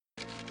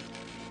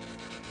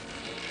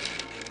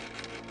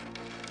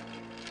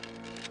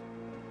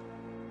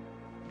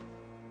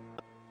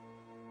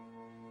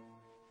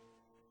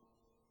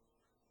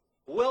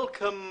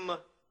Welcome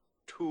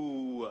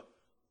to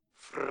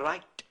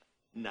Fright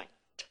Night.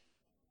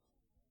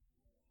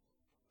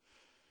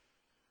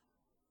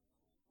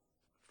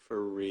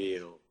 For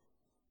real.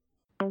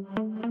 I'll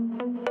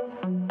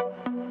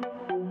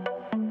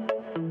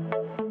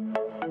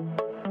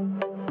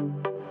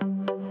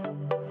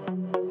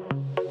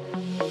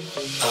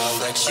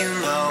let you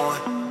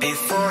know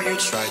before you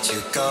try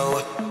to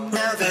go.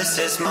 Now this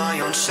is my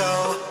own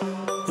show.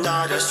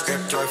 Not a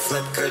script or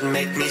flip could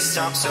make me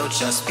stop, so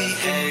just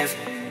behave.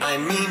 I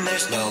mean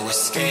there's no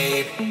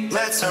escape.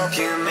 Let's hope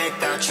you make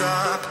that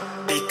drop,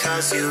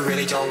 because you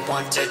really don't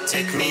want to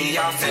take me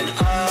off. And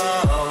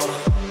oh,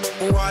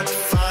 what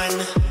fun.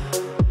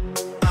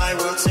 I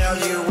will tell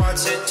you what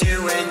to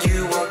do and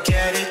you will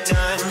get it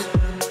done.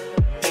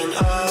 And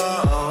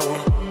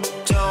oh,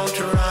 don't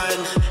run.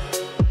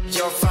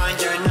 You'll find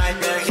your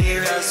nightmare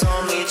here has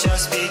only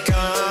just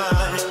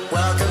begun.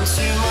 Welcome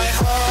to my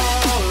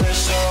horror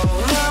show.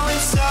 Now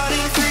it's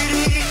starting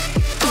 3D.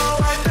 Oh,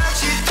 I bet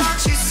you thought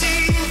you'd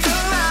seen the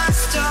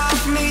last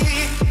of me.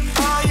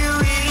 Are you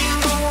reading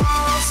the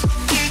walls?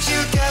 Did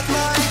you get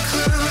my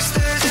clues?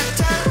 There's a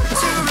debt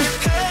to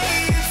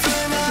repay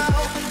for now.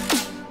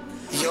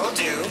 You'll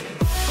do.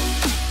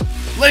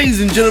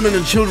 Ladies and gentlemen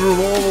and children of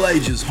all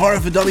ages, Horror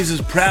for Dummies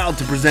is proud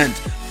to present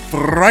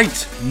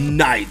Fright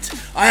Night.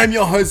 I am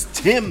your host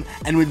Tim,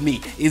 and with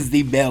me is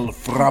the belle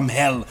from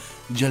hell,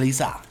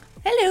 Jalisa.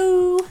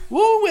 Hello.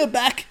 Woo, we're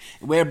back.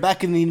 We're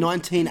back in the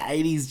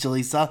 1980s,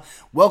 Jalisa.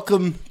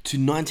 Welcome to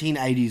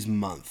 1980s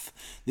month.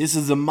 This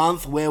is a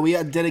month where we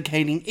are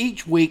dedicating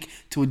each week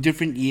to a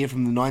different year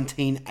from the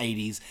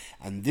 1980s,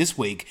 and this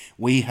week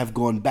we have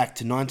gone back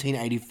to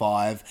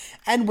 1985,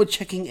 and we're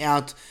checking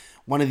out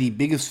one of the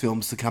biggest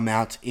films to come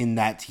out in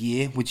that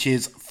year, which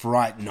is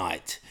Fright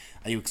Night.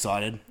 Are you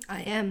excited?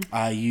 I am.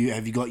 Have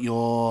you got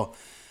your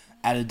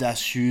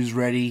Adidas shoes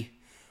ready?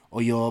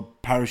 Or your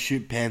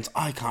parachute pants?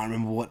 I can't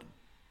remember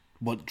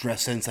what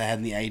dress sense they had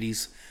in the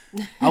 80s.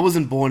 I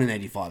wasn't born in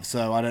 85,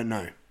 so I don't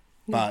know.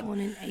 You were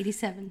born in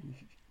 87.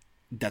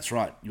 That's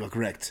right, you are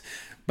correct.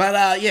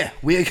 But yeah,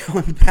 we are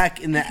going back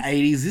in the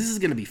 80s. This is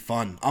going to be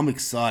fun. I'm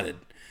excited.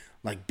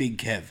 Like Big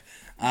Kev.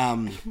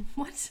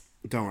 What?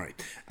 Don't worry.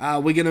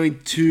 We're going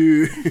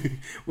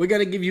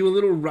to give you a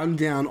little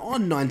rundown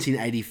on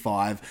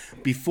 1985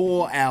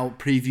 before our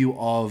preview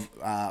of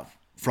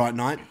Fright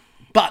Night.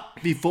 But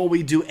before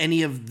we do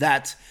any of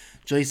that,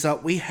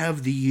 Jaleesa, we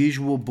have the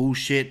usual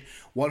bullshit.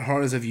 What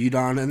horrors have you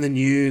done? And the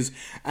news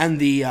and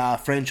the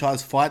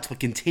franchise fights. We're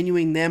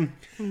continuing them.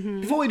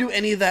 Mm-hmm. Before we do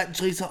any of that,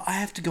 Jaleesa, I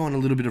have to go on a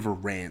little bit of a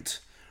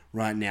rant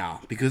right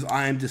now, because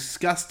I am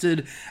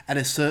disgusted at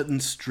a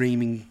certain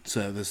streaming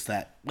service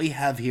that we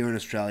have here in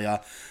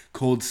Australia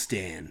called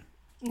Stan.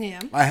 Yeah.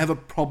 I have a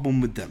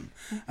problem with them.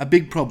 A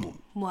big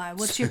problem. Why?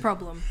 What's your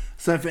problem?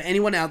 So for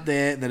anyone out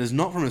there that is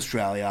not from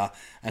Australia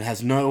and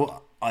has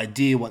no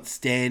idea what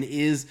Stan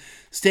is,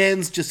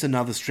 Stan's just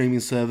another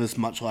streaming service,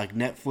 much like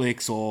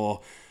Netflix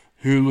or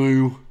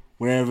Hulu,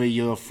 wherever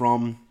you're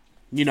from.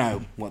 You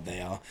know what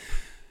they are.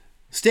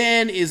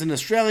 Stan is an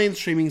Australian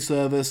streaming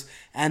service,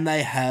 and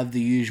they have the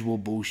usual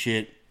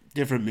bullshit,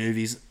 different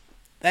movies.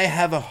 They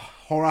have a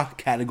horror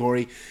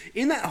category.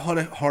 In that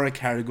horror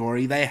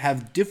category, they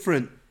have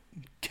different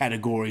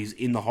categories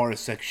in the horror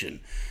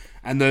section.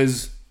 And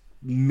those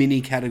mini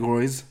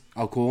categories,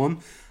 I'll call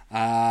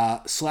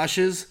them,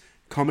 slashers,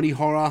 comedy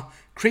horror,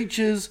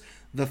 creatures,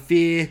 the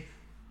fear,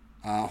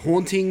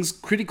 hauntings,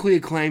 critically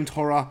acclaimed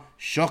horror,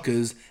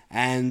 shockers,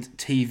 and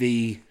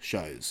TV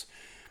shows.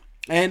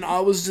 And I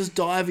was just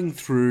diving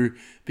through,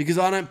 because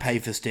I don't pay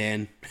for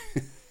Stan.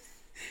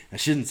 I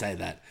shouldn't say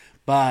that.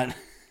 But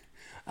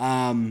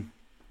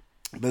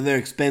they're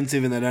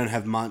expensive and they don't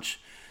have much.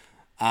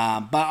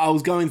 But I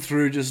was going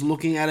through just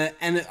looking at it,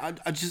 and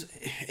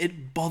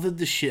it bothered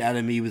the shit out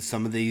of me with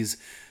some of these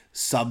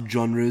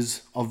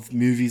subgenres of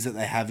movies that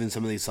they have in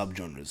some of these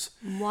subgenres.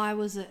 Why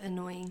was it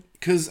annoying?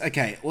 Because,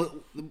 okay,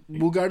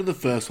 we'll go to the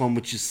first one,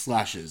 which is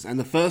slashers. And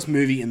the first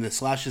movie in the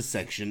slashers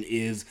section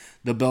is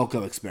The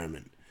Belko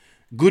Experiment.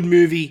 Good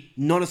movie,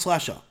 not a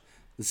slasher.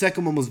 The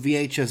second one was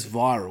VHS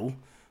Viral,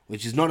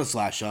 which is not a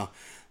slasher.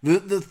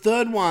 The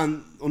third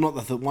one, or not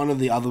the third, one of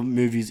the other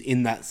movies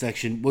in that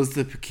section was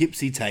the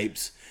Poughkeepsie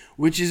Tapes,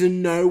 which is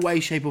in no way,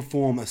 shape or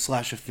form a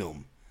slasher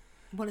film.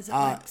 What is it,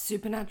 like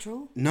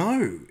Supernatural?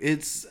 No,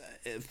 it's,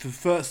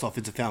 first off,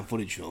 it's a found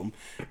footage film,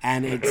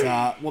 and it's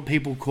what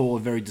people call a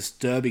very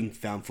disturbing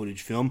found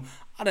footage film.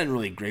 I don't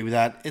really agree with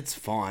that. It's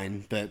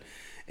fine, but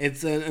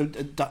it's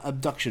an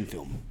abduction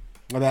film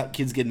about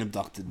kids getting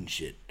abducted and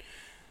shit.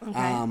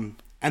 Okay.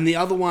 And the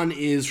other one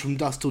is From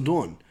Dusk Till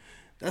Dawn.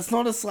 That's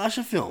not a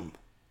slasher film.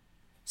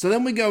 So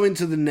then we go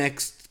into the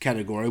next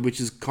category,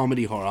 which is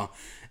comedy horror.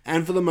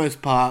 And for the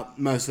most part,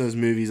 most of those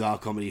movies are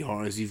comedy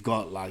horrors. You've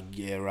got like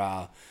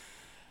your...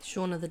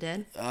 Shaun of the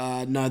Dead?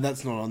 No,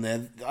 that's not on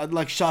there.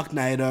 Like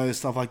Sharknado,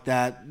 stuff like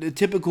that. The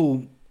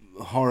typical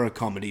horror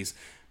comedies.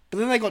 But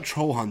then they got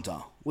Troll Hunter,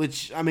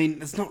 which, I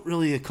mean, it's not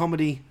really a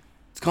comedy.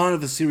 It's kind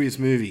of a serious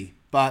movie.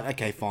 But,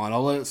 okay, fine,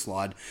 I'll let it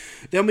slide.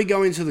 Then we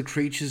go into the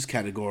creatures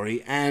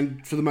category,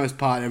 and for the most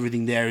part,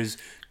 everything there is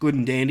good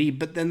and dandy,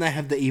 but then they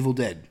have the Evil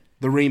Dead,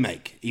 the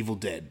remake Evil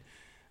Dead,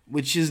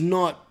 which is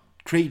not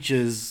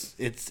creatures,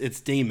 it's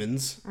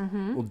demons,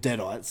 or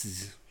deadites,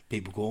 as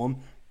people call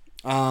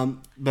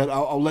them. But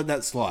I'll let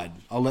that slide.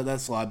 I'll let that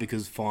slide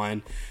because,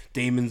 fine,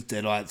 demons,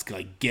 deadites,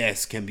 I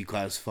guess, can be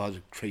classified as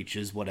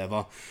creatures,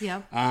 whatever.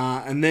 Yeah.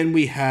 And then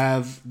we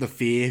have the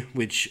Fear,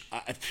 which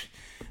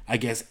I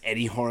guess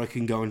any horror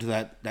can go into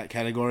that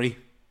category.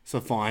 So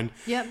fine.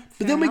 Yep.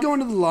 But then we go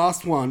into the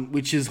last one,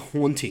 which is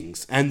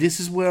hauntings. And this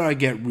is where I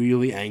get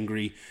really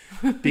angry.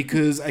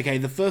 Because, okay,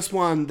 the first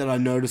one that I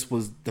noticed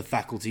was The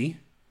Faculty.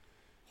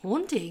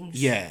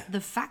 Hauntings? Yeah.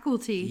 The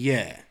Faculty?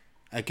 Yeah.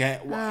 Okay.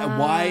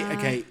 Why?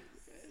 Okay.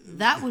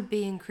 That would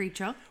be in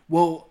Creature.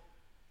 Well,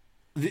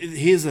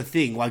 here's the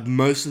thing. Like,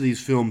 most of these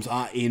films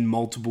are in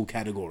multiple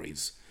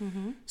categories.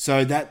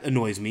 So that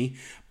annoys me.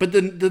 But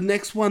the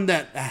next one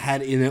that I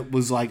had in it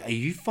was like, are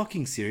you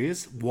fucking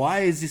serious?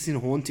 Why is this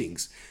in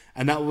hauntings?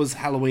 And that was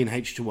Halloween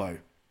H2O.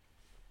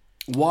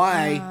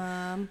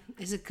 Why?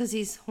 Is it because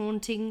he's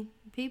haunting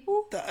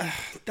people?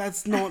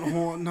 That's not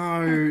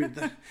no.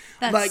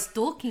 That's like,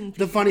 stalking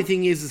people. The funny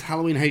thing is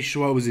Halloween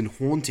H2O was in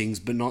hauntings,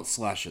 but not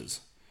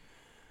slashers.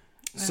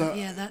 So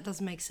yeah, that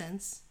does make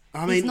sense.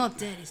 I He's mean- not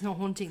dead. He's not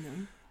haunting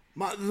them.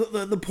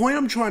 the point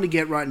I'm trying to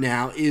get right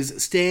now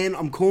is, Stan,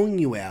 I'm calling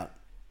you out.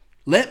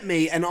 Let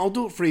me, and I'll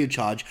do it free of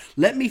charge,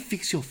 let me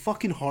fix your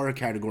fucking horror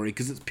category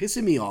because it's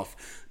pissing me off.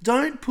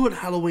 Don't put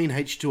Halloween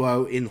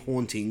H2O in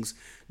hauntings.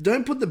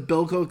 Don't put the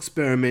Belko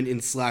Experiment in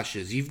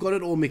slashers. You've got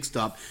it all mixed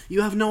up.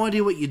 You have no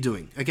idea what you're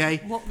doing,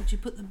 okay? What would you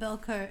put the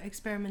Belko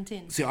Experiment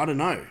in? See, I don't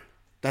know.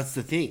 That's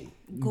the thing.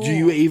 Gore. Do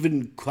you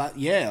even...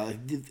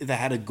 if they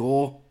had a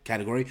gore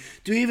category,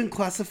 do you even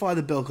classify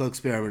the Belko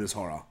Experiment as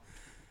horror?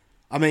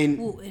 I mean...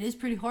 Well, it is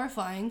pretty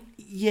horrifying,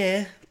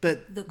 Yeah,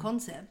 but... the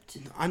concept.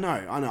 I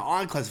know.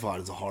 I classify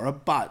it as a horror,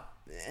 but...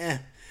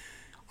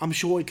 I'm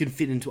sure it can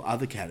fit into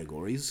other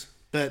categories.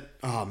 But,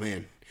 oh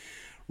man.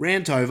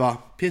 Rant over.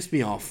 Pissed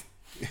me off.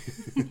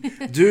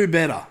 Do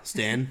better,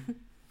 Stan.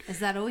 Is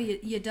that all?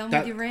 You're done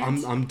with your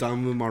rant? I'm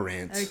done with my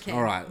rants. Okay,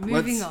 All right.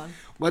 moving on.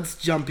 Let's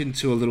jump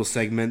into a little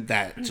segment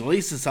that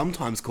Jaleesa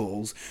sometimes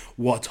calls,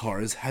 What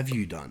Horrors Have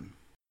You Done?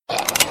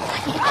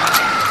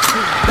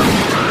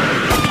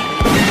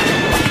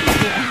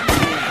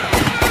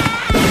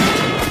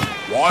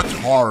 What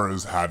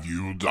horrors have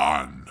you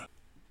done?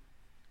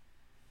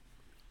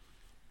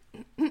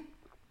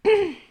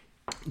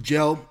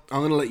 Jel, I'm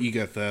going to let you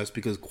go first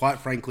because, quite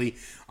frankly,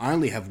 I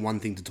only have one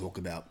thing to talk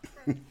about.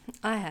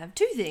 I have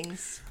two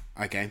things.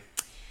 Okay.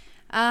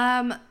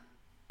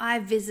 I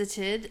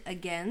visited,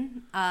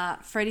 again,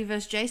 Freddy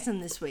vs. Jason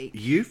this week.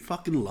 You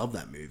fucking love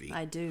that movie.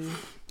 I do.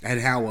 And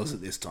how was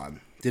it this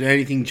time? Did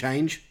anything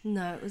change?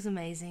 No, it was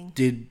amazing.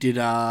 Did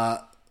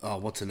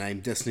what's her name?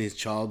 Destiny's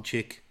Child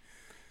chick?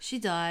 She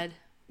died.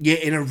 Yeah,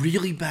 in a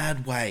really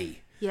bad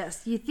way.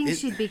 Yes, you think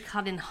she'd be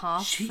cut in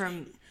half she-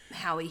 from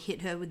how he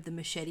hit her with the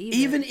machete. but-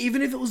 Even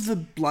if it was the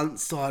blunt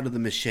side of the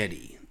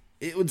machete,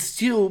 it would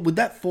still, with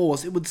that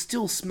force, it would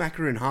still smack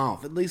her in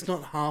half. At least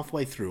not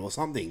halfway through or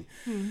something.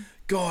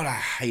 God, I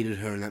hated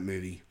her in that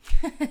movie.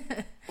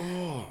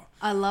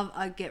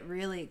 I get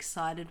really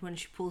excited when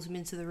she pulls him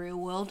into the real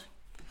world.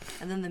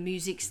 And then the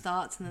music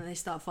starts and then they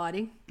start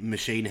fighting.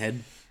 Machine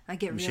Head. I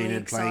get Machine really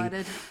Head playing.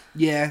 excited.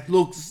 Yeah,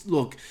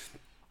 look.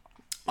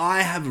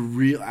 I have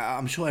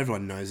I'm sure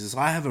everyone knows this.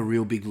 I have a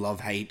real big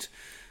love-hate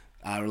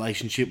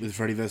relationship with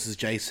Freddy vs.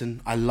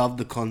 Jason. I love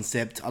the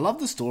concept. I love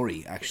the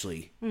story,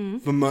 actually,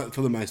 for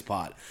the most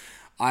part.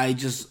 I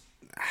just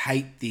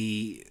hate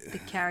the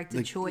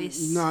character choice.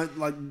 No,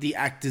 like the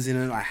actors in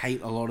it. I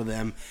hate a lot of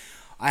them.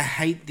 I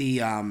hate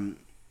the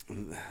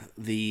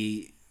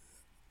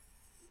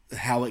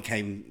how it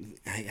came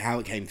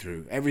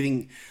through.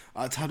 Everything.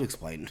 It's hard to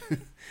explain.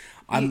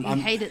 You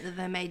hate it that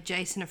they made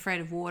Jason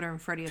afraid of water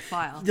and Freddy of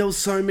fire. There were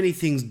so many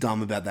things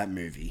dumb about that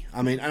movie.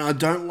 I mean, and I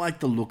don't like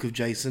the look of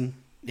Jason.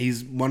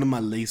 He's one of my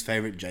least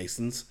favorite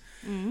Jasons.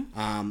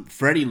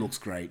 Freddy looks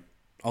great.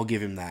 I'll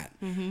give him that.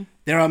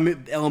 There are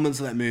elements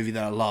of that movie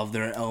that I love.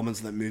 There are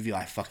elements of that movie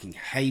I fucking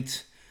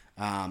hate.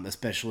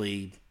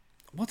 Especially,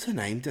 what's her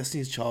name?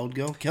 Destiny's Child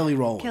girl? Kelly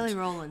Rowland. Kelly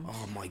Rowland.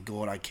 Oh my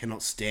god, I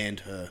cannot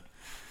stand her.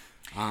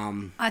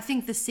 I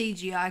think the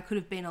CGI could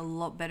have been a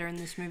lot better in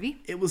this movie.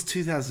 It was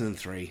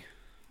 2003.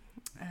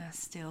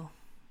 Still.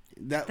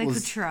 They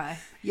could try.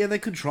 Yeah, they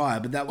could try,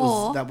 but that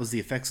was the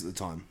effects at the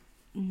time.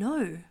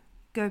 No.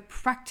 Go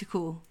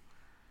practical.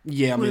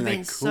 Yeah, I Would mean, have they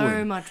been could.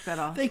 so much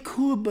better. They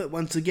could, but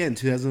once again,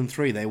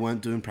 2003, they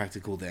weren't doing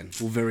practical then.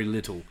 Or very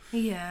little.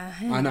 Yeah,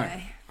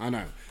 anyway. I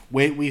know.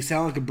 We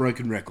sound like a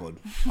broken record.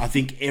 I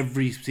think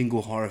every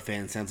single horror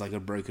fan sounds like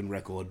a broken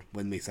record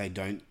when we say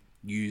don't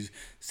use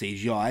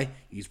CGI,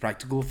 use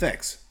practical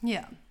effects.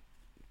 Yeah.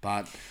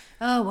 But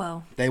Oh,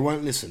 well. they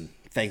won't listen.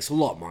 Thanks a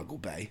lot, Michael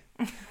Bay.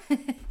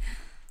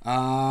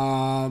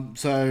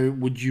 So,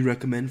 would you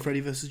recommend Freddy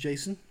vs.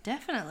 Jason?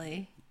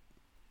 Definitely.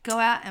 Go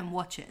out and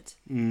watch it.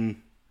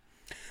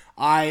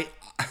 I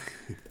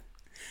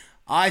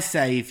I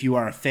say if you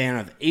are a fan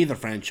of either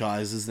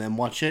franchises, then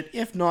watch it.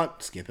 If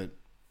not, skip it.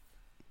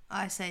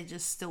 I say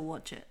just still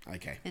watch it.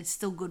 Okay. It's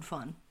still good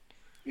fun.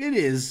 It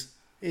is.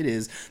 It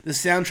is. The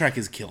soundtrack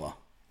is killer.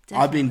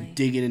 Definitely. I've been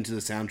digging into the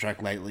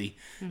soundtrack lately,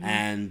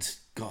 and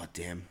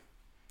goddamn,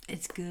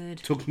 It's good.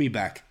 took me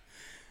back.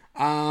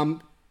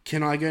 Can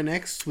I go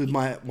next with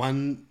my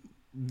one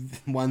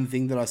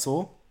thing that I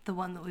saw? The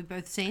one that we've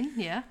both seen,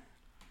 yeah.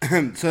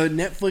 So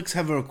Netflix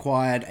have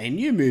acquired a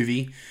new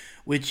movie,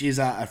 which is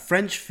a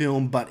French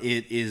film, but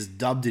it is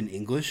dubbed in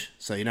English,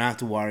 so you don't have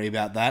to worry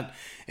about that.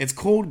 It's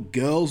called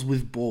Girls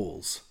with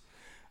Balls.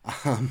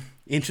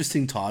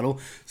 Interesting title.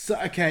 So,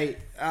 okay,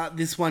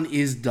 this one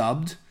is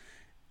dubbed.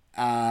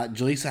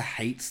 Jaleesa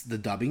hates the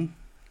dubbing.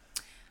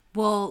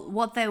 Well,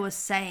 what they were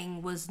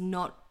saying was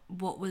not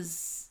what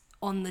was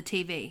on the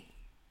TV.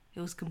 It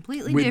was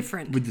completely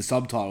different. With the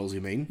subtitles,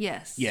 you mean?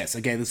 Yes. Yes,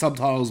 okay, the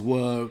subtitles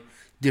were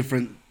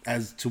different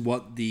as to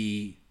what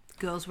the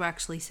Girls were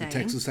actually saying.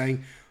 text was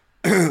saying.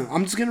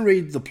 I'm just going to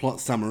read the plot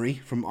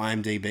summary from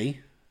IMDb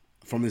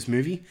from this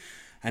movie.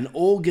 An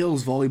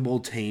all-girls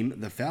volleyball team,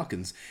 the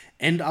Falcons,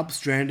 end up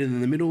stranded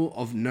in the middle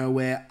of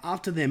nowhere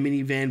after their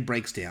minivan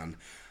breaks down.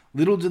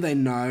 Little do they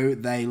know,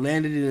 they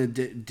landed in a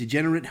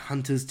degenerate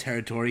hunter's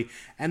territory,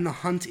 and the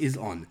hunt is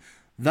on.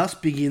 Thus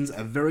begins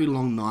a very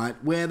long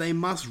night where they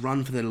must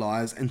run for their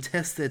lives and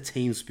test their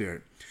team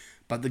spirit.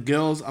 But the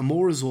girls are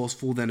more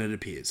resourceful than it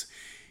appears.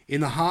 In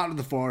the heart of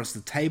the forest,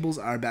 the tables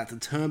are about to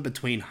turn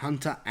between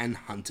hunter and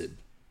hunted.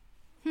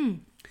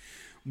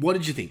 What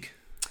did you think?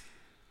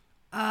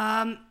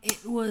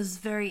 It was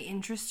very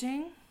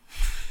interesting.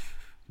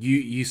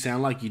 You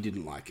sound like you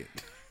didn't like it.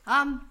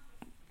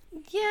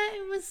 Yeah,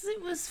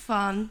 it was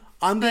fun.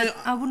 I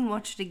wouldn't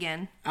watch it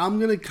again. I'm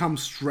gonna come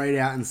straight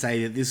out and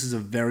say that this is a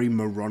very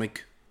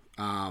moronic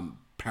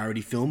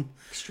parody film.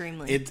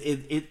 Extremely.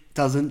 It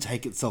doesn't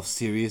take itself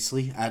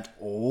seriously at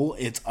all.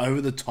 It's over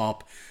the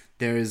top.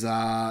 There's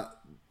a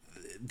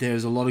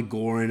lot of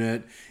gore in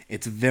it.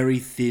 It's a very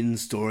thin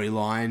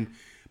storyline,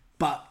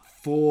 but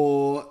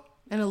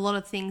And a lot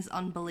of things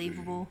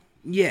unbelievable.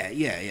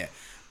 Yeah.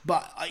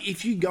 But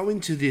if you go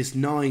into this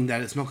knowing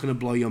that it's not going to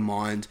blow your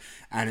mind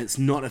and it's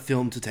not a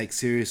film to take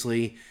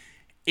seriously,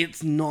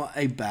 it's not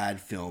a bad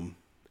film.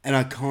 And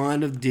I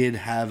kind of did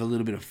have a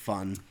little bit of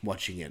fun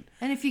watching it.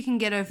 And if you can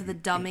get over the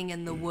dumbing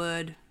and the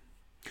word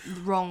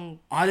wrong.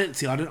 I don't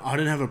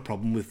have a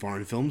problem with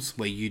foreign films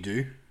where you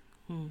do.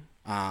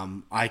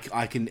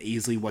 I can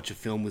easily watch a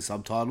film with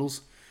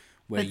subtitles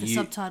where But the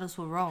subtitles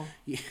were wrong.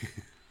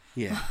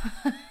 Yeah.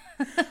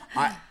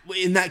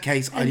 In that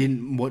case, I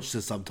didn't watch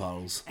the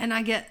subtitles. And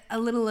I get a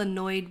little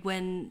annoyed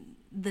when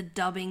the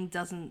dubbing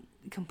doesn't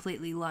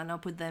completely line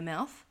up with their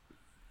mouth.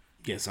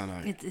 Yes, I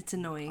know. It's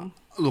annoying.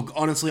 Look,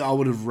 honestly, I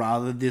would have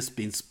rather this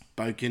been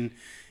spoken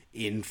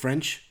in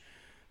French,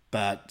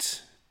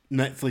 but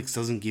Netflix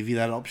doesn't give you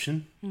that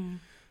option.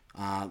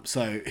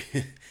 So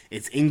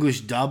it's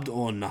English dubbed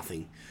or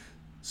nothing.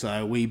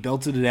 So we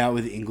belted it out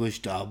with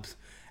English dubbed.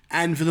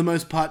 And for the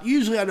most part,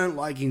 usually I don't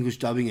like English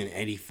dubbing in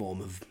any form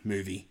of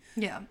movie.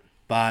 Yeah.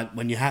 But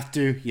when you have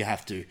to, you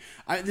have to.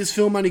 This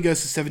film only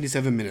goes for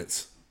 77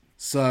 minutes.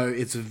 So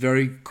it's a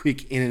very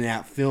quick in and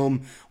out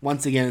film.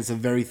 Once again, it's a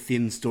very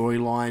thin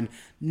storyline.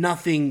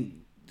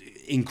 Nothing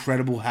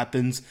incredible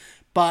happens.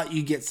 But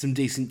you get some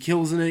decent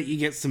kills in it. You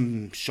get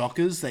some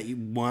shockers that you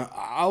weren't...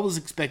 I was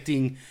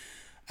expecting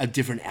a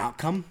different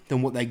outcome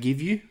than what they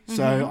give you.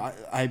 So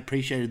I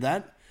appreciated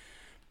that.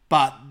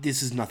 But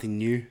this is nothing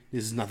new.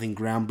 This is nothing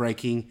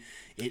groundbreaking.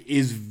 It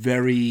is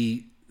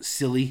very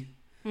silly.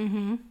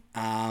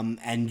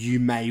 And you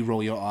may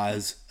roll your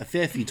eyes a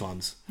fair few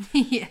times.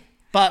 Yeah.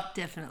 But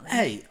definitely.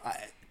 Hey,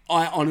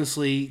 I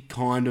honestly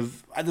kind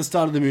of... At the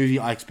start of the movie,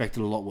 I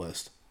expected a lot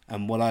worse.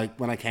 And when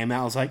I came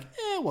out, I was like,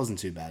 it wasn't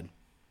too bad.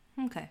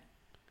 Okay.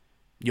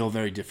 You're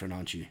very different,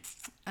 aren't you?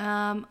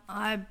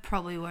 I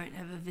probably won't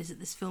ever visit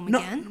this film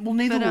again. Well,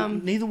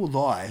 neither will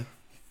I.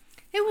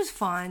 It was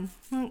fine.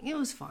 It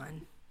was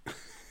fine.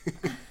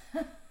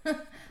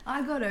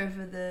 I got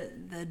over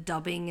the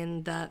dubbing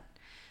and that.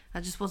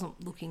 I just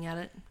wasn't looking at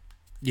it.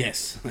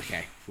 Yes.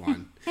 Okay.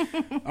 Fine.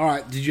 All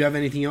right. Did you have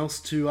anything else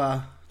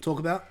to talk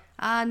about?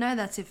 No,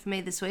 that's it for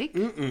me this week.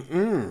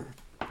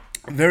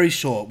 Very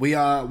short. We've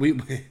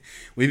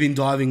been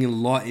diving a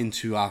lot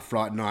into our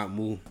Fright Night, and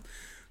we'll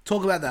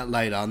talk about that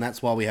later. And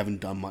that's why we haven't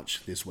done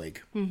much this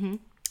week.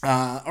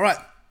 All right.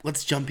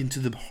 Let's jump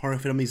into the Horror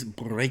for Dummies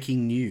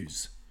breaking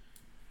news.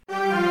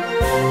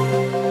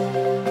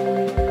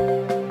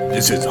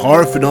 This is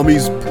Horror for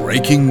Dummies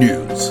breaking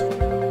news.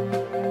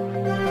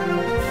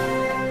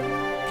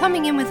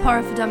 Coming in with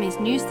Horror for Dummies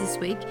news this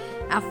week,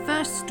 our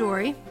first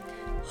story,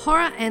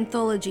 horror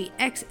anthology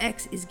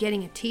XX is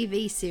getting a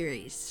TV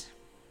series.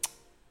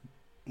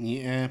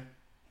 Yeah.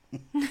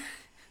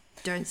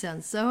 Don't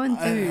sound so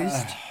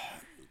enthused.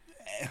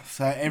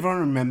 So everyone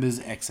remembers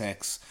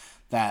XX,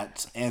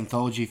 that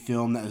anthology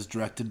film that was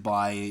directed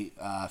by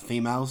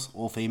females,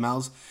 all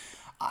females.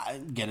 I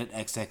get it,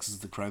 XX is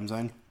the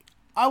chromosome.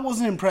 I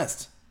wasn't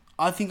impressed.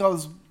 I think I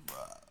was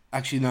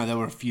Actually, no, there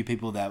were a few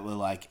people that were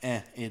like,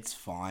 it's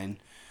fine.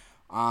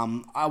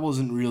 I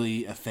wasn't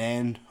really a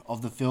fan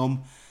of the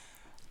film.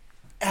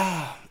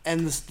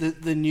 And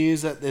the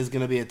news that there's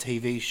going to be a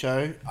TV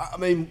show. I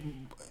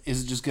mean,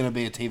 is it just going to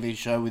be a TV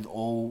show with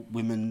all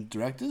women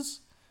directors?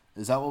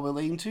 Is that what we're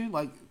leading to?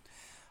 Like,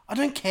 I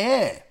don't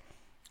care.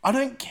 I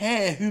don't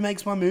care who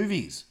makes my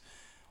movies.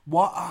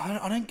 Why?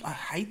 I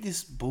hate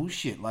this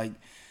bullshit. Like,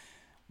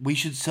 we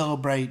should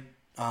celebrate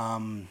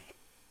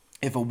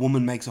if a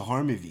woman makes a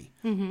horror movie.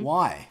 Mm-hmm.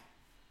 Why?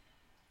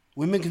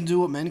 Women can do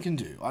what men can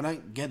do. I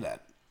don't get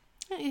that.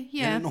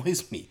 Yeah. It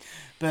annoys me.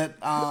 But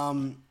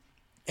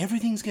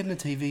everything's getting a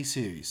TV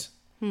series.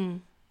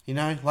 You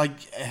know,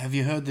 like, have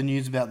you heard the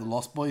news about the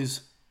Lost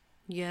Boys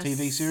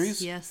TV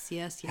series? Yes.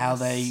 How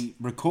they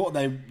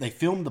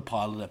filmed the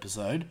pilot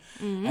episode,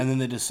 and then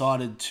they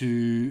decided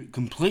to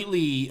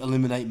completely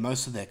eliminate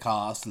most of their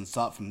cast and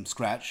start from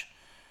scratch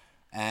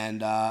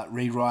and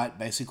rewrite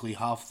basically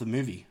half the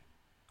movie,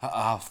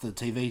 half the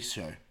TV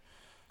show.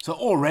 So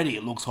already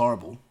it looks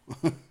horrible.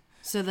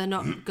 So they're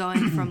not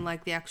going from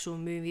like the actual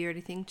movie or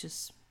anything,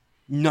 just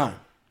No.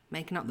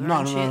 making up their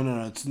own shit?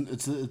 No.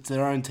 It's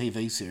their own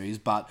TV series,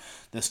 but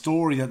the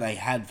story that they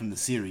had from the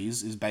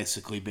series is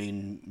basically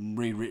being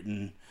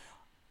rewritten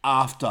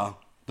after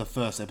the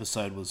first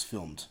episode was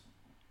filmed.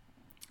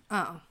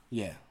 Oh.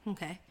 Yeah.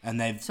 Okay.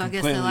 And they've So I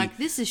guess they're like,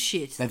 this is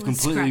shit. They've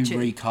Let's completely scratch it.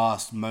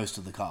 recast most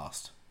of the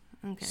cast.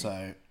 Okay.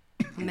 So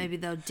Or maybe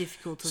they're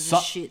difficult or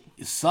just shit.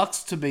 it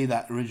sucks to be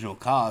that original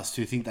cast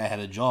who think they had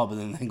a job and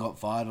then they got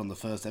fired on the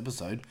first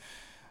episode.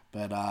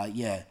 But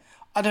yeah,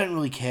 I don't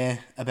really care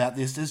about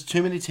this. There's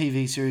too many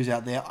TV series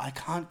out there. I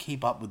can't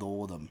keep up with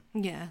all of them.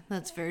 Yeah,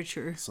 that's very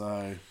true.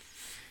 So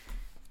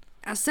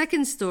Our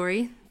second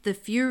story, The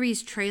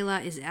Furies trailer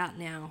is out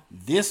now.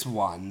 this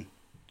one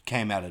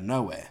came out of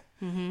nowhere.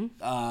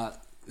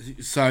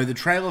 So the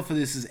trailer for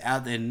this is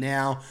out there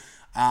now.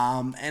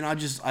 And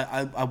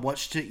I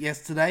watched it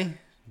yesterday.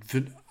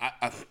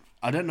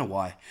 I don't know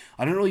why.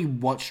 I don't really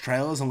watch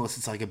trailers unless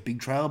it's like a big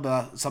trailer,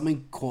 but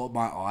something caught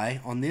my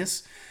eye on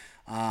this.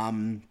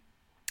 And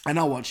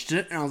I watched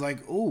it and I was like,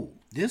 oh,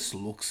 this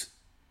looks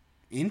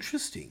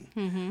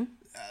interesting.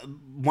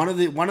 One of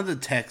the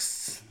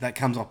texts that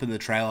comes up in the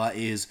trailer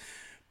is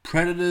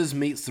Predators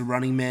meets The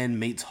Running Man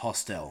meets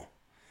Hostel.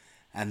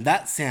 And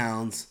that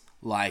sounds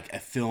like a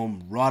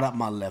film right up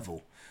my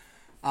level.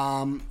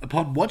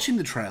 Upon watching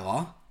the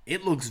trailer,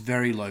 it looks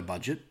very low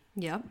budget.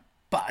 Yep.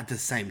 But at the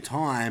same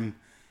time,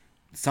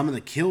 some of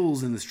the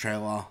kills in this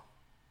trailer,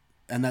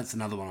 and that's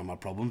another one of my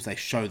problems, they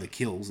show the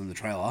kills in the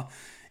trailer,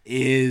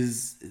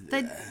 is...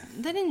 They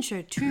didn't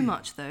show too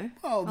much, though.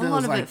 Well, a there lot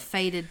was of like- it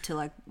faded to,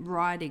 like,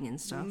 riding and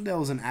stuff. There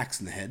was an axe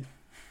in the head.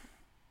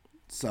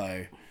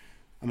 So,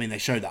 I mean, they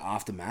showed the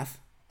aftermath.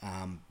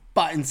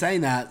 But in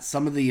saying that,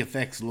 some of the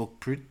effects look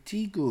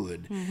pretty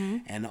good.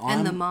 And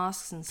the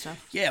masks and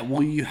stuff. Yeah,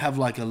 well, you have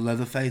like a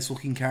Leatherface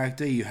looking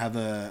character. You have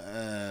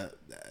a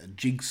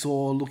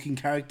Jigsaw looking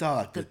character,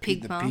 like The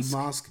pig mask.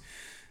 mask.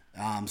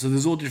 So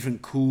there's all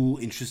different cool,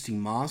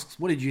 interesting masks.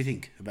 What did you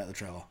think about the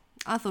trailer?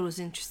 I thought it was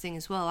interesting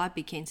as well. I'd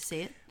be keen to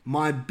see it.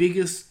 My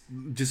biggest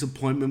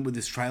disappointment with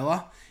this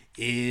trailer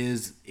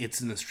is it's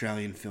an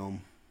Australian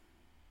film.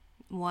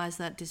 Why is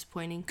that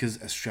disappointing?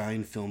 Because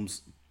Australian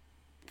films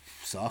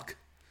suck.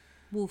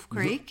 Wolf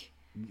Creek?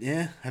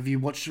 Yeah, have you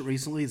watched it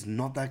recently? It's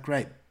not that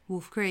great.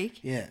 Wolf Creek?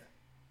 Yeah,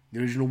 the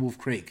original Wolf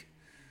Creek.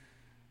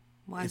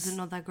 Why is it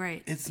not that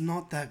great? It's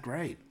not that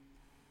great.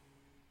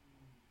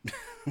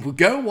 We'll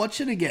go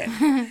watch it again.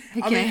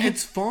 Okay. I mean,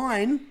 it's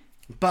fine,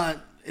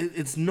 but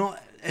it's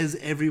not as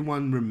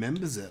everyone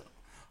remembers it.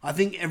 I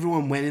think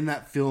everyone went in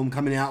that film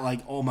coming out like,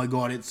 oh my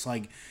God, it's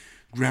like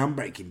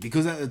groundbreaking.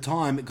 Because at the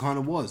time, it kind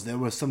of was. There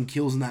were some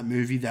kills in that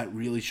movie that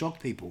really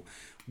shocked people.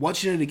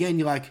 Watching it again,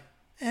 you're like,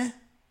 eh.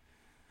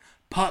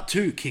 Part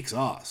 2 kicks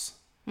ass.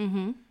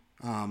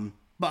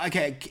 But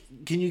okay,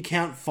 can you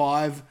count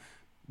 5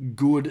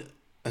 good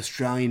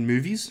Australian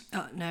movies?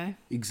 Oh, no.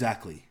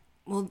 Exactly.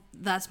 Well,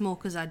 that's more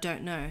because I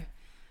don't know.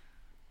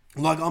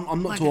 Like, I'm not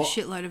Like a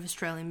talking... shitload of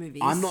Australian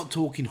movies. I'm not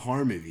talking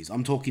horror movies.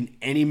 I'm talking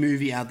any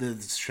movie out there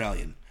that's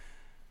Australian.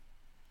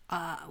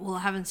 Well, I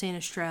haven't seen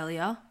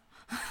Australia.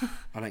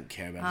 I don't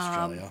care about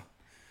Australia.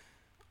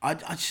 I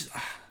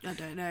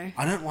don't know.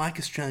 I don't like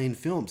Australian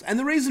films. And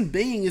the reason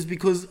being is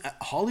because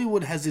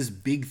Hollywood has this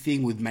big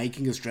thing with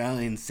making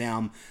Australians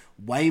sound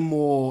way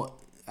more...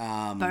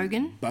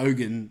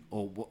 bogan,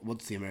 or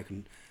what's the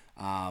American...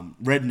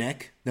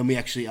 redneck than we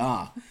actually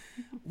are.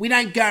 We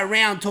don't go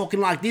around talking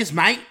like this,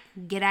 mate.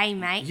 G'day,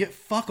 mate. Yeah,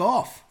 fuck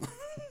off.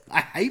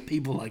 I hate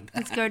people like that.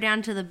 Let's go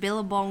down to the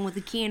Billabong with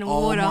a can of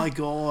Oh water. my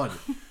God.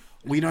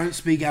 We don't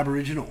speak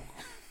Aboriginal.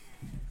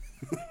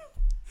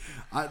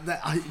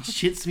 It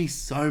shits me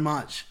so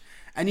much.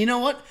 And you know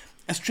what?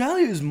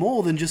 Australia is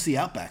more than just the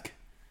outback.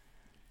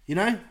 You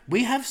know,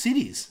 we have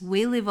cities.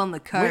 We live on the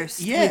coast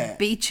with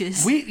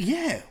beaches.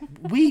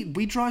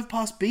 We drive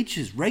past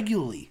beaches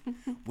regularly.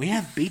 We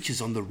have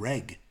beaches on the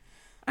reg.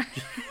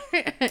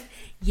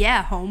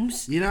 Yeah,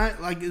 Holmes. You know,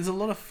 like there's a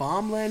lot of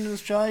farmland in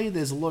Australia.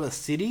 There's a lot of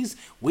cities.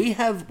 We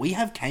have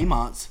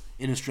Kmart's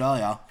in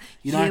Australia.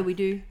 You know, Yeah, we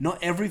do. Not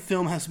every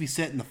film has to be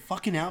set in the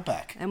fucking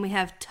outback. And we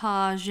have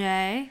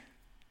Tarjay.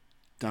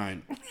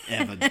 Don't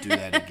ever do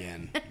that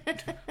again.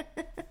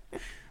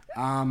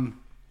 And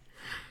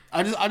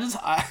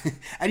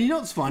you know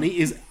what's funny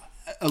is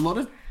a lot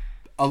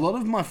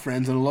of my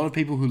friends and a lot of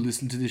people who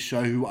listen to this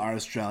show who are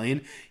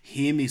Australian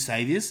hear me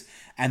say this,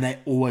 and they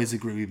always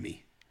agree with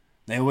me.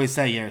 They always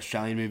say, "Yeah,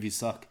 Australian movies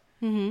suck."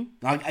 Mm-hmm.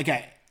 Like,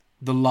 okay,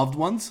 The Loved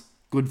Ones,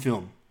 good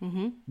film.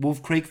 Mm-hmm.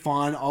 Wolf Creek,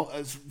 fine.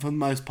 For the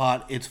most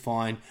part, it's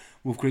fine.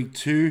 Wolf Creek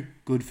 2,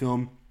 good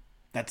film.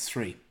 That's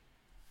 3.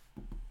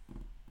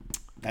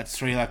 That's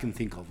 3 I can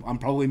think of. I'm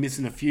probably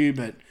missing a few,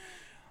 but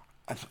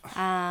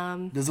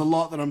there's a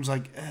lot that I'm just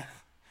like, eh.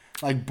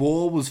 Like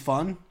Boar was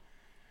fun.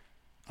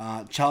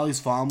 Charlie's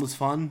Farm was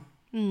fun.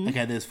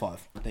 Okay, there's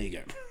 5. There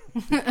you go.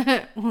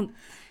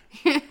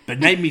 But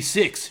name me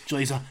 6,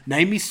 Jaleesa.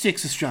 Name me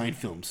 6 Australian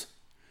films.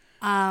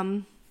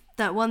 That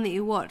one that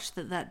you watched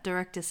that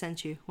director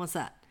sent you. What's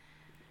that?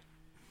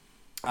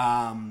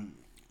 I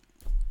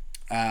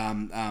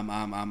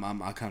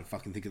can't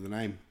fucking think of the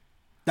name.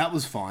 That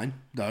was fine,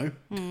 though.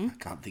 I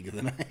can't think of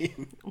the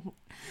name.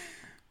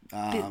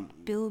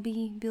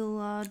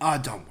 Billard. Oh,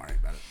 don't worry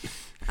about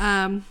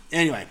it.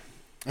 Anyway,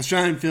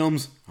 Australian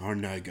films are a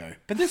no-go.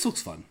 But this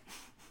looks fun.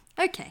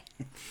 Okay.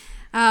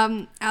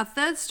 Our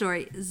third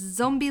story,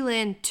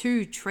 Zombieland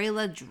 2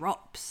 trailer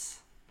drops.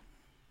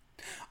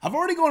 I've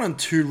already gone on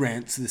 2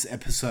 rants this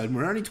episode.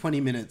 We're only 20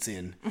 minutes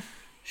in.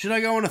 Should I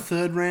go on a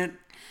 3rd rant?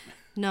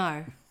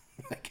 No.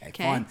 Okay,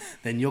 fine.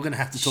 Then you're going to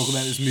have to talk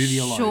about this movie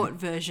alone. Short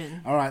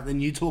version. All right, then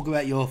you talk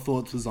about your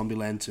thoughts for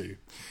Zombieland 2.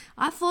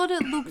 I thought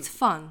it looked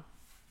fun.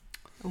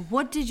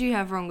 What did you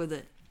have wrong with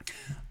it?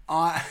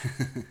 I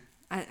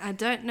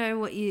don't know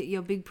what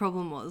your big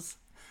problem was.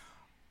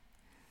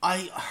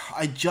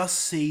 I just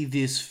see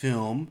this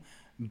film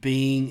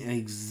being an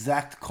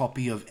exact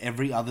copy of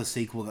every other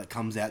sequel that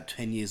comes out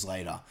 10 years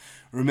later.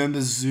 Remember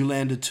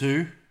Zoolander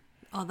 2?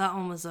 Oh, that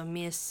one was a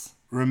miss.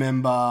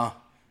 Remember,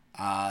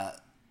 I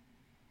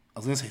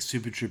was going to say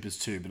Super Troopers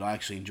 2, but I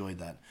actually enjoyed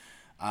that.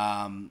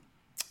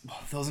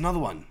 There was another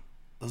one.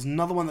 There was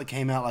another one that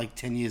came out like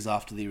 10 years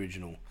after the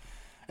original.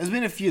 There's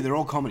been a few. They're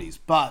all comedies.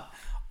 But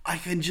I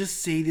can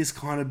just see this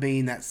kind of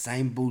being that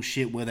same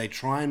bullshit where they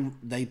try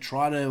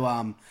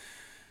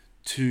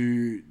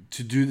to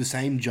do the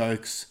same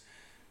jokes.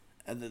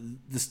 The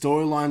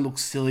storyline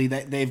looks silly.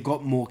 They've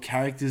got more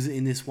characters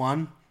in this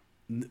one,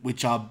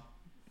 which are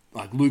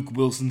like Luke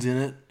Wilson's in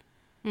it,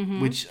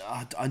 which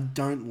I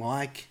don't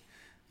like.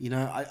 You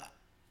know,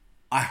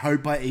 I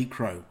hope I eat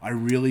crow. I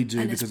really do,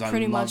 and because it's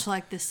pretty much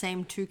like the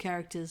same 2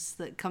 characters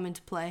that come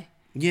into play.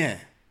 Yeah.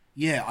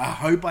 I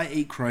hope I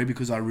eat crow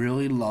because I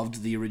really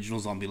loved the original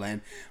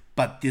Zombieland,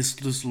 but this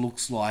just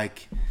looks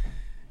like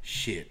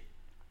shit.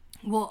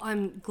 Well,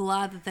 I'm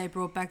glad that they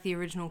brought back the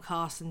original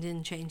cast and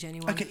didn't change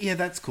anyone. Okay, yeah,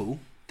 that's cool.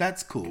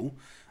 That's cool.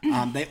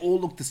 They all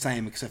look the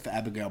same except for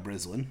Abigail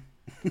Breslin.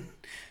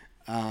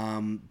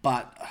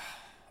 But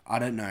I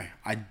don't know.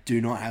 I do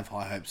not have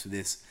high hopes for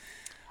this.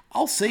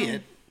 I'll see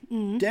it,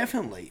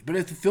 definitely. But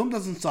if the film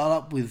doesn't start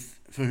up with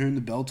For Whom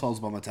the Bell Tolls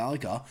by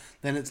Metallica,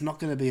 then it's not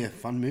going to be a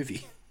fun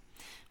movie.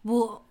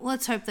 Well,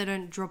 let's hope they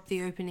don't drop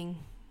the opening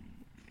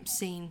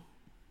scene,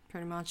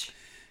 pretty much.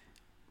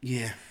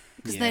 Yeah.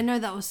 Because they know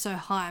that was so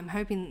high. I'm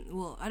hoping...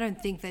 Well, I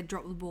don't think they'd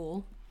drop the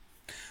ball.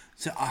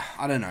 So,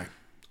 I don't know.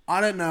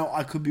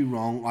 I could be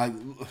wrong. Like,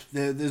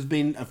 there's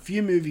been a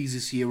few movies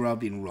this year where I've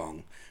been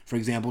wrong. For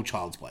example,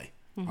 Child's Play.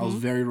 I was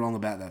very wrong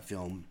about that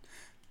film.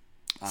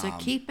 So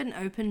keep an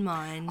open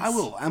mind. I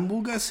will. And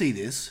we'll go see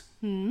this.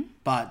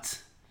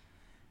 But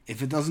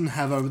if it doesn't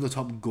have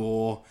over-the-top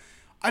gore...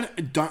 I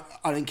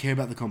don't care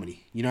about the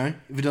comedy, you know?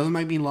 If it doesn't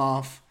make me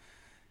laugh...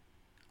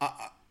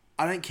 I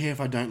don't care if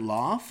I don't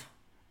laugh,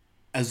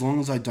 as long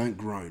as I don't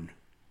groan.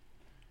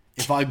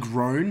 If I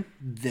groan,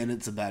 then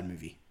it's a bad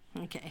movie.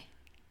 Okay.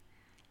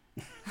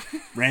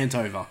 Rant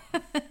over.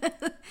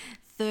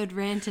 3rd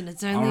rant and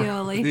it's only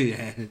early.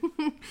 Yeah.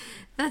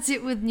 That's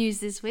it with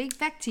news this week.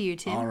 Back to you,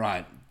 Tim. All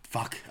right.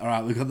 Fuck. All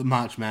right, we've got the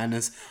March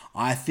Madness.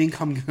 I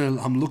think I'm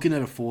looking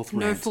at a 4th rant.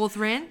 No 4th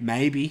rant?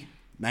 Maybe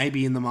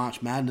in the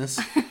March Madness.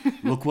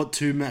 Look what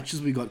 2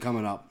 matches we got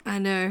coming up. I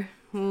know.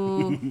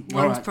 Well,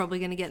 one's probably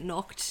going to get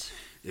knocked.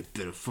 It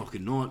better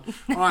fucking not.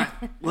 All right,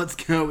 let's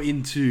go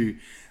into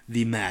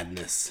the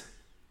madness.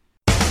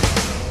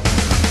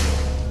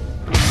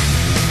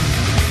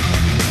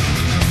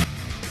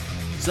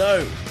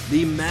 So,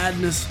 the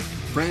Madness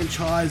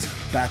franchise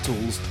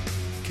battles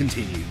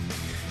continue.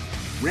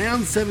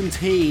 Round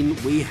 17,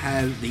 we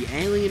have the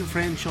Alien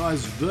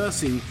franchise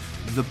versus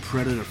the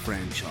Predator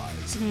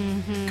franchise.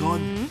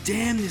 God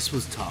damn, this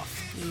was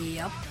tough.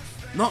 Yep.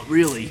 Not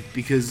really,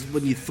 because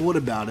when you thought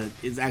about it,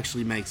 it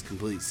actually makes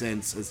complete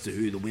sense as to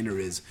who the winner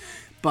is.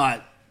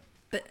 But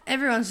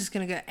everyone's just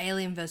going to go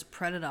Alien versus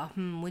Predator.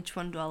 Which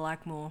one do I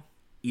like more?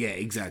 Yeah,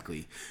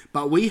 exactly.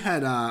 But we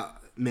had,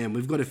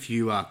 we've got a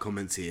few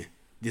comments here.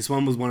 This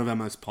one was one of our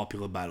most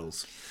popular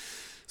battles.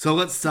 So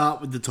let's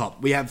start with the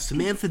top. We have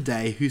Samantha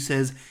Day, who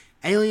says,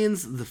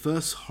 Aliens, the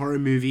first horror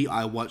movie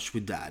I watched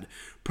with Dad.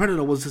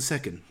 Predator was the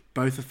second.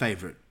 Both a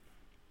favourite.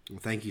 Well,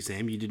 thank you,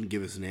 Sam. You didn't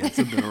give us an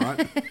answer, but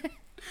alright.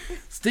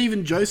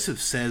 Stephen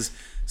Joseph says,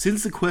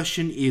 since the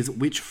question is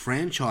which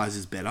franchise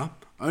is better,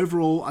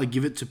 overall I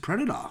give it to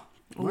Predator.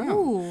 Wow.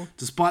 Ooh.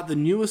 Despite the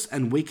newest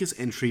and weakest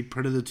entry,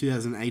 Predator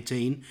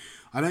 2018,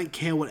 I don't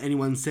care what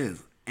anyone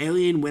says.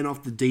 Alien went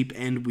off the deep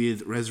end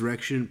with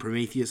Resurrection,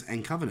 Prometheus,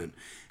 and Covenant.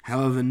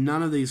 However,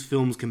 none of these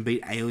films can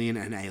beat Alien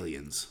and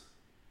Aliens.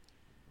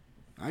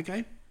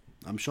 Okay,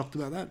 I'm shocked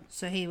about that.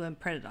 So he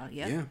went Predator,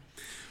 yeah? Yeah.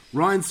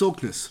 Ryan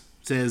Salkness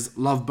says,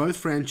 love both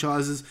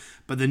franchises,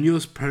 but the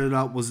newest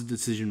Predator was a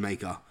decision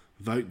maker.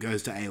 Vote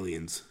goes to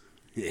Aliens.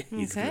 Yeah,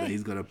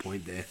 he's got a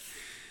point there.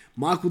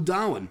 Michael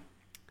Darwin,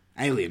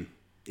 Alien.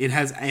 It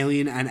has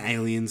Alien and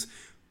Aliens.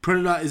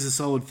 Predator is a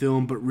solid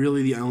film, but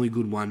really the only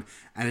good one,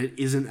 and it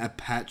isn't a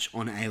patch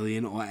on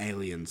Alien or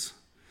Aliens.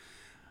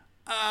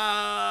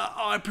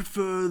 I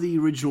prefer the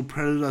original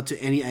Predator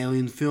to any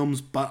Alien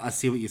films, but I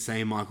see what you're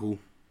saying, Michael.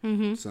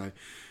 Mm-hmm. So,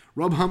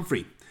 Rob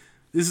Humphrey.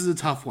 This is a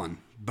tough one.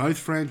 Both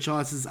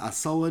franchises are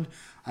solid.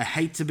 I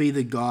hate to be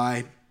the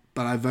guy,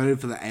 but I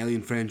voted for the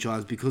Alien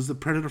franchise because the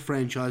Predator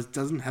franchise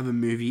doesn't have a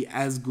movie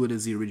as good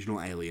as the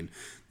original Alien.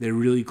 They're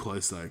really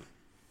close, though.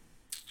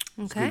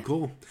 Okay. Good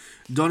call.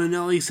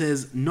 Donanelli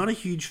says, not a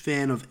huge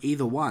fan of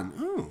either one.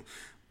 Oh,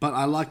 but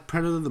I like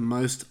Predator the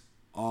most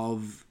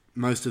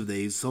of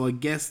these, so I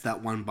guess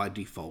that one by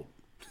default.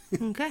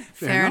 Okay,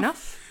 fair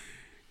enough.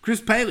 Chris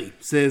Paley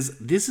says,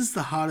 this is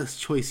the hardest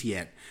choice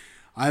yet.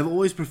 I have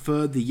always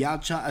preferred the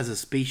Yautja as a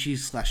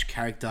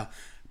species/character,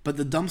 but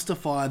the dumpster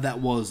fire that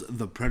was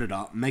the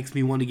Predator makes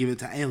me want to give it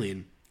to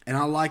Alien. And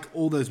I like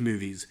all those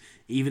movies,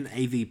 even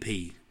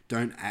AVP.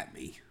 Don't at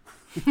me.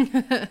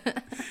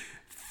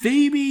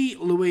 Phoebe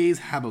Louise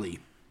Haberly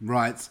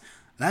writes,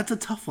 that's a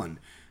tough one.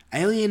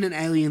 Alien and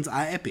Aliens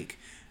are epic.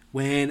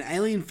 When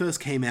Alien first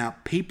came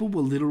out, people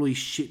were literally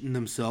shitting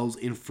themselves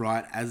in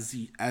fright as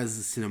the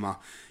cinema,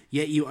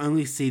 yet you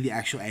only see the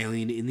actual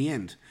alien in the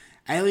end.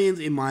 Aliens,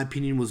 in my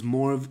opinion, was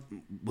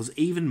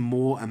even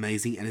more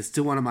amazing and is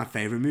still one of my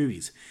favourite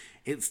movies.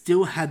 It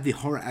still had the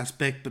horror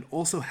aspect, but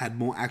also had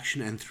more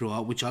action and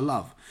thriller, which I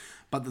love.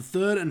 But the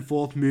third and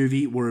fourth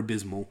movie were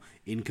abysmal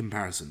in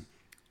comparison.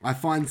 I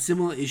find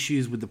similar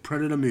issues with the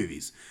Predator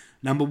movies.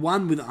 Number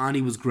 1 with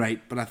Arnie was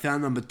great, but I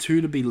found number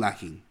 2 to be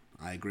lacking.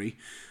 I agree.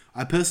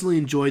 I personally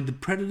enjoyed the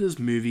Predators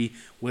movie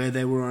where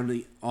they were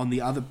on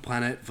the other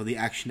planet for the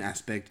action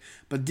aspect,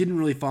 but didn't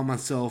really find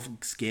myself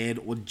scared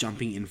or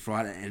jumping in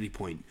fright at any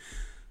point.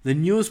 The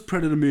newest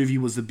Predator movie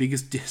was the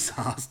biggest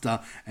disaster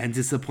and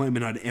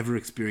disappointment I'd ever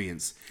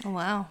experienced. Oh,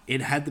 wow.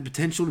 It had the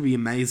potential to be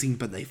amazing,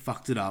 but they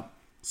fucked it up.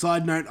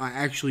 Side note, I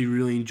actually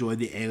really enjoyed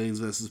the Aliens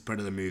vs.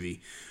 Predator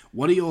movie.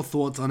 What are your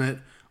thoughts on it?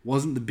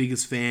 Wasn't the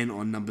biggest fan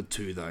on number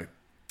 2, though.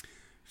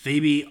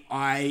 Phoebe,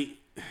 when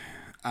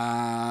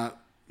I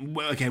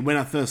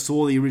first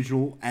saw the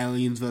original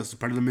Aliens vs.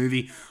 Predator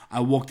movie,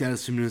 I walked out of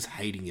cinemas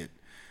hating it.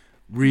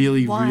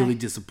 Really, Why? really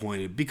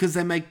disappointed. Because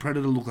they make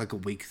Predator look like a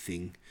weak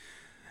thing.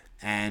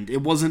 And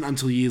it wasn't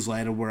until years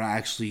later where I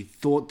actually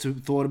thought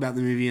about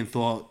the movie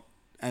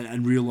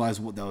and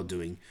realized what they were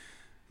doing.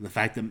 And the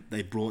fact that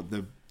they brought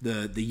the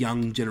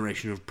young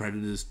generation of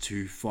Predators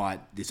to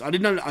fight this. I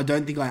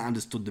don't think I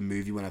understood the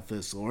movie when I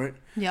first saw it.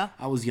 Yeah.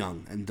 I was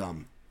young and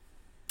dumb.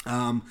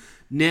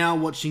 Now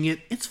watching it,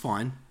 it's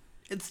fine.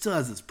 It still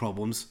has its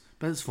problems,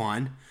 but it's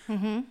fine.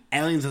 Mm-hmm.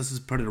 Aliens vs.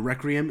 Predator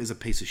Requiem is a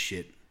piece of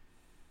shit.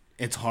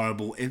 It's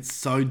horrible. It's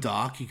so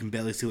dark, you can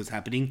barely see what's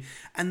happening.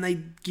 And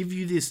they give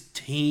you this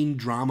teen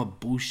drama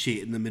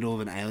bullshit in the middle of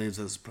an Aliens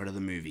vs. Predator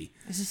movie.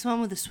 Is this the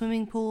one with the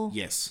swimming pool?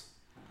 Yes.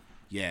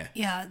 Yeah.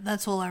 Yeah,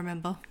 that's all I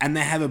remember. And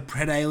they have a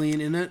pred alien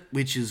in it,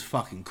 which is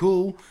fucking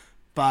cool,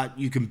 but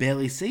you can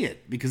barely see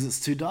it because it's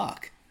too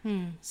dark.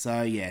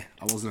 So, yeah,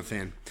 I wasn't a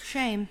fan.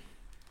 Shame.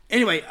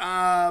 Anyway,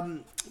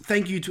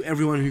 thank you to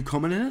everyone who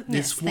commented it.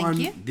 Yes, thank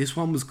you. This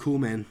one was cool,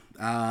 man.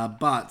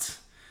 But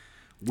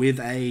with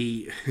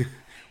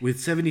with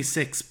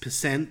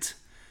 76%,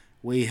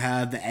 we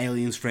have the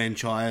Aliens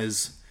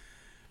franchise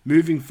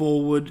moving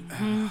forward,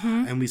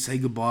 and we say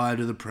goodbye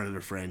to the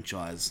Predator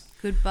franchise.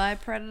 Goodbye,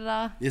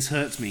 Predator. This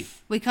hurts me.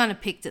 We kind of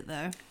picked it,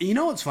 though. You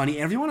know what's funny?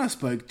 Everyone I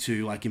spoke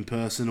to, like in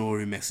person or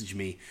who messaged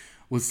me,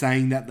 was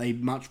saying that they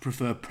much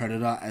prefer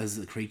Predator as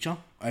a creature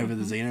over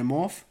the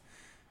Xenomorph.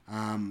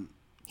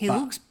 He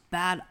looks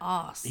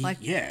badass. Like,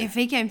 yeah. if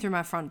he came through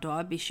my front door,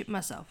 I'd be shitting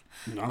myself.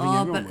 I think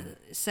everyone but would.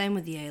 same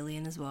with the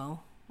alien as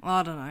well.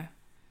 I don't know.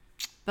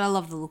 But I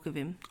love the look of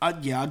him.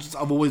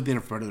 I've always been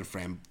a Predator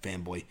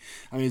fanboy.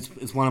 I mean,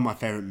 it's one of my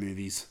favorite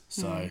movies.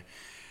 So,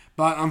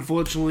 but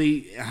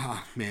unfortunately,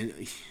 man,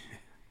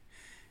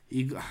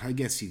 I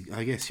guess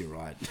you're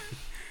right.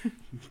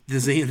 The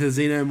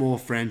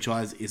Xenomorph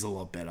franchise is a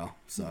lot better.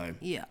 So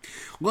Yeah.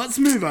 let's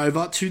move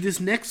over to this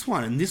next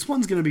one, and this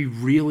one's going to be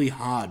really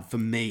hard for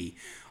me.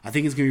 I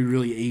think it's going to be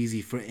really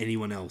easy for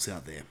anyone else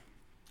out there.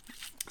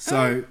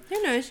 So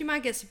Who knows? You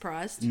might get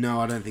surprised. no,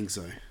 I don't think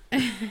so.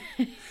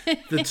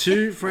 The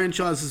two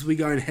franchises we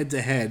go head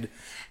to head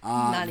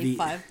are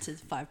 95 to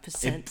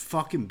 5%. It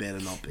fucking better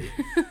not be.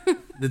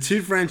 The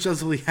two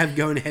franchises we have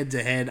going head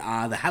to head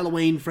are the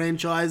Halloween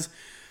franchise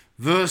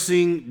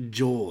versus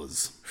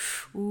Jaws.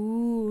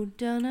 Ooh,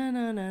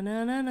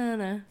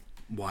 da-na-na-na-na-na-na.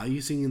 Why are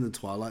you singing the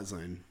Twilight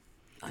Zone?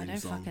 I don't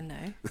fucking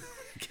know.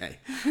 Okay.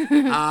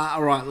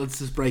 All right, let's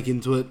just break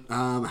into it.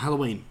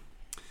 Halloween.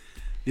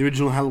 The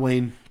original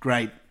Halloween,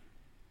 great.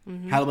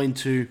 Mm-hmm. Halloween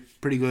 2,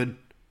 pretty good.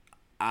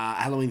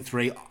 Halloween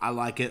 3, I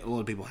like it. A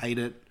lot of people hate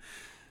it.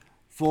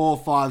 4,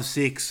 5,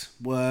 6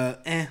 were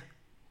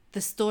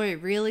The story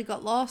really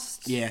got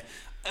lost. Yeah.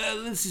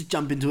 Let's just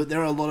jump into it.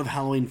 There are a lot of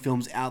Halloween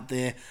films out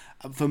there.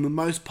 For the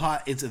most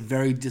part, it's a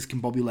very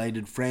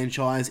discombobulated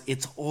franchise.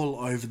 It's all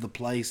over the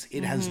place.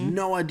 It has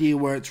no idea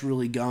where it's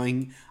really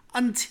going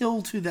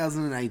until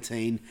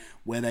 2018,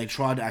 where they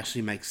try to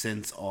actually make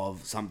sense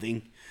of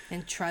something.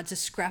 And tried to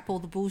scrap all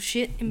the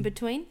bullshit in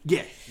between.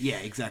 Yeah,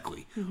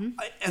 exactly.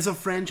 As a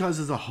franchise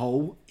as a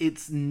whole,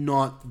 it's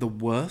not the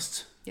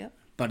worst, Yep.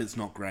 but it's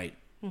not great.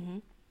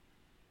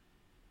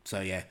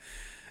 So, yeah.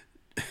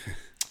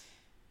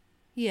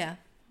 Yeah,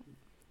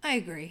 I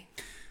agree.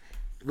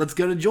 Let's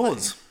go to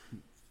Jaws.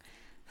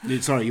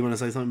 Dude, sorry, you want to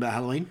say something about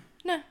Halloween?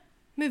 No,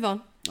 move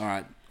on. All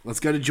right, let's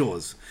go to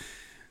Jaws.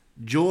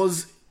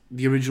 Jaws,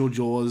 the original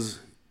Jaws,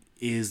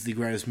 is the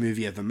greatest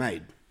movie ever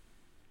made.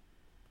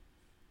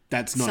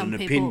 That's not Some an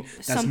people-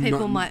 opinion. some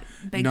people might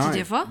beg to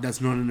differ.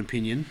 That's not an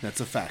opinion. That's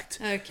a fact.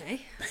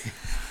 Okay.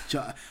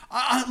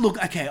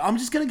 Look, okay, I'm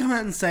just going to come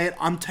out and say it.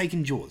 I'm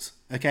taking Jaws,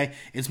 okay?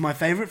 It's my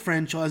favourite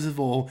franchise of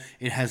all.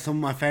 It has some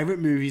of my favourite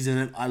movies in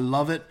it. I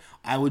love it.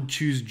 I would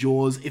choose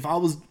Jaws. If I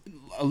was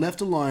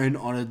left alone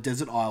on a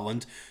desert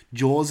island,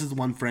 Jaws is the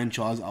one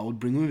franchise I would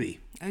bring with me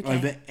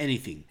over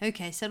anything.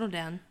 Okay, settle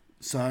down.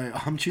 So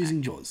I'm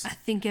choosing Jaws. I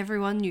think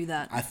everyone knew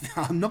that.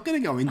 I'm not going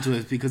to go into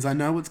it because I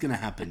know what's going to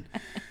happen.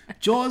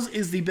 Jaws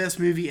is the best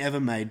movie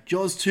ever made.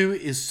 Jaws 2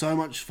 is so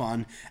much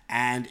fun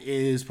and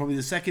is probably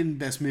the second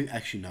best movie.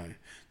 Actually, no.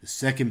 The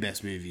second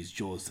best movie is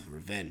Jaws the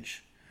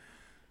Revenge.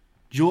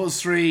 Jaws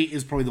 3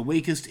 is probably the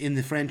weakest in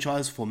the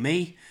franchise for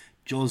me.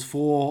 Jaws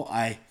 4,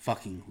 I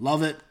fucking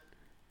love it.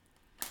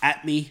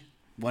 At me.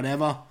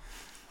 Whatever.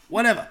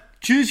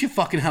 Choose your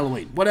fucking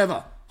Halloween.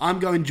 Whatever. I'm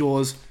going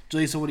Jaws.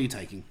 Lisa, what are you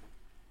taking?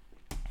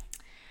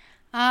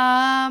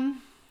 I'm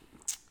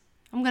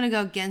gonna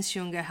go against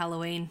you and go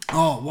Halloween.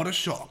 Oh, what a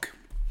shock.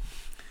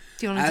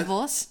 Do you want a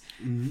divorce?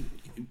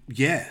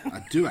 Yeah,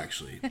 I do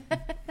actually.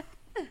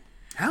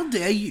 How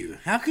dare you?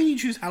 How can you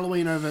choose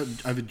Halloween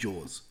over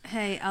Jaws?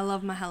 Hey, I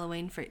love my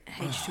Halloween for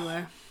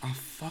H2O. Oh,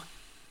 fuck.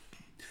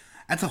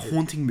 That's a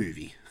haunting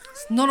movie.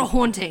 It's not a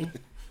haunting.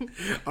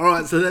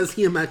 Alright, so that's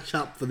your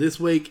matchup for this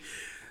week.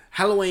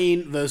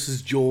 Halloween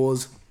versus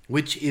Jaws.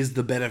 Which is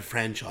the better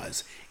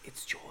franchise?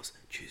 It's Jaws.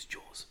 Choose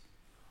Jaws.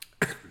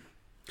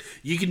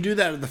 You can do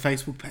that at the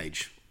Facebook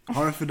page,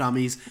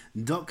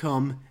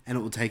 horrorfordummies.com, and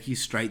it will take you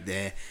straight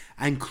there.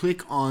 And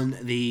click on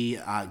the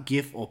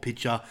GIF or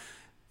picture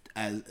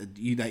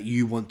that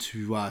you want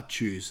to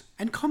choose.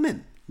 And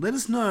comment. Let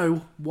us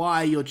know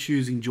why you're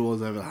choosing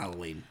Jaws over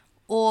Halloween.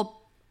 Or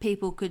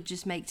people could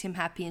just make Tim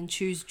happy and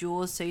choose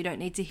Jaws so you don't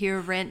need to hear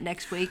a rant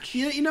next week.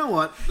 Yeah, you know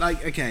what?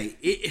 Like, okay,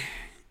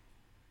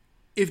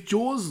 if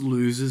Jaws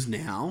loses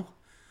now,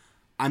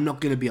 I'm not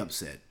going to be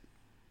upset.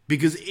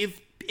 Because if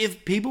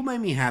people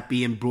made me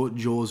happy and brought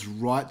Jaws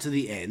right to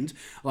the end,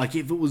 like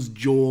if it was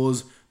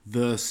Jaws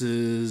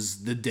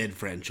versus the Dead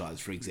franchise,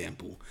 for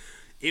example,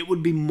 it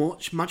would be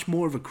much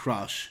more of a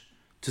crush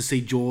to see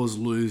Jaws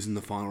lose in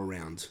the final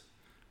round.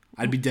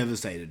 I'd be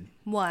devastated.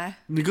 Why?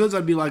 Because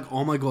I'd be like,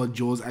 oh my god,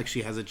 Jaws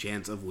actually has a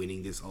chance of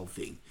winning this whole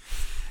thing.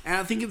 And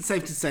I think it's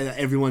safe to say that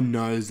everyone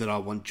knows that I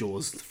want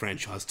Jaws, the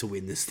franchise, to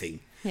win this thing.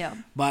 Yeah.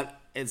 But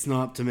it's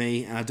not up to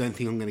me, and I don't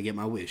think I'm going to get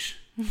my wish.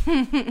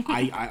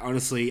 I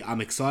honestly,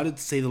 I'm excited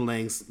to see the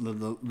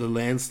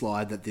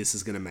landslide that this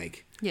is going to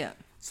make. Yeah.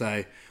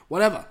 So,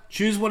 whatever.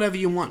 Choose whatever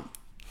you want.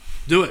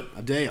 Do it.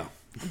 I dare you.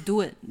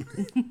 Do it.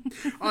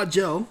 Oh,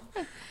 Jill,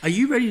 are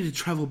you ready to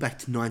travel back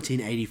to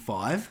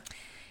 1985?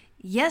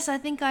 Yes, I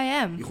think I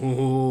am.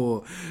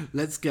 Oh,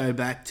 let's go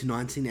back to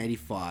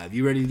 1985.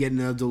 You ready to get in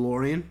a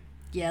DeLorean?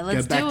 Yeah,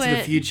 let's go do it. back to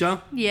the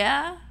future?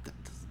 Yeah.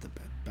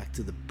 Back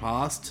to the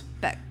past?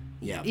 Back.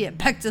 Yeah. Yeah,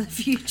 Back to the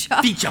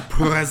Future. Feature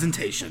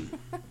presentation.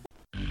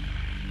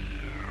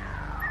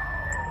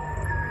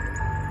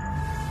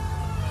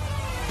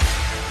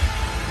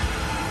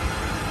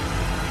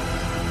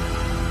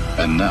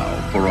 And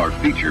now for our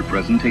feature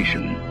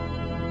presentation.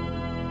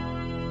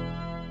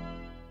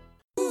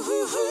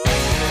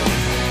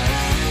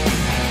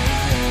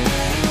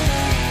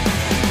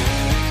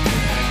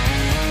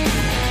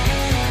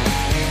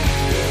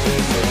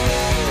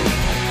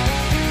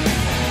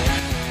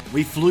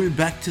 We flew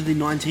back to the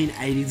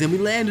 1980s and we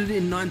landed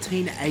in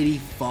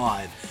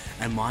 1985.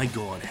 And my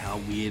god, how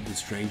weird and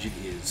strange it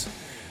is.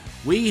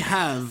 We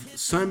have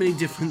so many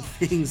different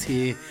things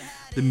here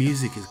The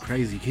music is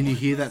crazy. Can you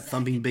hear that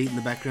thumping beat in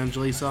the background,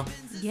 Jaleesa?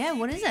 Yeah,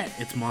 what is it?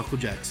 It's Michael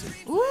Jackson.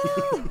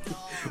 Ooh!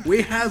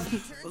 We have...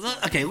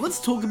 Okay,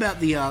 let's talk about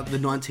the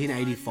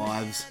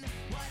 1985s.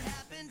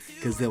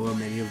 Because there were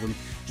many of them.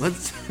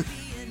 Let's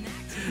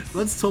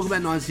talk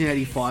about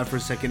 1985 for a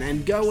second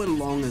and go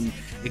along and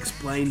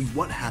explain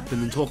what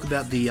happened and talk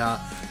about the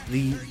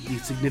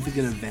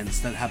significant events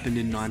that happened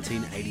in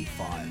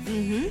 1985.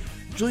 Mm-hmm.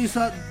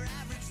 Jaleesa,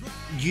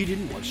 you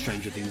didn't watch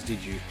Stranger Things,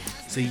 did you?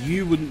 So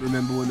you wouldn't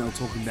remember when they were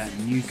talking about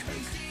New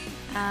Coke.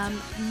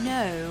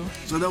 No.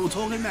 So they were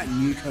talking about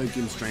New Coke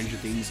in Stranger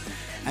Things,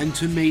 and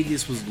to me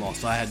this was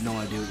lost. I had no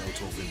idea what they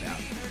were talking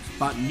about.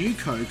 But New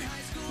Coke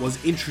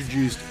was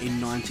introduced in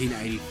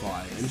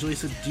 1985. And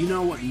Jaleesa, do you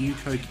know what New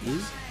Coke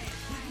is?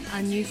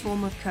 A new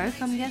form of Coke,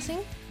 I'm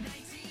guessing?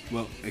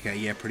 Well, okay,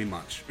 yeah, pretty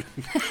much.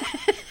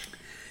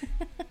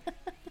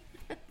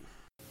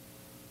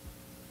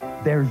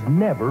 There's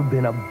never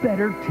been a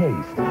better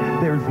taste.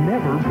 There's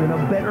never been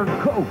a better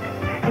Coke.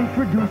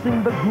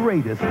 Introducing the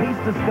greatest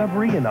taste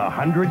discovery in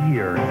 100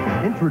 years.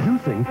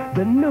 Introducing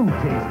the new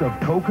taste of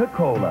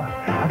Coca-Cola.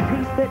 A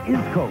taste that is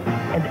Coke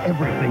and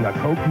everything a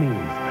Coke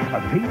means.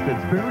 A taste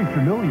that's very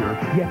familiar,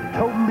 yet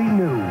totally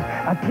new.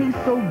 A taste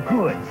so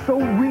good, so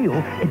real,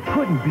 it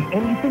couldn't be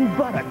anything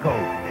but a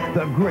Coke.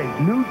 The great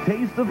new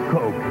taste of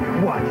Coke.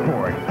 Watch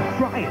for it,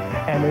 try it,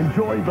 and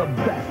enjoy the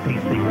best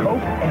tasting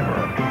Coke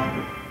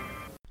ever.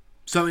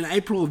 So in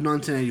April of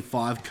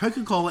 1985,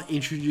 Coca-Cola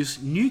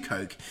introduced New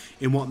Coke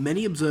in what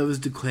many observers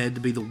declared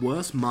to be the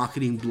worst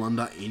marketing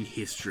blunder in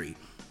history.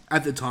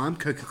 At the time,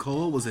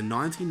 Coca-Cola was a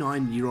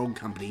 99-year-old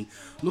company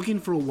looking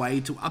for a way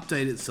to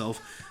update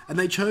itself, and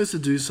they chose to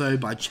do so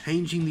by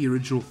changing the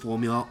original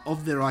formula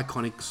of their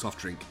iconic soft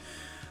drink.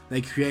 They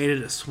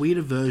created a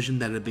sweeter version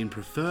that had been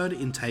preferred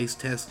in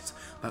taste tests,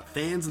 but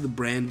fans of the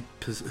brand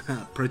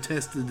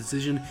protested the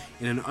decision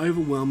in an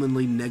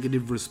overwhelmingly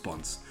negative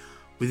response.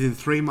 Within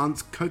 3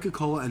 months,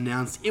 Coca-Cola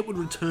announced it would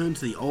return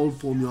to the old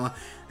formula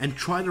and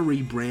try to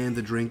rebrand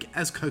the drink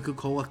as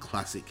Coca-Cola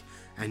Classic,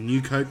 and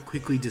New Coke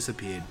quickly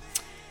disappeared.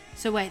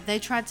 So wait, they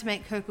tried to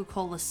make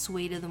Coca-Cola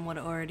sweeter than what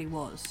it already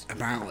was?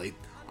 Apparently.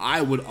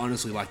 I would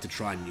honestly like to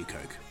try New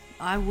Coke.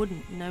 I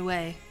wouldn't, no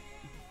way.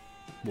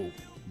 Well,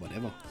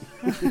 whatever.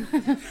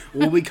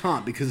 Well, we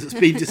can't because it's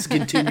been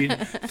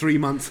discontinued 3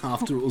 months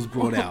after it was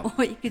brought out.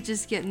 Or you could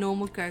just get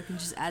normal Coke and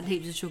just add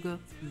heaps of sugar.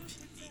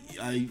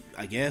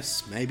 I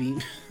guess, maybe.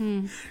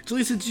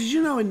 Jaleesa, did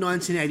you know in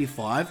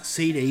 1985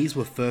 CDs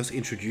were first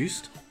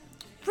introduced?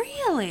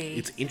 Really?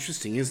 It's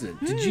interesting, isn't it?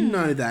 Did you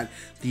know that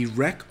the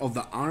wreck of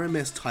the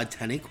RMS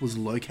Titanic was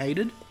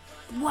located?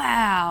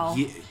 Wow.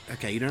 Yeah,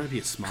 okay, you don't have to be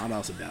a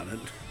smartass about it.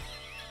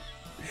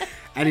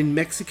 And in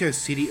Mexico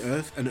City,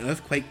 an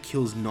earthquake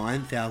kills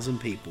 9,000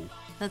 people.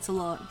 That's a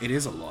lot. It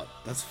is a lot.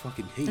 That's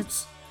fucking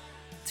heaps.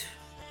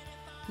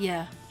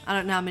 Yeah. I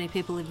don't know how many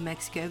people live in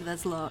Mexico, but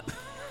that's a lot.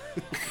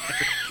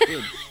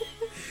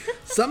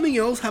 Something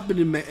else happened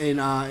in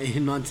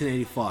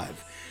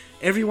 1985.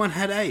 Everyone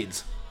had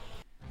AIDS.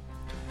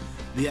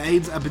 The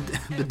AIDS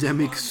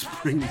epidemic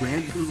sprang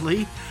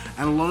rampantly,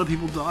 and a lot of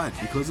people died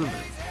because of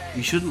it.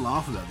 You shouldn't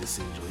laugh about this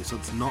thing, Julie, so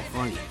it's not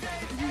funny.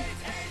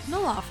 I'm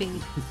not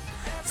laughing.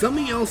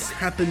 Something else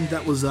happened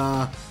that was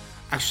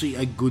actually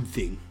a good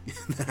thing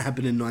that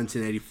happened in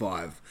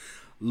 1985.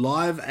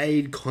 Live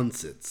Aid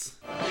concerts.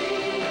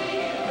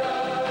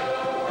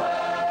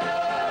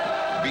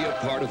 Be a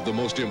part of the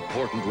most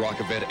important rock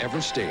event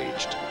ever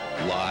staged,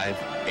 Live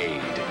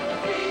Aid.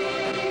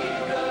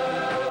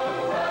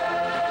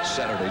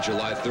 Saturday,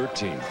 July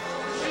 13th.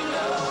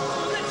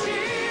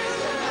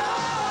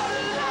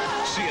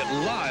 See it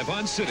live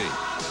on City.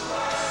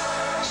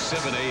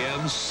 7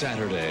 a.m.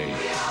 Saturday.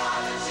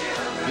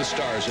 The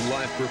stars in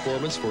live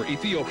performance for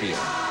Ethiopia.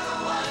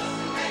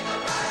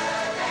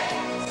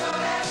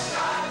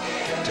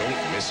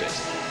 Don't miss it.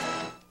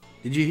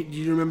 Did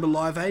you remember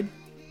Live Aid?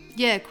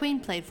 Yeah, Queen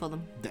played for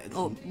them.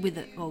 Or with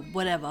it, or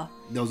whatever.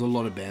 There was a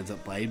lot of bands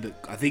that played,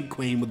 but I think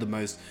Queen were the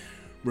most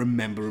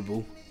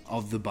memorable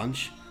of the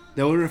bunch.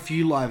 There were a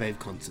few Live Aid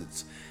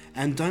concerts.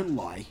 And don't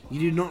lie, you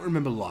do not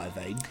remember Live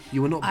Aid.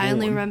 You were not born. I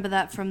only remember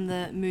that from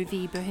the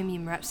movie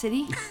Bohemian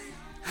Rhapsody.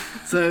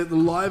 So the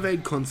Live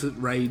Aid concert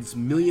raised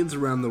millions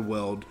around the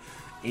world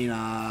in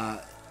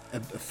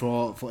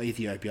for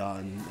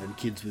Ethiopia and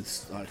kids with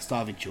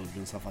starving children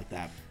and stuff like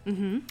that.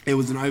 Mm-hmm. It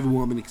was an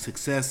overwhelming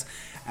success,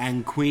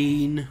 and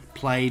Queen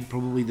played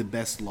probably the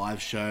best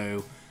live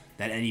show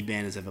that any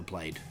band has ever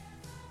played.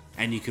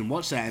 And you can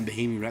watch that in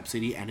Bohemian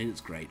Rhapsody, and it's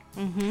great.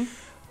 Mm-hmm.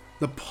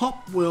 The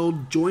pop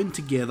world joined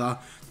together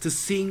to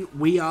sing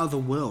We Are the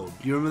World.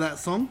 Do you remember that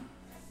song?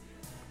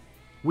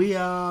 We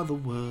are the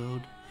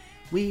world.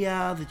 We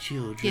are the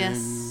children.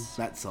 Yes.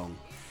 That song.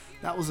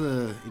 That was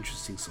an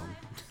interesting song.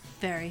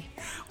 Very.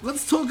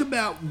 Let's talk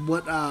about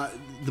what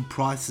the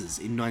prices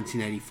in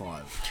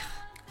 1985.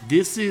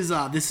 This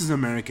is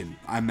American,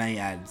 I may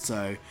add.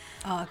 So.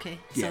 Oh, okay.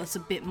 Yeah. So it's a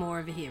bit more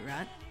over here,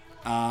 right?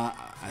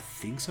 I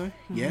think so.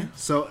 Mm-hmm. Yeah.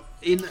 So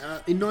in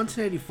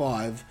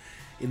 1985,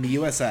 in the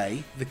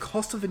USA, the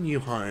cost of a new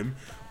home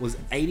was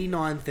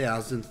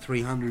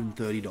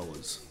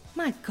 $89,330.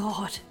 My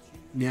God.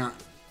 Now,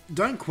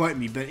 don't quote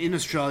me, but in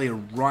Australia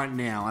right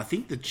now, I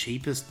think the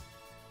cheapest,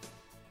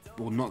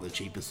 well, not the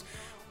cheapest,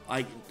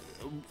 like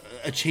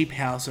a cheap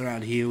house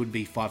around here would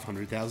be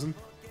 $500,000.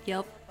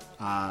 Yep.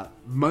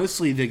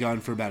 Mostly they're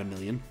going for about $1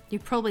 million.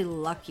 You're probably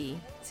lucky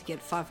to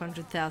get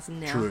 500,000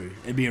 now. True.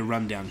 It'd be a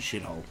rundown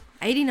shithole.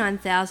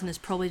 89,000 is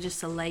probably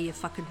just to lay your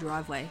fucking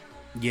driveway.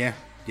 Yeah,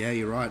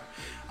 you're right.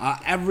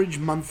 Average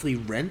monthly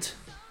rent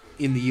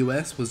in the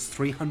US was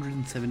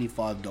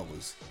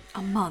 $375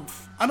 a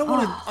month. I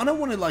don't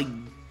want to like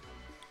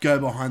go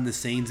behind the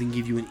scenes and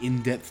give you an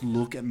in-depth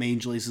look at me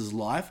and Jaleesa's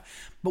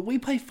life, but we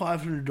pay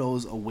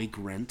 $500 a week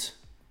rent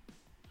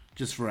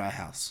just for our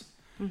house.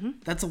 Mm-hmm.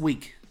 That's a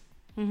week.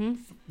 Mm-hmm.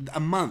 A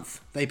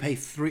month they paid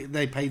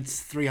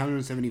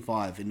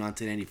 $375 in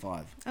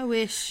 1985. I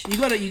wish. You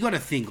got to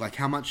think, like,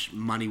 how much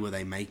money were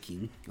they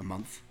making a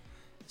month?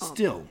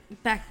 Still,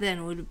 back then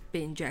it would have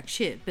been jack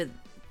shit, but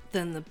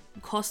then the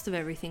cost of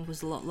everything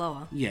was a lot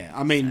lower. Yeah,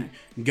 I mean,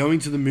 going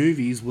to the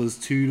movies was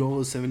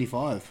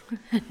 $2.75.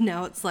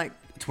 Now it's like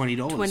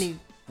 $20. 20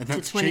 and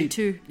that's to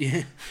 22. Cheap.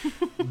 Yeah.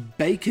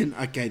 Bacon,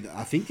 okay,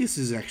 I think this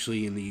is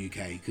actually in the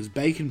UK, because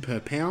bacon per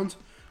pound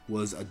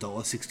was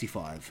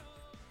 $1.65.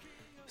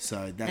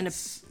 So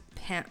that's...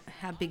 And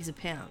how big's a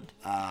pound?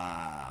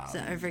 Is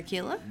that over a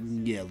kilo?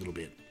 Yeah, a little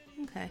bit.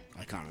 Okay.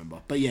 I can't remember.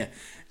 But yeah,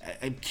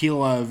 a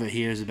kilo over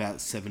here is about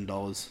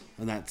 $7,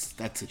 and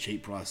that's a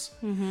cheap price.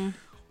 Mm-hmm.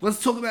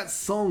 Let's talk about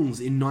songs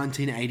in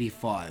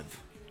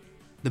 1985.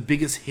 The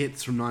biggest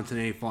hits from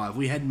 1985.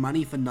 We had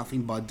Money for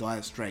Nothing by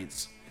Dire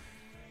Straits.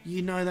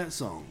 You know that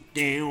song.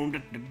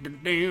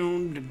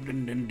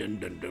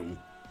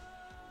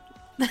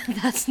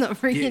 That's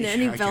not ringing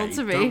any bell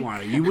to me. Don't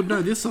worry. You would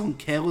know this song,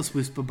 Careless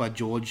Whisper by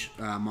George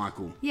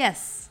Michael.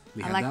 Yes,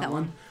 I like that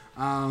one.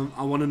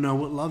 I Want to Know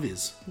What Love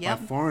Is by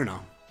Foreigner.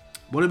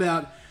 What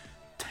about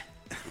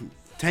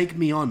Take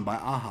Me On by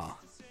Aha?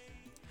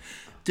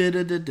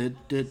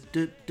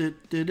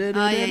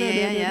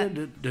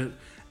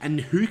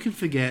 And who can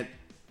forget?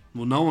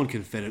 Well, no one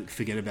can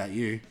forget about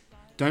you.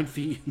 Don't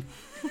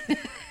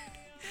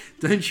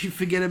you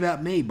forget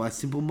about me by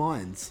Simple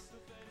Minds.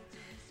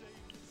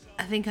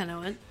 I think I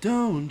know it.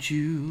 Don't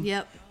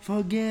you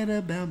forget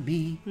about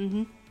me.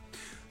 Mm-hmm.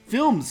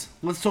 Films.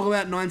 Let's talk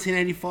about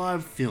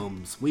 1985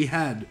 films. We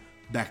had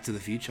Back to the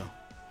Future.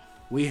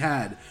 We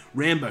had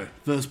Rambo,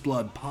 First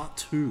Blood, Part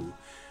 2.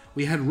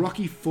 We had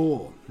Rocky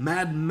IV,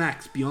 Mad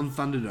Max Beyond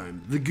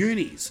Thunderdome, The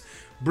Goonies,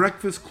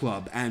 Breakfast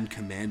Club, and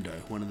Commando,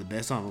 one of the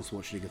best Arnold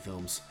Schwarzenegger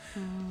films.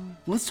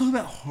 Let's talk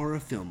about horror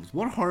films.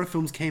 What horror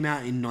films came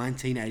out in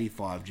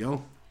 1985,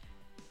 Joe?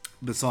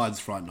 Besides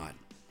Fright Night.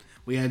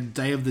 We had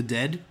Day of the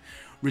Dead,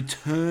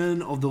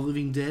 Return of the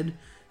Living Dead,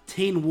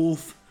 Teen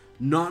Wolf,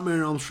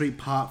 Nightmare on Elm Street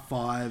Part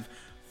 5,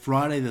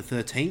 Friday the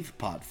 13th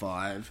Part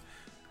 5,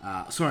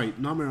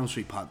 Nightmare on Elm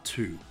Street Part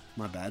 2,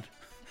 my bad,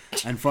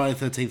 and Friday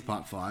the 13th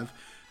Part 5,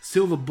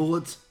 Silver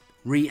Bullet,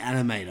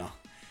 Reanimator.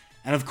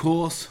 And of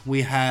course,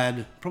 we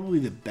had probably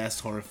the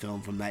best horror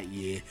film from that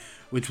year,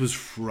 which was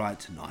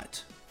Fright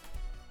Night.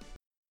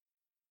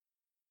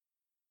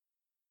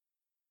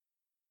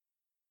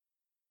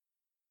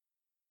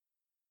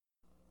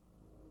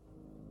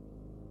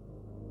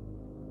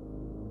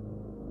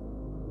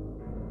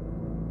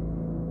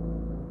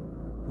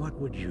 What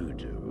would you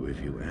do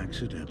if you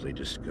accidentally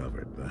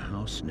discovered the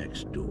house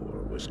next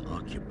door was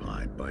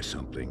occupied by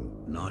something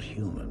not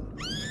human?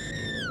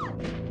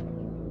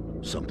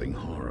 Something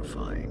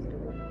horrifying.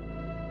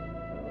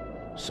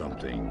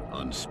 Something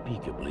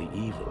unspeakably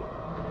evil.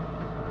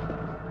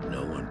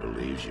 No one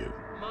believes you.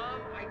 Mom,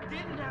 I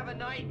didn't have a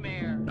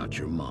nightmare. Not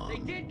your mom. They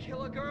did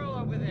kill a girl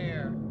over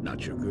there.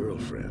 Not your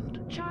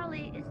girlfriend.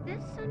 Charlie, is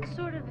this some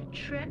sort of a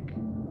trick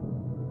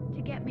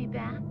to get me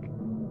back?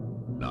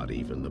 Not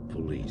even the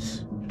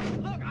police.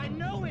 Look, I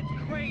know it's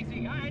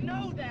crazy. I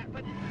know that,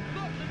 but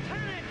look,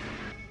 Lieutenant!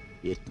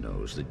 It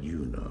knows that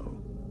you know.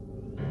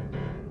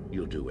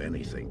 You'll do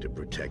anything to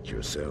protect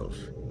yourself,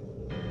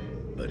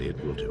 but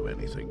it will do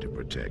anything to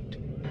protect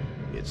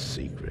its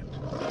secret.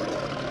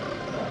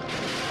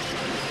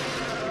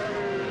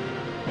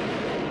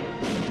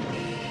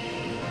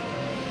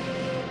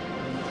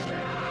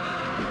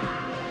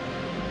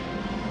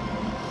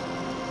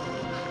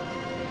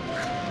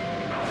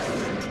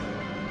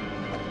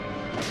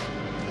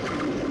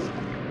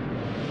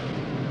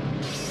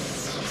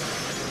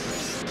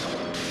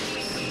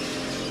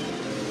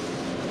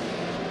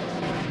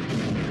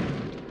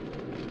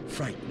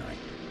 Fright Night.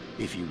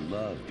 If you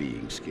love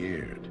being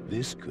scared,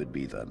 this could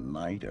be the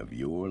night of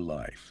your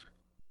life.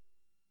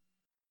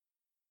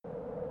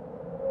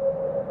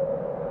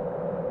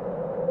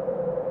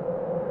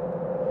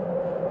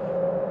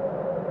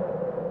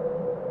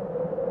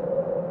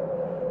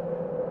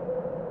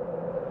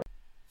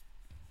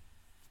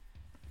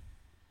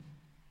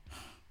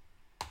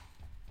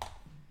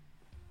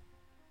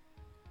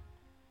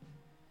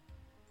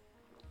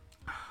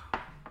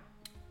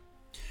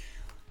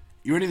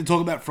 You ready to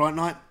talk about Fright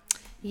Night?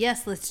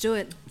 Yes, let's do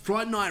it.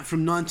 Fright Night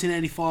from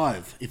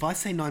 1985. If I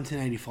say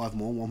 1985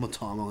 one more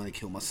time, I'm going to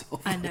kill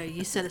myself. I know,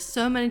 you said it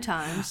so many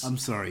times. I'm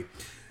sorry.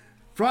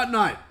 Fright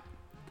Night.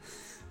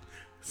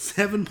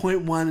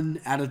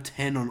 7.1 out of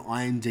 10 on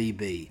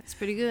IMDb. That's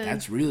pretty good.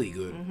 That's really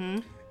good. Mm-hmm.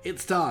 It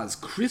stars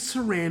Chris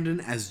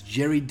Sarandon as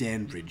Jerry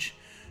Dandridge,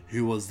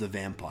 who was the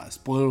vampire.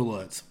 Spoiler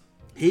alerts.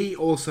 He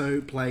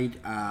also played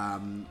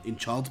in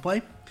Child's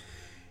Play.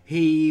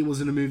 He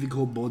was in a movie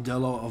called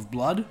Bordello of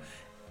Blood.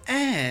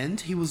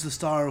 And he was the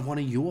star of one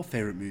of your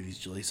favourite movies,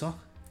 Jaleesa.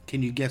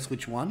 Can you guess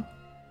which one?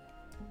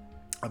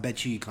 I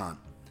bet you can't.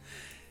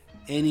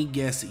 Any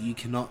guess that you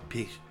cannot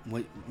pick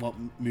what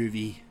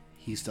movie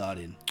he starred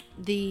in?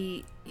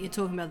 You're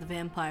talking about the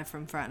vampire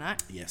from Fright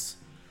Night? Yes.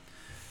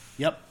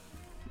 Yep.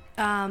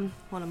 One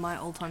of my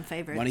all-time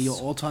favourites. One of your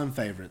all-time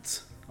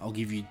favourites. I'll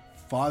give you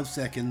 5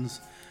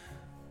 seconds.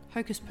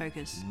 Hocus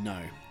Pocus. No.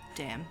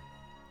 Damn.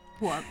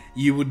 What?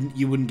 You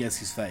wouldn't guess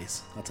his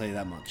face. I'll tell you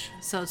that much.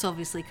 So it's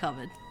obviously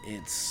covered.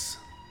 It's...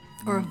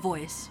 Or a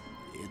voice.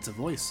 It's a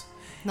voice.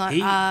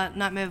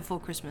 Nightmare Before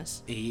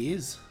Christmas. He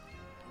is.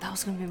 That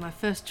was going to be my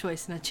first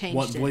choice and I changed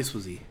What it. voice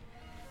was he?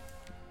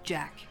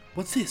 Jack.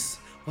 What's this?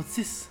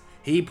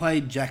 He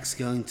played Jack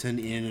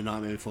Skellington in A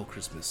Nightmare Before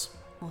Christmas.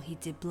 Well, he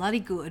did bloody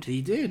good.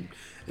 He did.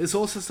 This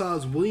also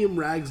stars William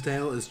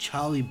Ragsdale as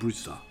Charlie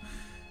Brewster,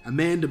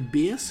 Amanda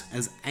Bierce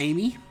as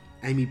Amy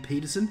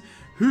Peterson,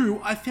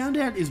 who I found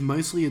out is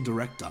mostly a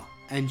director,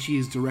 and she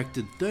has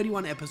directed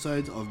 31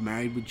 episodes of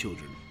Married with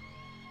Children.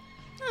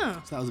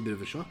 Oh. So that was a bit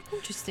of a shock.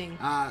 Interesting.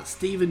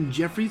 Stephen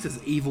Jeffries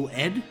as Evil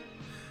Ed.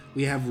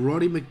 We have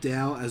Roddy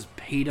McDowall as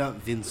Peter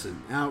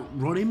Vincent. Now,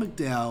 Roddy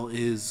McDowall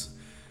is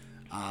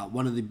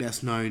one of the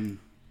best known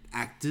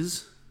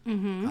actors.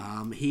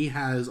 Mm-hmm. He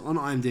has, on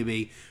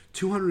IMDb,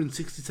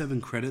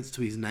 267 credits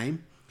to his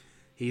name.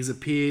 He's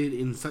appeared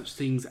in such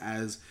things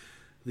as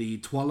the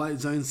Twilight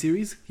Zone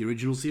series, the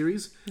original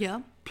series.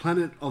 Yeah.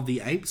 Planet of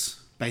the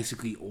Apes,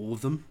 basically all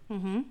of them.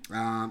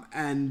 Mm-hmm.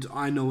 And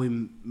I know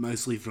him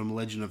mostly from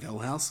Legend of Hell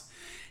House.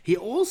 He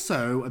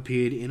also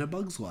appeared in A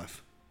Bug's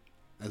Life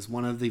as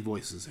one of the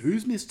voices.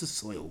 Who's Mr.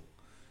 Soil?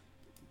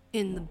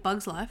 In The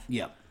Bug's Life?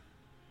 Yep.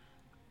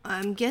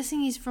 I'm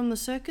guessing he's from the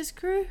circus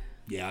crew?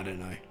 Yeah, I don't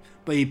know.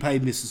 But he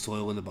played Mr.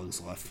 Soil in The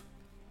Bug's Life.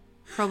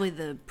 Probably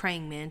the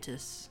praying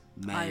mantis.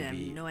 Maybe. I have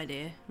no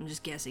idea. I'm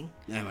just guessing.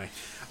 Anyway,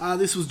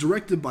 this was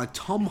directed by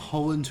Tom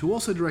Holland, who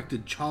also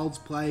directed Child's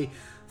Play,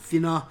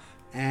 Thinner,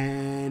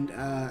 and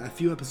a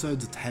few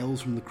episodes of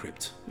Tales from the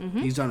Crypt. Mm-hmm.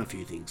 He's done a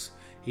few things.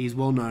 He's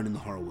well known in the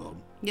horror world.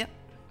 Yep.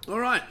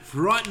 Alright,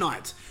 Fright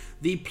Night.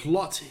 The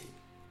plot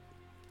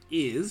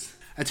is...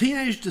 A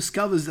teenager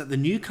discovers that the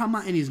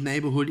newcomer in his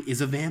neighborhood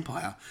is a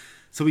vampire,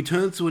 so he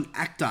turns to an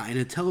actor in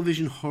a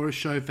television horror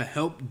show for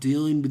help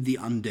dealing with the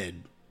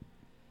undead.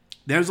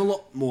 There's a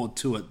lot more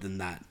to it than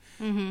that,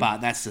 but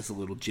that's just a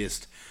little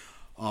gist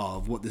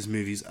of what this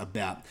movie's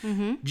about.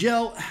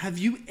 Jel, have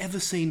you ever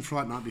seen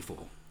Fright Night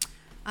before?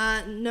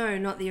 No,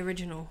 not the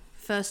original.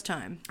 First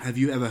time. Have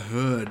you ever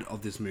heard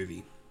of this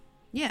movie?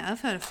 Yeah,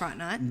 I've heard of Fright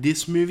Night.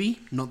 This movie,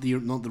 not the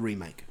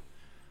remake.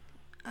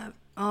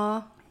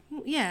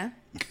 Yeah.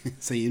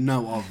 So you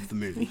know of the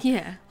movie.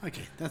 Yeah.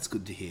 Okay, that's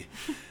good to hear.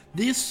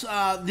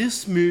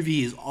 This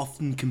movie is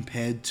often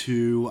compared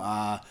to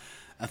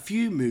a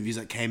few movies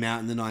that came out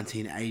in the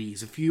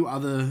 1980s, a few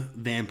other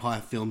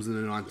vampire films in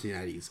the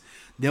 1980s.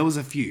 There was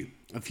a few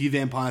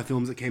vampire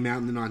films that came out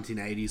in the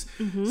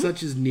 1980s,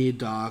 such as Near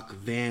Dark,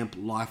 Vamp,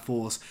 Life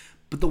Force.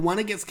 But the one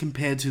it gets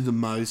compared to the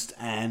most,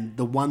 and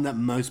the one that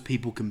most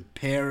people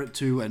compare it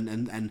to,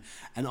 and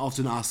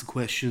often ask the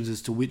questions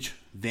as to which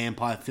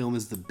vampire film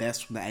is the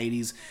best from the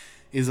 80s,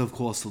 is of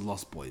course The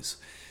Lost Boys.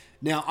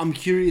 Now, I'm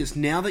curious,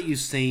 now that you've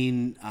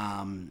seen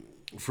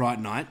Fright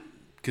Night,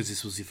 because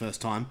this was your first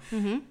time,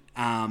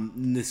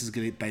 this is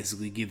going to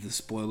basically give the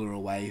spoiler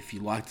away if you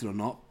liked it or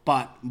not,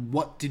 but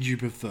what did you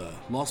prefer,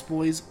 Lost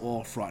Boys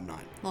or Fright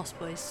Night? Lost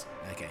Boys.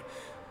 Okay,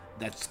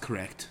 that's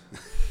correct.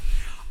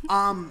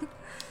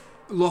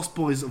 Lost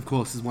Boys, of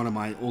course, is one of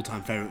my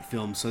all-time favourite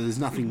films, so there's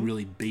nothing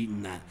really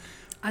beating that.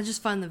 I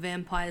just find the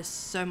vampires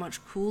so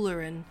much cooler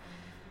and...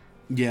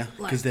 Yeah,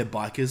 because they're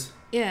bikers.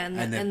 Yeah, and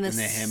the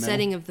they're hair metal.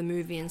 setting of the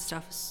movie and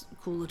stuff is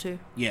cooler too.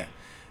 Yeah.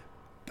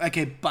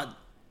 Okay,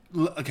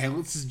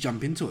 let's just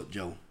jump into it,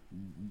 Joe.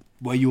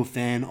 Were you a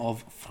fan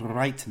of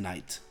Fright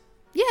Night?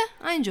 Yeah,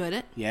 I enjoyed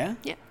it. Yeah?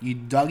 Yeah. You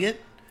dug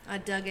it? I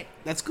dug it.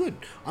 That's good.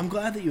 I'm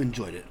glad that you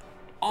enjoyed it.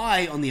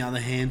 I, on the other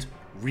hand,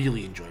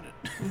 really enjoyed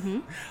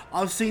it.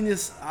 I've seen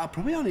this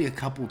probably only a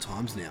couple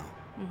times now.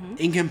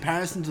 In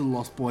comparison to The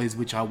Lost Boys,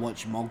 which I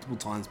watch multiple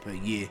times per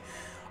year,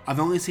 I've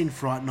only seen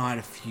Fright Night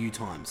a few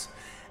times.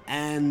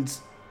 And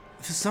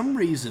for some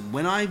reason,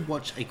 when I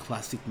watch a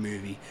classic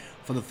movie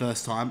for the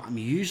first time, I'm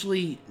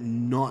usually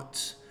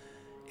not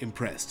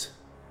impressed.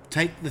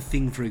 Take The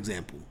Thing, for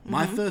example.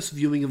 My first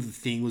viewing of The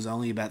Thing was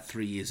only about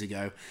 4 years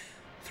ago.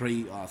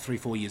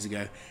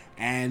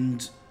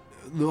 And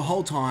the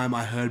whole time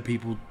I heard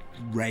people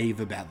rave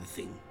about The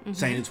Thing,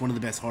 saying it's one of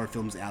the best horror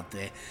films out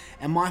there.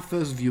 And my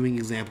first viewing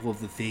example of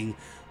The Thing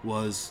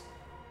was,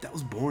 that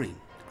was boring.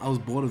 I was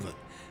bored of it.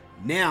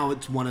 Now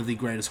it's one of the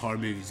greatest horror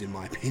movies in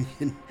my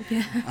opinion.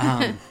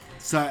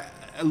 So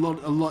a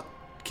lot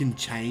can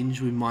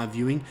change with my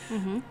viewing.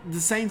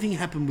 The same thing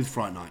happened with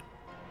Fright Night.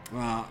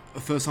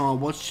 The first time I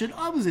watched it,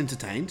 I was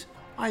entertained.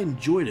 I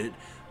enjoyed it,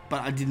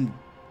 but I didn't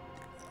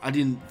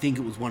think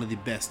it was one of the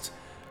best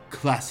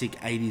classic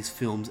 80s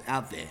films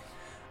out there.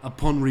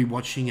 Upon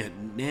rewatching it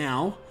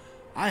now,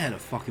 I had a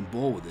fucking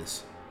ball with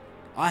this.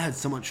 I had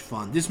so much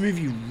fun. This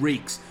movie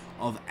reeks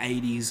of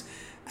 80s,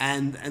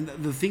 and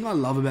the thing I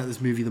love about this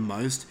movie the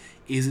most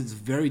is it's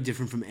very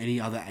different from any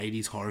other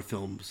 80s horror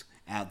films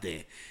out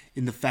there,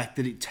 in the fact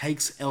that it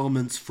takes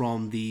elements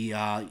from the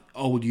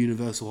old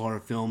Universal horror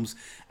films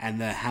and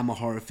the Hammer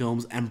horror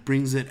films and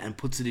brings it and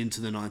puts it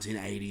into the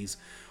 1980s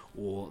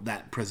or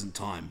that present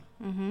time.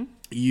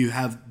 You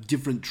have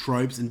different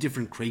tropes and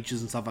different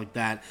creatures and stuff like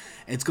that.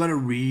 It's got a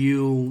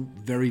real,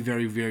 very,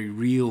 very, very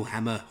real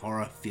Hammer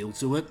horror feel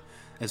to it,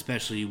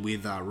 especially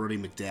with Roddy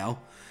McDowall.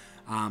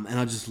 And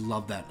I just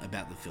love that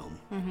about the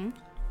film.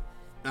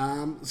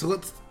 So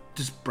let's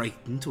just break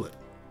into it.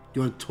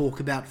 You want to talk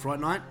about Fright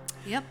Night?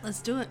 Yep,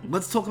 let's do it.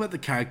 Let's talk about the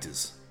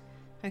characters.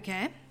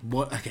 Okay.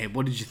 What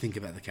did you think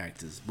about the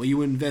characters? Were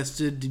you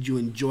invested? Did you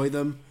enjoy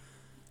them?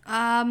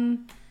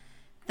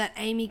 That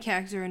Amy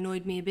character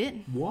annoyed me a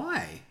bit.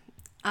 Why?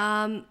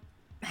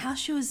 How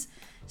she was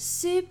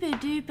super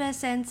duper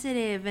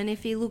sensitive, and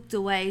if he looked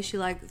away, she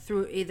like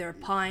threw either a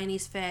pie in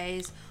his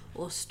face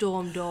or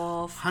stormed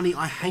off. Honey,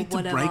 I hate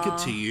to break it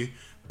to you,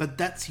 but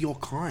that's your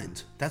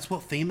kind. That's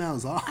what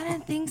females are. I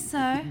don't think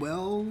so.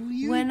 Well,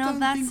 we're not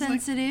that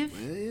sensitive.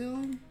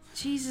 Well,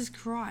 Jesus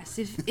Christ.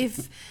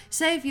 If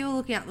say if you were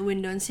looking out the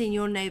window and seeing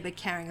your neighbour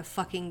carrying a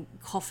fucking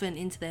coffin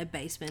into their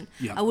basement,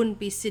 Yep. I wouldn't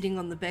be sitting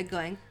on the bed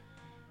going,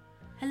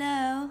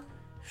 hello?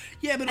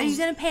 Yeah, but are you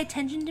going to pay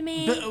attention to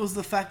me? But it was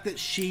the fact that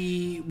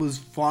she was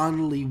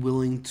finally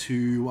willing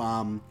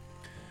to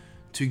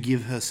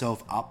give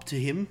herself up to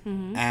him,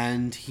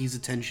 and his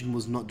attention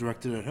was not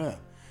directed at her,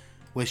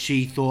 where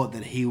she thought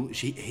that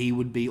he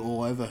would be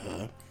all over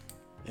her,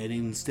 and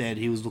instead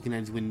he was looking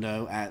out his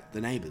window at the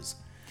neighbours.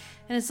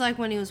 And it's like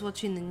when he was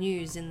watching the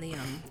news in the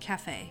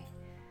cafe,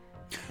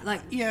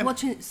 like Yeah.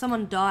 watching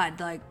someone died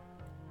like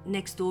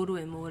next door to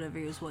him or whatever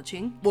he was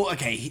watching. Well,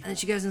 okay. And then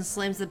she goes and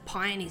slams the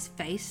pie in his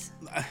face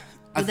I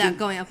without think-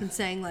 going up and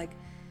saying like,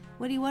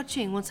 "What are you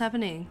watching? What's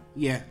happening?"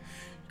 Yeah.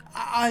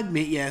 I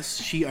admit,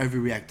 yes, she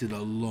overreacted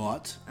a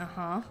lot.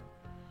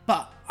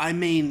 But, I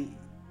mean,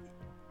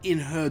 in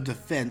her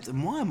defense,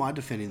 and why am I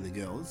defending the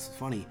girl? It's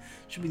funny.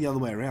 It should be the other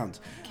way around.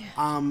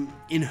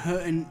 In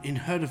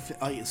her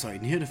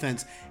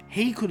defense,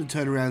 he could have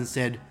turned around and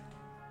said,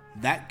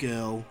 "That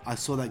girl, I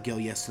saw that girl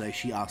yesterday,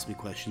 she asked me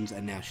questions,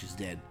 and now she's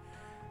dead.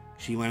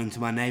 She went into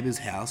my neighbour's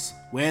house,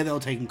 where they were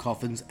taking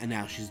coffins, and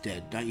now she's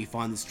dead. Don't you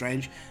find this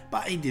strange?"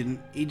 But he didn't.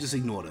 He just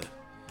ignored her.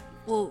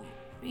 Well,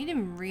 he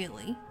didn't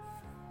really.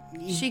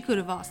 She could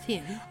have asked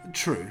him.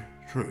 True.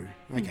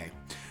 Okay.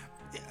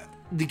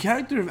 The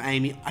character of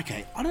Amy,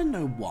 okay, I don't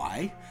know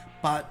why,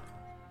 but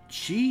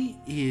she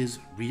is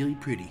really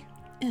pretty.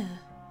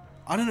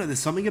 I don't know, there's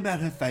something about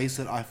her face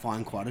that I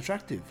find quite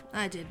attractive.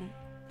 I didn't.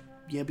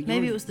 Yeah, but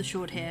Maybe it was the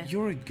short hair.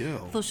 You're a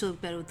girl. I thought she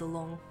looked better with the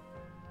long.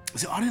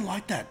 So I didn't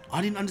like that.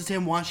 I didn't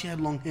understand why she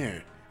had long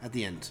hair at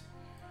the end.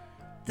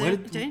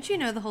 Don't you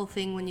know the whole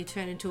thing when you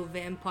turn into a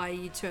vampire,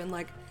 you turn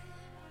like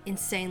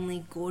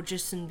insanely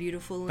gorgeous and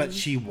beautiful? But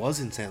she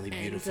was insanely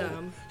beautiful.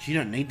 She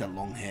don't need that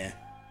long hair.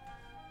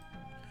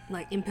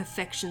 Like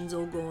imperfections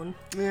all gone.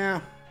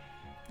 Yeah.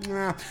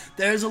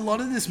 There's a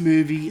lot of this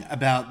movie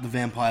about the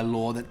vampire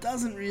lore that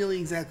doesn't really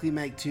exactly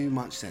make too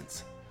much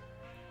sense.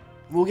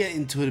 We'll get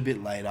into it a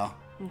bit later.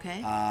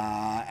 Okay.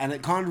 And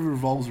it kind of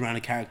revolves around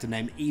a character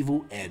named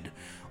Evil Ed.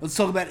 Let's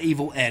talk about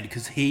Evil Ed,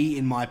 because he,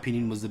 in my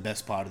opinion, was the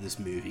best part of this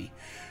movie.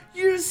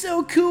 "You're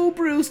so cool,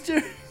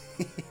 Brewster."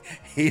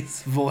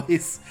 His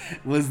voice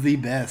was the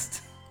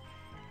best.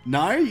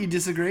 No? You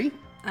disagree?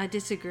 I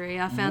disagree.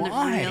 I found it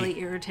really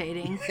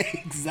irritating.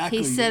 Exactly.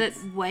 He said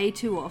it way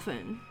too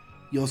often.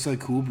 "You're so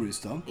cool,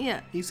 Brewster."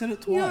 Yeah. He said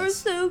it twice. "You're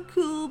so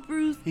cool,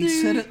 Brewster." He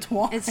said it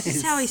twice. It's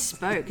just how he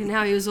spoke and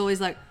how he was always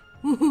like...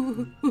 Yeah,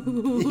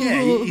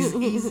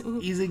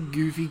 he's a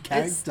goofy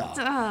character.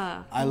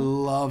 I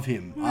love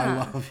him. I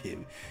love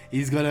him.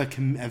 He's got a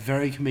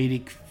very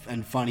comedic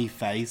and funny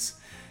face,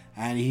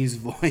 and his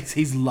voice,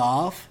 his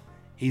laugh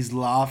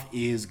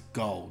is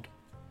gold.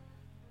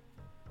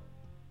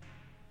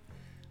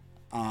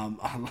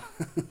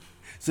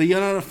 So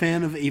you're not a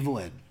fan of Evil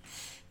Ed?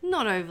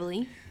 Not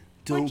overly.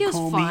 Don't like, he was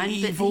call fine,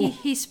 me but evil.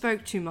 he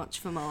spoke too much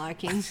for my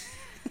liking.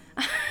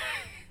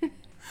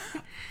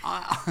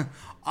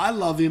 I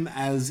love him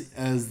as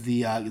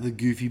the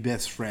goofy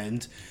best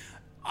friend.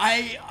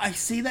 I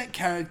see that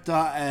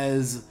character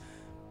as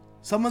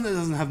someone that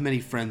doesn't have many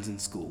friends in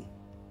school.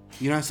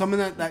 You know, someone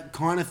that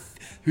kind of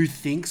who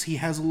thinks he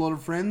has a lot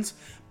of friends,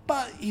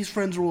 but his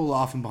friends are all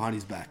laughing behind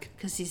his back.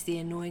 Because he's the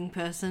annoying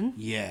person.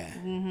 Yeah.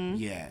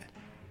 Yeah.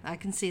 I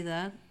can see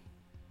that.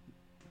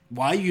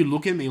 Why you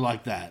look at me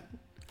like that?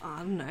 I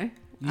don't know.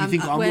 You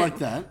think I'm like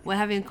that? We're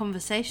having a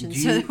conversation. Do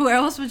you- So where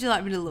else would you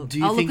like me to look? Do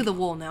you I'll think- look at the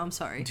wall now. I'm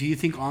sorry. Do you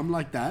think I'm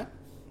like that?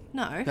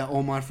 No. That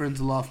all my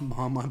friends are laughing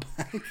behind my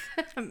back?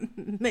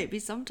 Maybe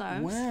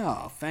sometimes.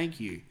 Wow, thank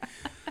you.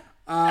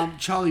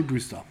 Charlie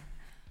Brewster.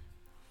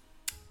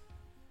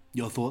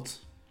 Your thoughts?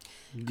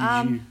 Did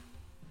you...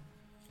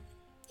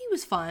 He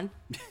was fine.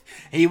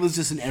 He was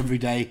just an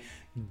everyday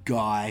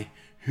guy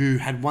who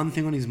had one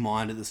thing on his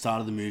mind at the start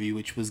of the movie,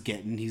 which was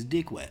getting his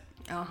dick wet.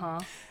 Uh-huh.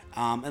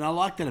 And I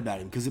like that about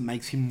him because it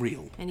makes him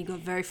real. And he got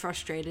very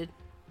frustrated.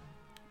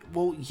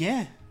 Well,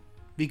 yeah.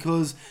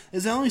 Because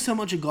there's only so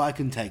much a guy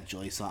can take,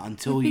 Joyce,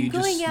 until you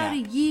just going snap. out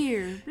a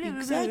year.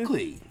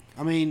 Exactly.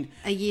 I mean...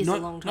 A year's not,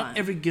 a long time. Not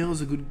every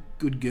girl's a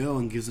good girl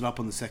and gives it up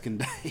on the second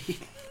day.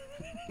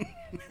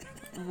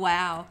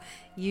 Wow.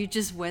 You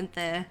just went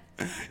there.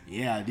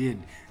 Yeah, I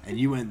did. And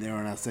you went there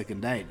on our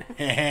second date.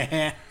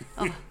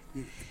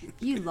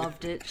 You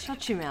loved it.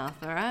 Shut your mouth,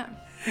 all right?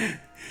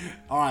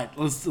 All right,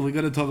 we're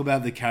going to talk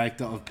about the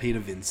character of Peter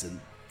Vincent,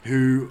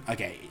 who...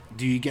 Okay,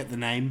 do you get the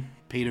name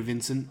Peter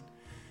Vincent?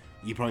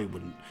 You probably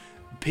wouldn't.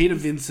 Peter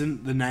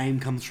Vincent, the name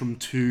comes from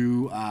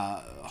two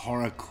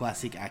horror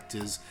classic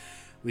actors,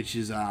 which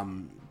is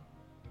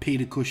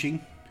Peter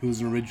Cushing, who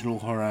was an original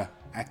horror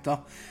actor,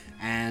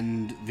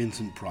 and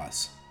Vincent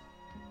Price.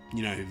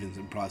 You know who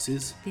Vincent Price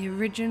is? The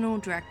original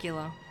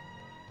Dracula.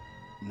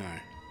 No.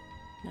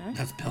 No?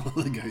 That's Bela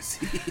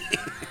Lugosi.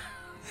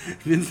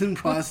 Vincent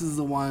Price is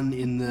the one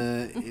in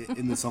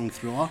the song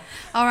Thriller.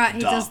 All right,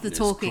 he does the Darkness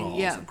talking. crawls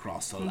Yeah.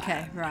 across the Okay,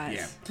 land. right.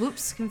 Yeah.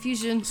 Whoops,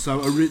 confusion. So,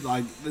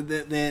 like,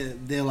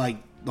 they're like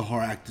the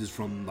horror actors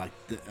from like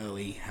the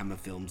early Hammer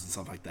films and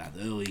stuff like that.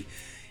 The early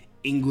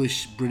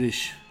English,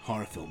 British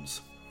horror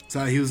films.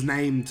 So he was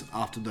named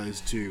after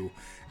those two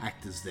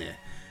actors there.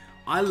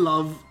 I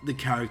love the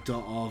character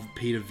of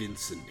Peter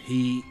Vincent.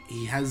 He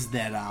has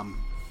that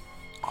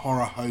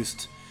horror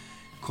host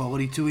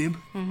quality to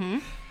him. Mm-hmm.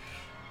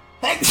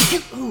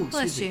 Ooh,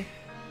 Bless you.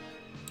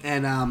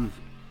 And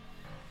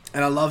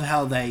I love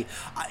how they...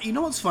 you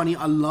know what's funny?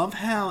 I love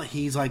how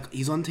he's on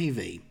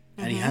TV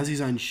and he has his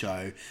own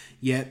show,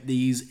 yet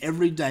these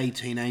everyday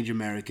teenage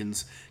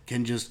Americans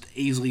can just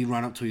easily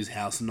run up to his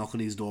house and knock on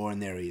his door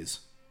and there he is.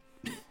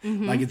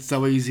 Mm-hmm. Like, it's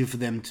so easy for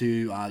them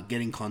to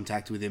get in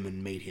contact with him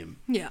and meet him.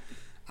 Yeah.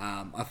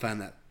 I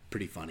found that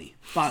pretty funny.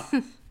 But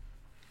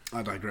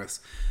I digress.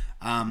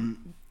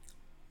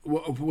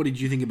 What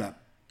did you think about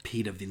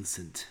Peter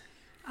Vincent?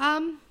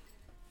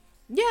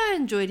 Yeah, I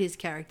enjoyed his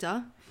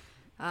character.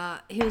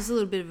 He was a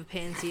little bit of a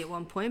pansy at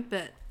one point,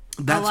 but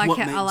I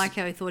like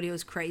how he thought he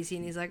was crazy,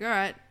 and he's like, "All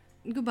right,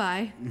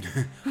 goodbye."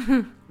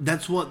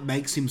 That's what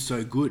makes him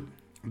so good,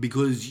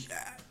 because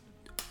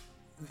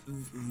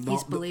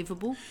he's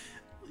believable.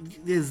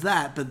 There's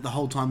that, but the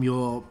whole time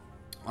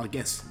I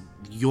guess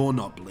you're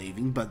not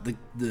believing, but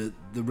the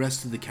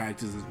rest of the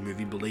characters in this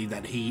movie believe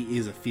that he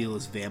is a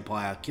fearless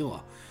vampire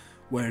killer,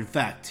 where in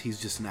fact he's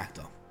just an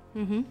actor.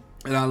 Mm-hmm.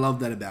 And I love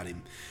that about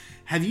him.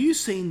 Have you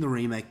seen the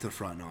remake to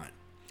Fright Night?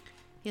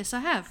 Yes, I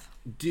have.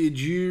 Did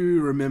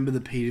you remember the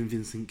Peter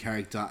Vincent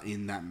character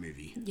in that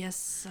movie?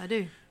 Yes, I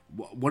do.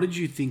 What did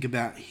you think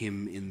about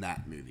him in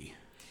that movie?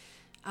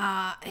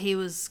 He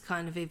was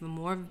kind of even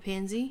more of a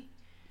pansy,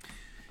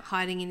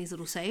 hiding in his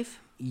little safe.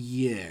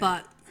 Yeah.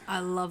 But I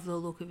love the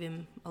look of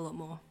him a lot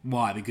more.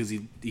 Why? Because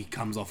he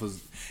comes off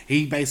as...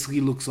 He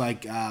basically looks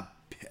like...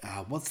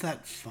 what's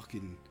that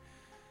fucking...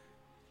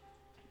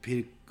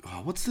 Peter...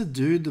 Oh, what's the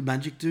dude? The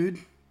magic dude?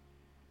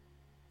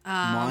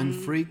 Mind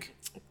Freak?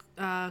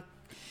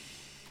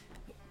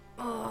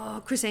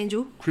 Chris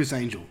Angel. Chris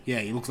Angel. Yeah,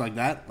 he looks like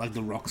that. Like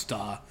the rock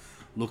star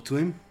look to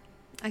him.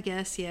 I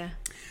guess, yeah.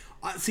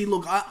 See,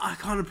 look, I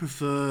kind of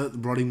prefer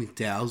Roddy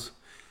McDowell's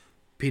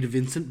Peter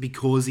Vincent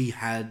because he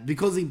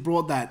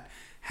brought that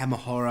Hammer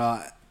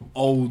horror,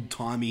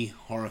 old-timey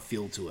horror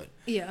feel to it.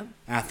 Yeah.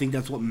 And I think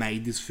that's what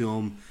made this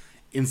film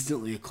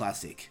instantly a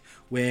classic.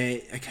 Where,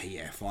 okay,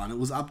 yeah, fine, it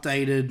was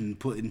updated and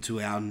put into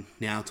our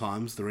now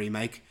times, the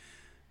remake,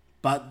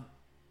 but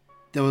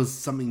there was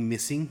something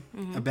missing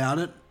about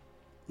it.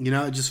 You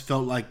know, it just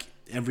felt like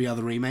every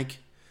other remake.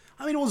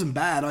 I mean, it wasn't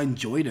bad. I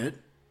enjoyed it.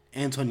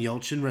 Anton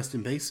Yelchin, rest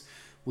in peace,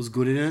 was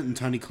good in it. And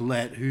Toni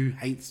Collette, who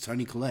hates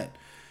Toni Collette?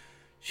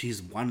 She's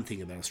one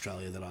thing about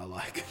Australia that I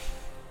like.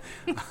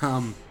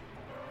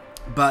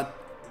 But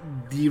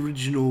the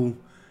original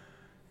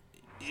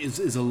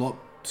is a lot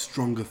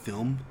stronger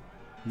film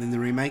than the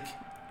remake.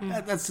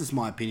 That's just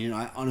my opinion.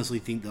 I honestly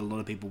think that a lot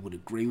of people would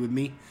agree with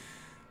me.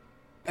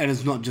 And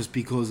it's not just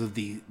because of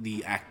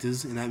the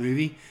actors in that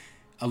movie.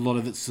 A lot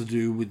of it's to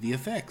do with the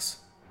effects.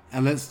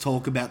 And let's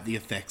talk about the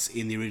effects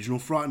in the original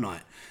Fright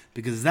Night.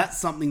 Because that's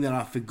something that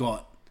I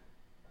forgot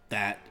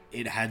that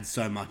it had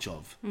so much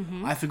of.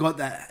 I forgot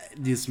that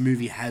this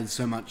movie had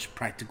so much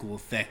practical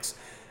effects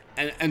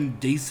and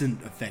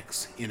decent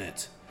effects in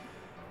it.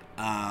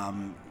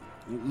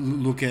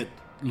 Look at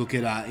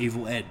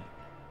Evil Ed.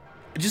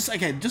 Just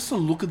to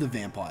look at the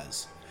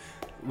vampires.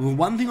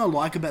 One thing I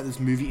like about this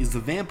movie is the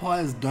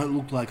vampires don't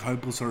look like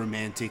hopeless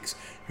romantics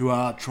who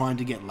are trying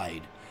to get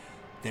laid.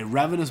 They're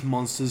ravenous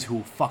monsters who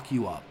will fuck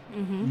you up.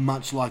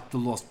 Much like The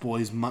Lost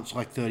Boys, much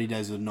like 30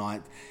 Days of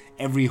Night.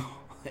 Every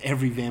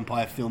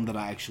vampire film that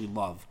I actually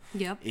love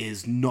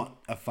is not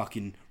a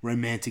fucking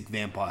romantic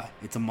vampire.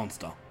 It's a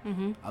monster.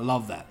 I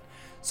love that.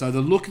 So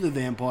the look of the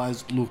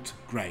vampires looked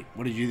great.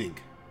 What did you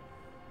think?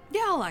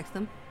 Yeah, I liked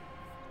them.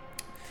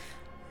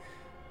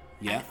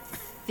 Yeah. I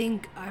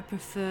think I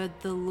preferred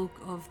the look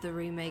of the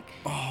remake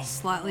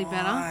slightly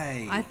better.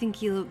 I think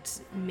he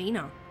looked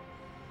meaner.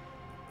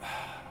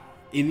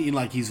 In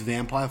like his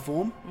vampire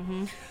form?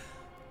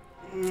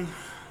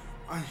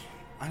 I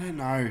don't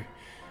know.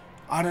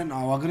 I'm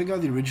going to go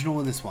with the original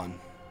in this one.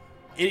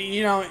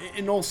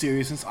 In all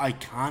seriousness, I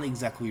can't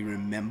exactly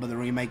remember the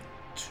remake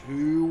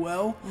too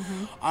well.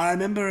 I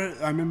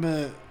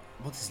remember,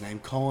 what's his name?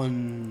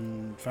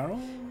 Colin Farrell?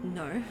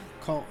 No.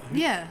 Who?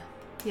 Yeah.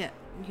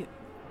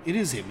 It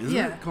is him, isn't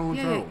it? Colin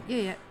Farrell.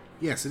 Yeah.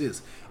 Yes, it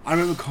is. I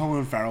remember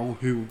Colin Farrell,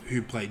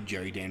 who played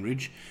Jerry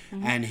Dandridge,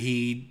 and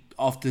he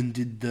often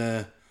did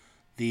the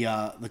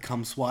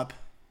cum swipe.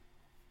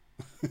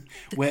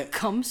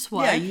 Cum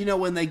swipe? Yeah, you know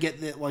when they get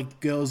their, like,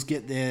 girls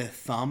get their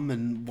thumb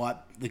and wipe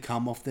the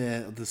cum off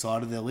the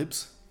side of their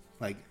lips,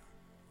 like.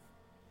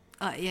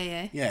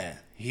 Yeah. Yeah,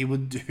 he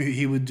would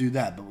do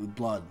that, but with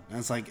blood. And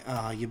it's like,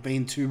 you're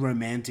being too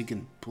romantic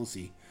and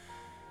pussy.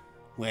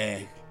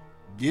 Where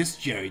this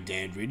Jerry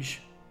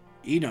Dandridge,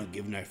 he don't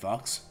give no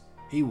fucks.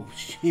 He will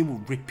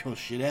rip your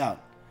shit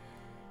out.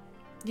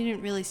 You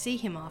didn't really see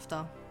him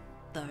after,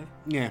 though.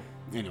 Yeah.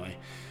 Anyway,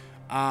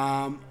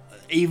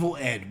 Evil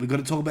Ed. We've got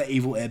to talk about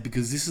Evil Ed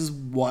because this is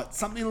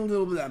something a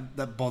little bit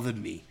that bothered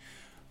me.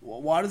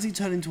 Why does he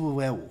turn into a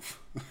werewolf?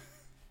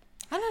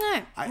 I don't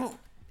know. Well,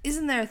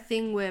 isn't there a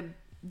thing where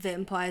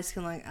vampires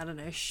can, like, I don't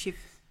know, shift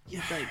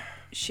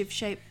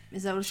shape?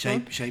 Is that what it's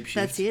called? Shape shift.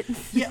 That's it?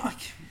 Yeah,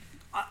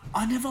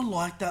 I never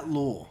liked that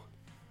law.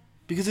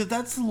 Because if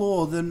that's the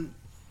law, then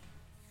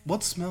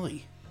what's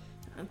smelly?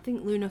 I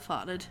think Luna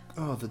farted.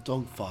 Oh, the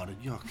dog farted.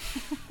 Yuck.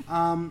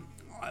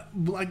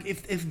 Like,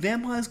 if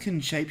vampires can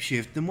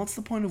shapeshift, then what's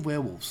the point of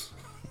werewolves?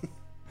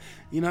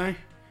 You know?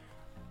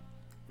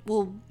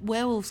 Well,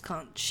 werewolves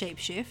can't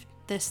shapeshift.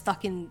 They're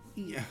stuck in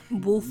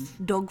wolf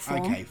dog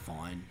form. Okay,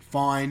 fine.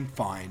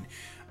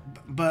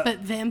 But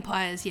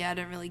vampires, I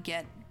don't really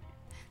get.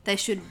 They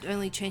should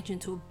only change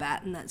into a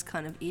bat, and that's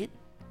kind of it.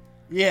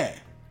 Yeah.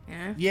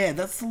 Yeah. Yeah,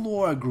 that's the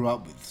law I grew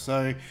up with.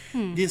 So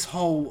this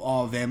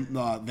whole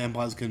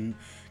vampires can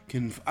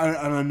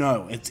I don't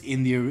know. It's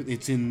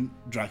in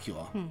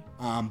Dracula.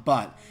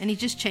 But and he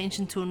just changed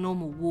into a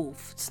normal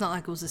wolf. It's not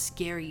like it was a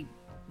scary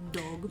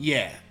dog.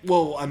 Yeah.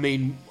 Well, I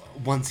mean,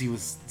 once he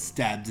was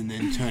stabbed and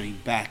then turning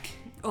back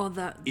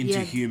into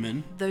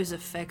human. Those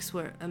effects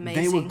were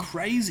amazing. They were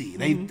crazy.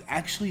 They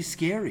actually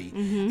scary.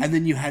 And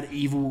then you had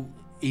Evil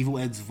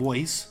Ed's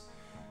voice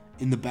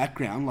in the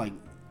background, like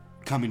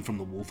coming from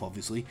the wolf,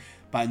 obviously,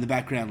 but in the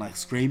background, like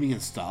screaming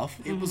and stuff.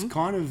 It was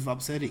kind of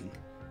upsetting.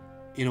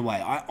 In a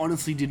way, I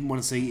honestly didn't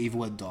want to see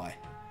Evil Ed die.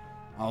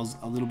 I was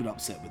a little bit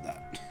upset with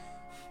that.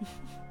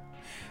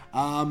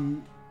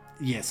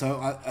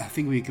 So I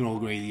think we can all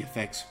agree the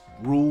effects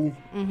rule.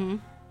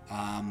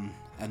 And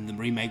the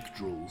remake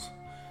drools.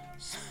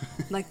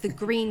 Like the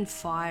green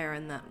fire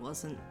and that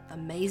wasn't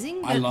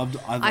amazing. I loved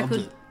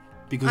it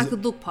because I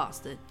could look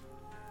past it.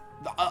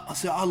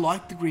 I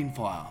like the green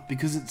fire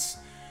because it's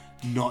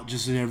not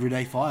just an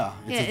everyday fire.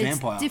 It's a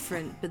vampire. It's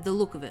different, but the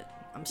look of it,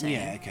 I'm saying.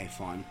 Yeah. Okay.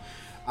 Fine.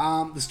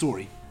 The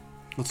story.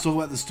 Let's talk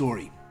about the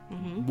story.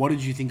 What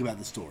did you think about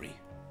the story?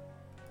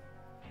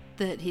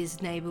 That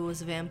his neighbor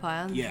was a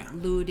vampire. Yeah.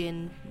 Lured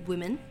in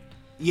women.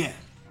 Yeah.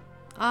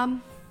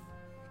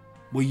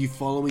 Were you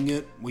following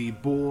it? Were you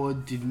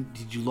bored? Did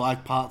you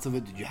like parts of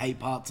it? Did you hate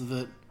parts of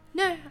it?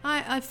 No,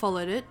 I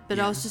followed it, but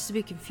I was just a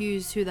bit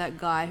confused who that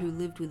guy who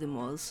lived with him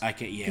was.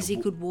 Okay, yeah. Because he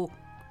could walk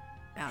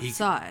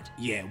outside.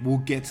 We'll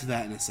get to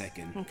that in a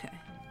second. Okay.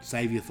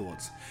 Save your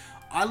thoughts.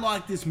 I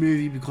like this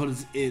movie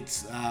because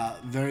it's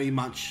very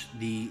much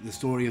the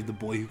story of the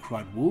boy who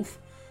cried wolf,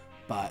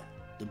 but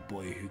the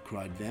boy who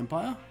cried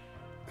vampire.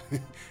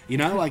 You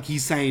know, like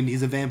he's saying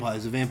he's a vampire,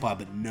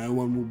 but no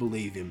one will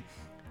believe him.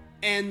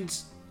 And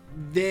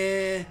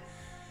I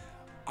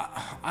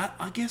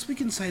guess we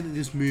can say that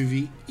this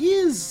movie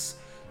is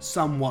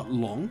somewhat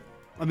long.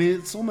 I mean,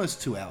 it's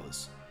almost 2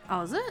 hours.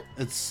 Oh, is it?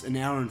 It's 1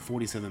 hour and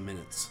 47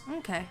 minutes.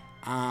 Okay.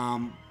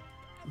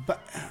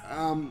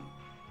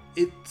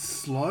 It's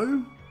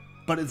slow,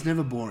 but it's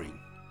never boring.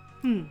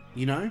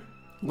 You know?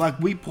 Like,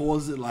 we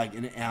paused it like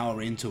an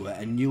hour into it,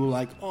 and you were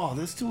like, oh,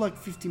 there's still like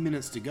 50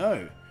 minutes to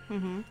go.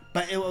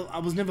 But I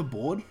was never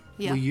bored.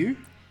 Yeah. Were you?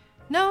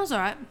 No, it was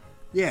alright.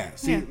 Yeah.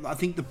 See, I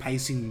think the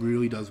pacing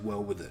really does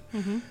well with it.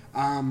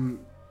 I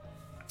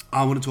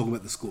want to talk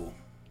about the score,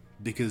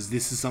 because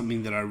this is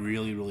something that I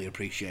really, really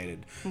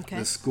appreciated. Okay.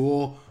 The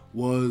score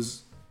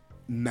was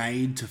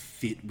made to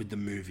fit with the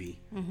movie,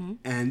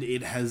 and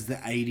it has the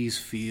 80s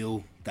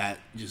feel that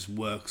just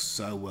works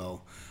so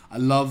well. I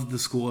love the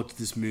score to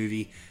this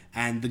movie,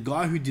 and the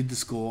guy who did the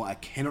score, I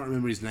cannot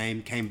remember his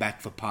name, came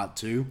back for part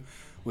 2,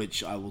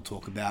 which I will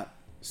talk about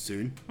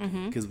soon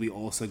because we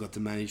also got to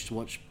manage to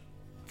watch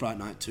Fright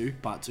Night 2,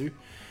 Part 2.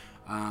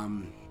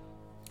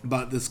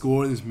 But the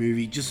score in this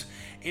movie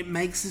it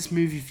makes this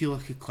movie feel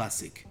like a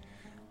classic.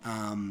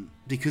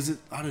 Because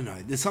I don't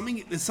know, there's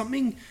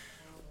something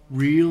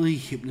really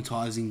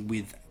hypnotizing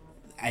with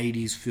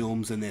 80s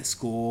films and their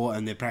score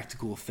and their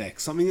practical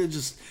effects. Something that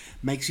just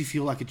makes you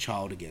feel like a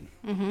child again.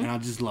 And I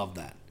just love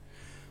that.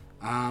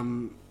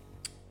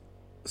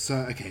 So,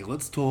 okay,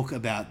 let's talk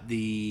about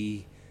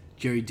the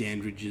Jerry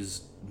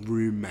Dandridge's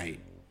roommate.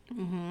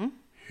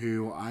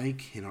 Who I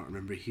cannot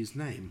remember his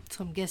name.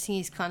 So I'm guessing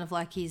he's kind of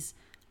like his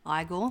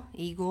Igor,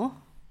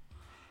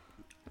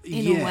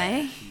 in a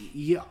way.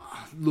 Yeah,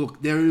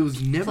 look, there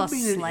was never Plus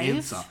been an slave.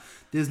 answer.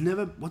 There's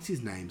never, what's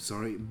his name?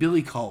 Sorry,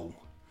 Billy Cole.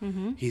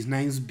 His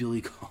name's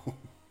Billy Cole.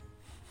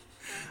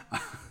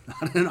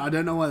 I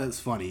don't know why that's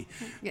funny,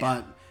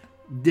 but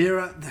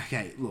there are.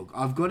 Okay, look,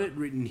 I've got it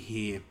written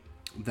here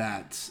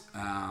that.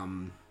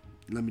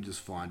 Let me just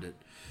find it.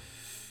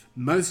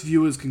 Most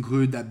viewers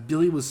conclude that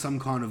Billy was some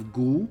kind of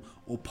ghoul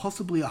or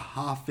possibly a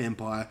half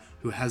vampire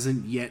who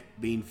hasn't yet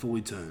been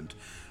fully turned.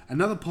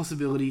 Another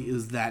possibility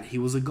is that he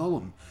was a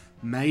golem,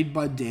 made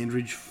by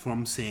Dandridge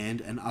from sand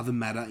and other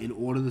matter in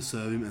order to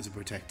serve him as a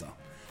protector.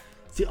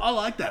 See, I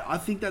like that. I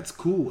think that's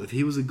cool if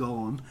he was a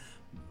golem.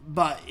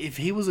 But if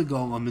he was a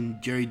golem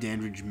and Jerry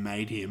Dandridge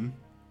made him,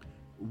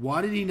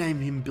 why did he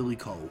name him Billy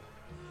Cole?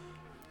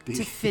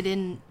 To fit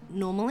in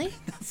normally?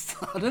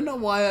 I don't know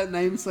why that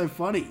name's so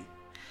funny.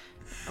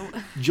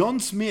 John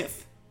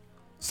Smith.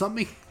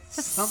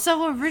 That's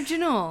so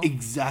original.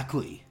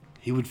 Exactly.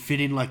 He would fit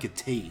in like a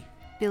T.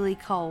 Billy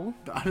Cole.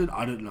 I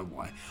don't know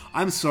why.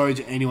 I'm sorry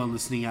to anyone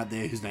listening out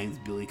there whose name's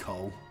Billy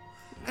Cole.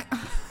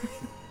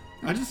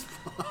 I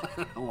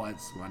don't know why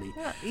it's funny.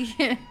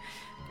 Yeah.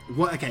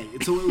 What? Okay,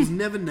 so it was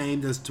never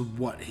named as to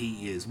what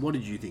he is. What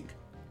did you think?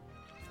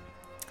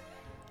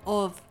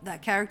 Of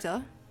that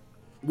character?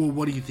 Well,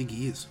 what do you think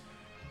he is?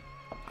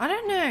 I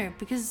don't know,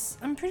 because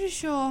I'm pretty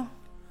sure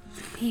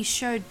he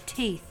showed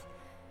teeth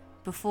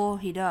before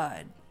he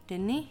died,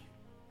 didn't he?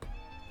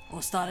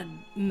 Or started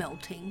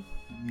melting.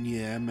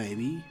 Yeah,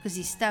 maybe. Because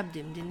he stabbed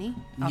him, didn't he?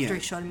 After he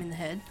shot him in the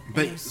head.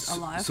 But he was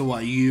alive. So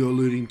what, are you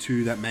alluding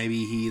to that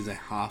maybe he is a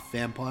half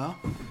vampire?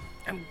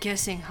 I'm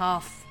guessing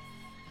half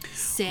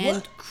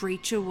sand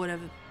creature,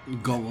 whatever.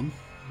 Golem.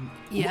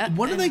 Yeah,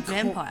 what do they call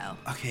vampire?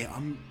 Okay,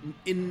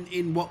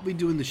 in what we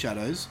do in the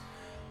shadows.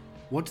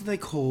 What do they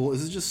call?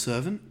 Is it just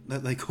servant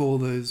that they call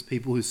those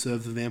people who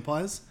serve the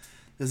vampires?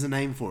 There's a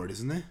name for it,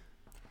 isn't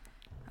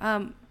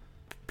there?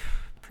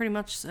 Pretty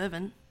much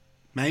servant.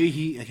 Maybe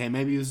he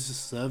was just a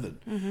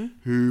servant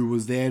who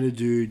was there to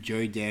do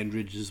Jerry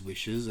Dandridge's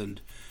wishes, and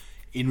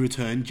in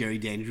return, Jerry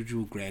Dandridge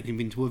will grant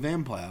him into a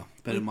vampire.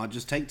 But it might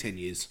just take 10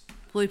 years.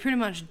 Well, he pretty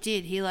much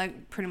did. He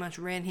pretty much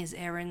ran his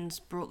errands,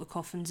 brought the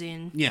coffins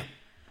in. Yeah.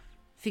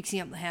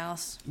 Fixing up the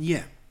house.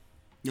 Yeah.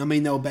 I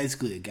mean, they were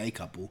basically a gay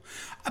couple.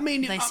 I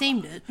mean, they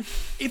seemed it.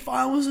 If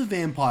I was a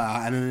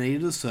vampire and I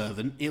needed a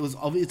servant, it's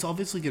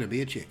obviously going to be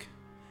a chick.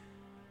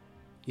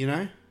 You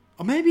know?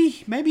 Or maybe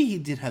he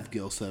did have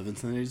girl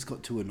servants and they just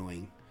got too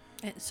annoying.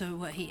 So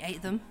what, he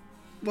ate them?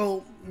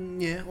 Well,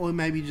 yeah, or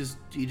maybe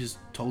he just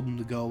told them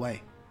to go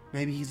away.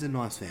 Maybe he's a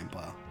nice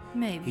vampire.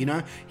 Maybe. You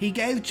know? He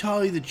gave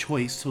Charlie the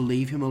choice to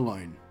leave him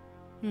alone.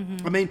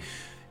 I mean,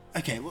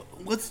 okay,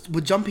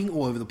 we're jumping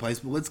all over the place,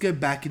 but let's go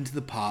back into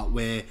the part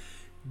where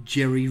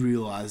Jerry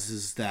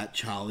realizes that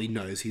Charlie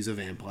knows he's a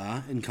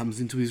vampire and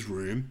comes into his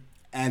room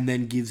and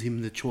then gives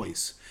him the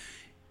choice.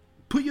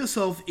 Put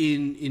yourself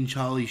in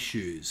Charlie's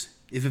shoes.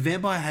 If a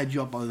vampire had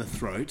you up by the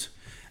throat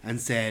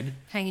and said...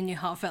 Hanging you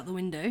half out the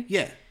window?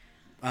 Yeah.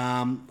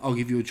 I'll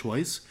give you a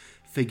choice.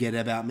 Forget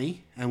about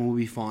me and we'll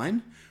be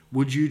fine.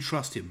 Would you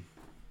trust him?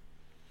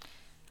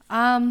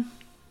 I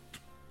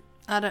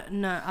don't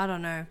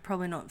know.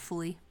 Probably not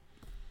fully.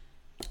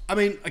 I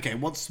mean, okay,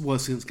 what's the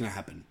worst thing that's going to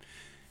happen?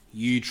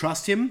 You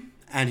trust him,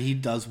 and he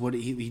does what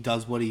he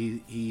does what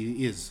he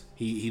is.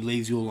 He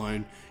leaves you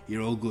alone.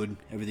 You're all good.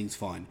 Everything's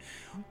fine.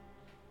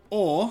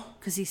 Or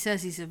because he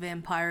says he's a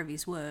vampire of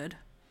his word.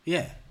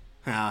 Yeah.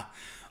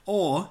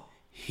 Or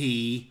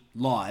he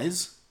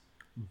lies,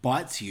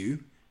 bites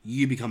you.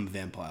 You become a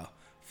vampire.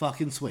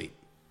 Fucking sweet.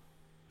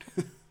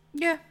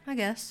 Yeah, I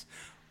guess.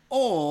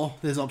 Or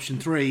there's option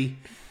 3.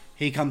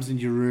 He comes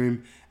into your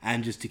room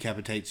and just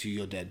decapitates you.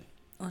 You're dead.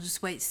 Or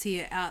just waits till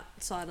you're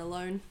outside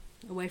alone.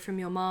 Away from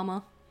your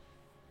mama.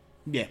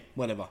 Yeah,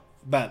 whatever.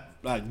 But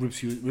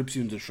rips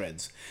you into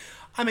shreds.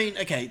 I mean,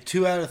 okay,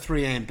 2 out of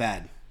 3 ain't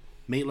bad.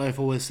 Meatloaf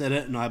always said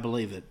it, and I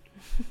believe it.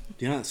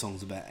 Do you know that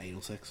song's about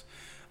anal sex?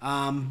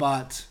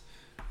 But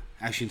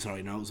actually,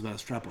 sorry, no, it was about a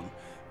strap-on.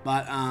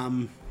 But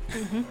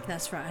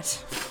that's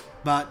right.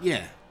 But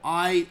yeah,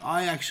 I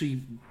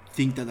actually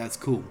think that's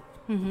cool.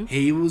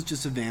 He was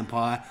just a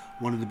vampire,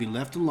 wanted to be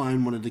left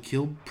alone, wanted to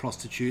kill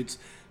prostitutes.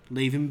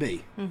 Leave him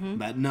be.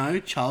 But no,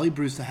 Charlie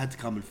Brewster had to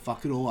come and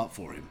fuck it all up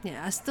for him.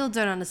 Yeah, I still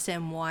don't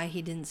understand why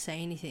he didn't say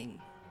anything.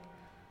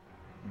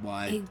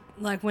 Why?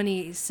 When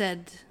he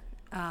said,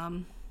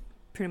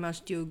 pretty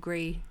much, do you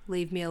agree?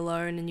 Leave me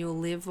alone and you'll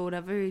live or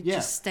whatever. He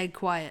just stayed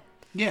quiet.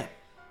 Yeah.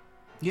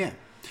 Yeah.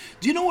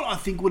 Do you know what I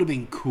think would have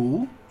been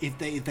cool if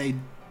they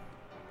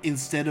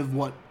instead of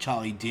what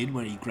Charlie did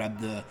when he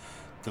grabbed the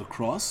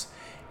cross,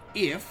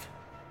 if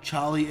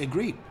Charlie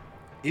agreed.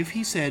 If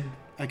he said,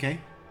 okay,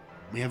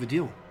 we have a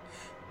deal.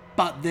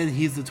 But then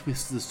here's the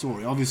twist of the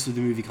story. Obviously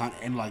the movie can't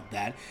end like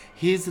that.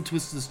 Here's the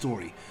twist of the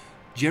story.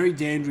 Jerry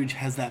Dandridge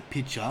has that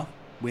picture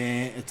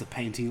where it's a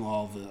painting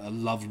of a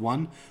loved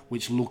one,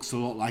 which looks a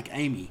lot like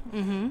Amy.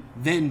 Mm-hmm.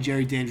 Then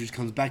Jerry Dandridge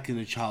comes back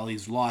into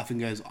Charlie's life and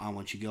goes, I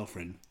want your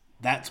girlfriend.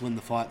 That's when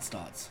the fight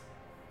starts.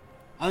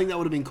 I think that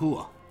would have been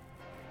cooler.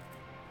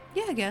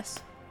 Yeah, I guess.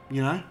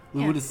 You know?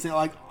 We would have said,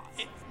 like,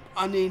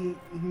 I mean,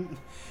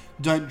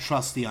 don't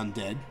trust the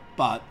undead,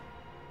 but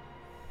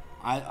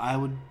I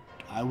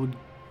would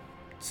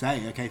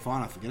say, okay,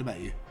 fine, I forget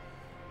about you.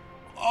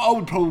 I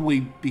would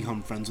probably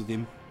become friends with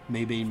him,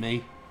 me being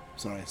me.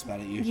 Sorry, I spat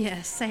at you.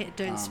 Yeah, say it,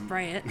 don't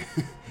spray it.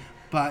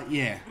 But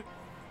yeah,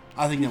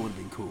 I think that would have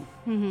been cool.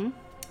 Mm-hmm.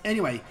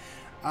 Anyway,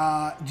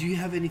 do you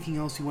have anything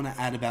else you want to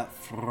add about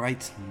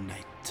Fright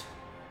Night?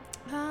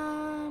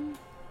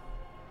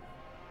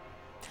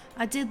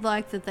 I did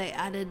like that they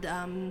added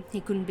he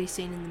couldn't be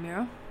seen in the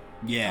mirror.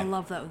 Yeah. I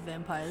love that with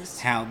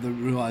vampires. How the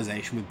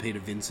realization with Peter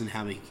Vincent,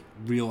 how he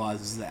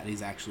realizes that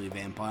he's actually a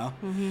vampire.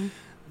 Mm-hmm.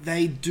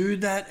 They do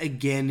that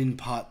again in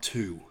part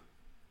 2.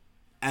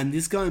 And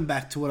this going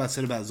back to what I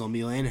said about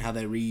Zombieland, how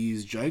they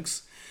reuse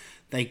jokes,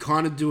 they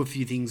kind of do a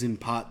few things in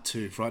part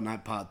 2, Fright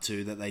Night part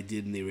 2, that they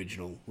did in the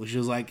original, which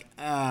was like,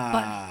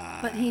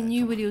 But he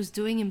knew what he was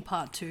doing in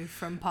part 2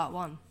 from part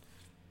 1.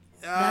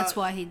 That's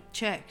why he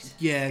checked.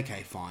 Yeah,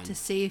 okay, fine. To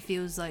see if he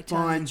was like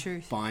telling the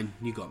truth. Fine,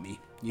 you got me.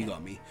 You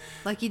got me.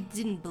 Like, he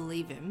didn't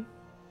believe him,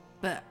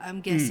 but I'm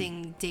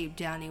guessing deep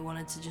down he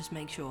wanted to just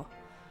make sure.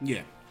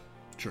 Yeah,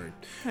 true.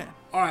 Yeah.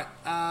 Alright,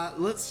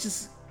 let's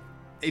just...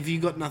 Have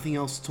you got nothing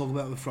else to talk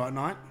about with Fright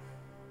Night?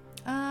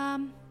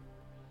 No,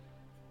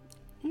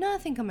 I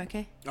think I'm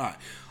okay. Alright.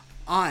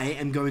 I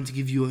am going to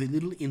give you a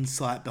little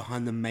insight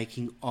behind the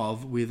making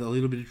of with a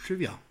little bit of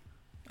trivia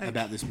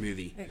about this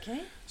movie.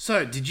 Okay.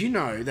 So, did you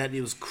know that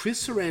it was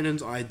Chris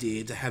Sarandon's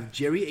idea to have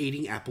Jerry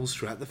eating apples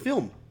throughout the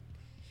film?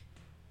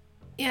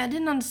 Yeah, I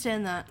didn't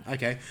understand that.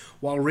 Okay.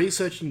 While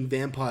researching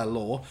vampire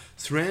lore,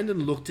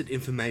 Sarandon looked at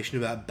information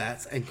about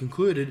bats and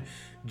concluded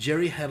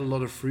Jerry had a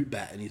lot of fruit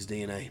bat in his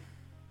DNA.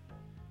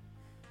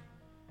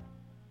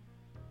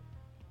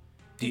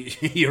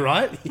 You're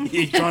right?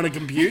 You're trying to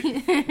compute?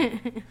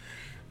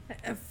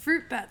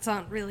 Fruit bats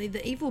aren't really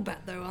the evil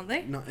bat, though, aren't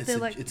they? No,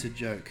 it's a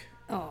joke.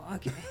 Oh,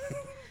 okay.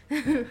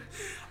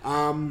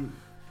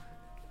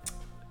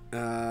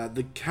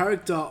 The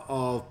character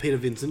of Peter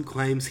Vincent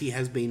claims he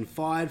has been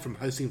fired from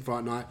hosting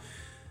Fright Night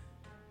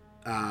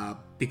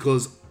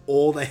because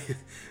all they...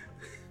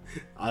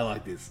 I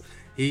like this.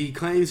 He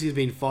claims he's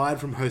been fired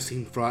from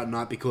hosting Fright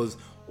Night because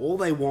all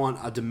they want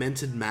are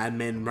demented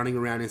madmen running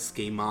around in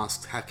ski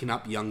masks hacking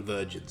up young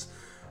virgins.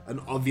 An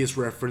obvious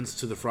reference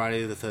to the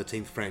Friday the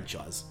 13th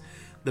franchise.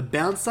 The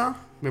bouncer,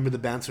 remember the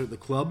bouncer at the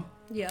club?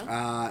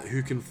 Yeah.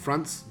 Who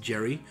confronts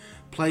Jerry,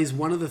 plays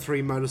one of the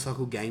 3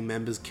 motorcycle gang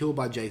members killed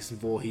by Jason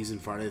Voorhees in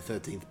Friday the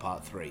 13th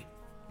Part 3.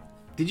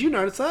 Did you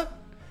notice that?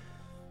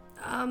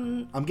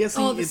 I'm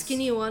guessing Oh, the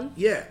skinnier one?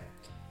 Yeah.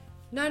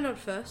 No, not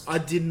first. I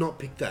did not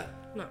pick that.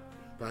 No.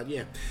 But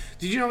yeah.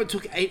 Did you know it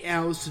took 8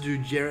 hours to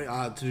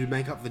do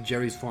makeup for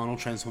Jerry's final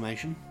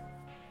transformation?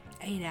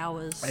 8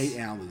 hours. 8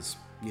 hours.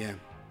 Yeah.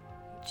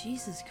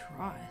 Jesus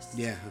Christ.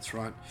 Yeah, that's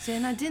right. See,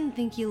 and I didn't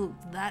think he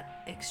looked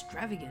that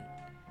extravagant.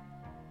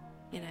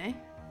 You know?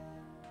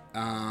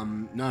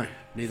 No,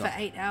 neither. For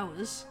 8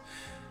 hours.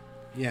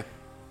 Yeah.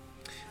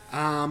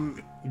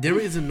 There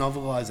is a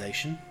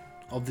novelization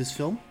of this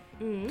film.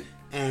 Mm.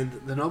 And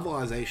the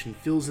novelization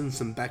fills in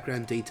some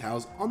background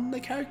details on the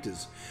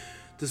characters.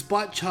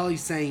 Despite Charlie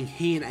saying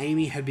he and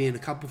Amy had been a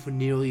couple for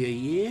nearly a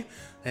year,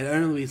 they'd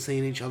only been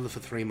seeing each other for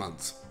 3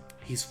 months.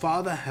 His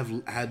father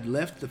had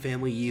left the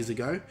family years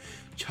ago.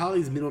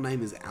 Charlie's middle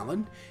name is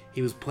Alan.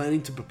 He was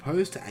planning to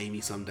propose to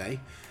Amy someday.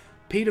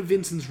 Peter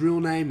Vincent's real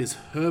name is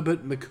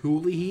Herbert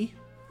McCooley.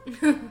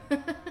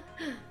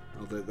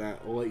 I'll do that.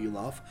 I'll let you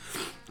laugh.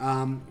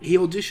 He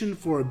auditioned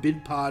for a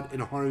bit part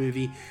in a horror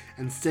movie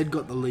and instead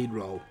got the lead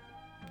role.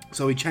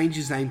 So he changed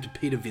his name to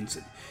Peter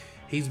Vincent.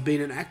 He's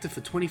been an actor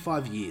for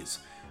 25 years.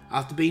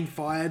 After being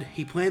fired,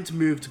 he planned to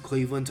move to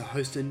Cleveland to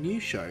host a new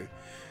show.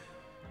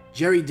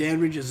 Jerry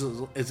Dandridge is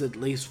at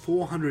least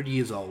 400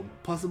 years old,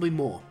 possibly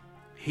more.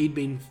 He'd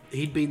been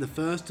the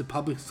first to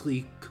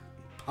publicly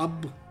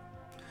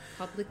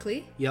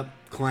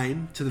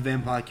claim to the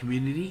vampire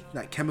community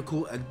that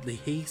chemical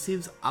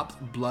adhesives up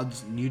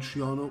blood's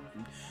nutrient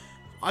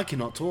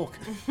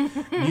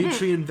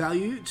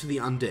value to the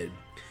undead.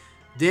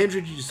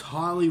 Dandridge is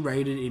highly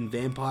rated in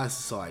vampire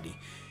society.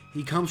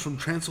 He comes from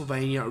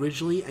Transylvania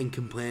originally and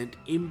can plant.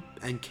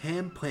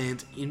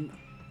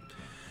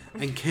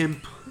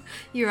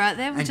 You right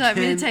there? Would you like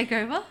me to take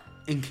over?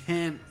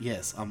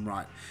 Yes, I'm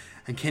right.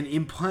 And can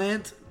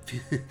implant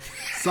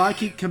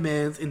psychic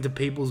commands into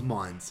people's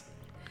minds.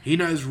 He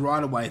knows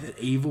right away that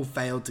evil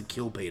failed to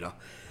kill Peter.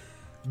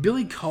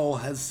 Billy Cole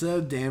has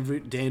served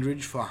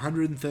Dandridge for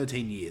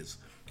 113 years.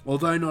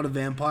 Although not a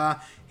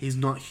vampire, he's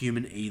not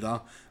human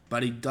either,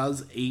 but he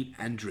does eat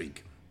and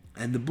drink.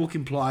 And the book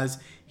implies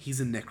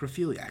he's a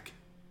necrophiliac.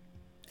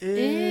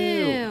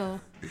 Ew.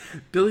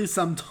 Billy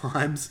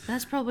sometimes...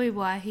 That's probably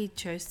why he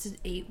chose to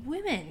eat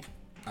women.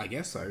 I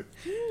guess so.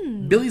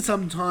 Billy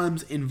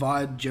sometimes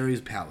invited Jerry's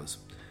powers.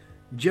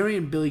 Jerry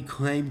and Billy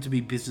claim to be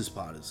business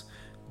partners.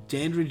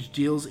 Dandridge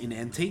deals in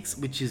antiques,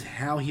 which is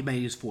how he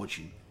made his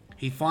fortune.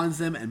 He finds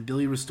them and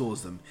Billy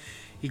restores them.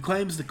 He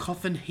claims the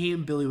coffin he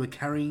and Billy were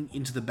carrying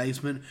into the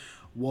basement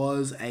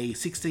was a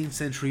 16th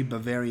century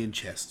Bavarian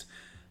chest.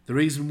 The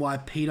reason why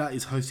Peter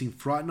is hosting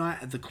Fright Night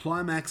at the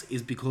climax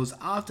is because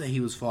after he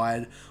was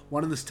fired,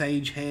 one of the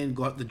stagehand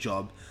got the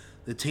job.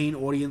 The teen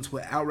audience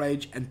were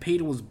outraged and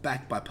Peter was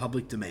backed by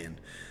public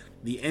demand.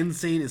 The end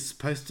scene is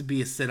supposed to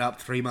be a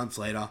setup 3 months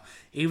later.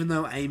 Even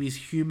though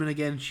Amy's human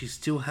again, she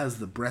still has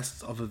the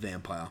breasts of a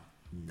vampire.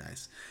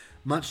 Nice.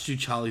 Much to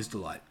Charlie's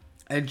delight.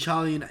 And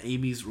Charlie and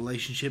Amy's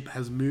relationship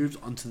has moved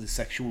onto the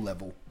sexual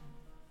level.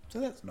 So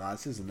that's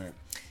nice, isn't it?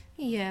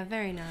 Yeah,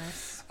 very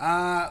nice.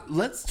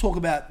 Let's talk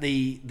about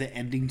the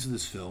ending to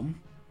this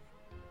film.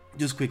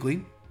 Just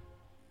quickly.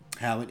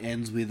 How it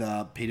ends with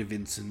Peter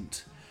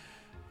Vincent...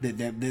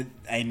 that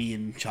Amy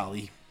and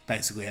Charlie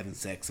basically having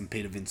sex and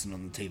Peter Vincent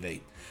on the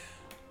TV.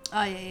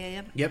 Oh,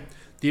 yeah. Yep.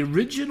 The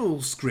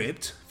original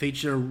script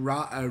featured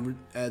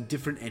a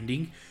different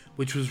ending,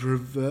 which was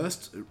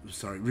revised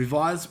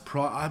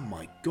prior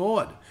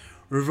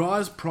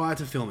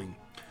to filming.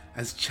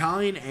 As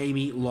Charlie and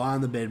Amy lie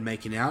on the bed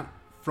making out,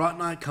 Fright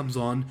Night comes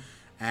on,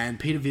 and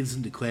Peter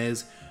Vincent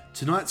declares,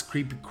 "Tonight's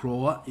creepy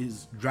crawler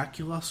is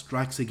Dracula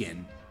Strikes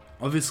Again."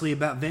 Obviously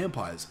about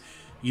vampires.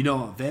 You know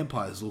what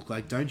vampires look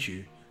like, don't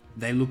you?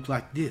 They look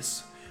like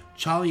this.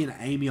 Charlie and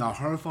Amy are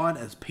horrified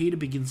as Peter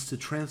begins to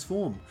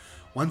transform.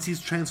 Once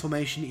his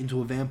transformation into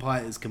a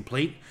vampire is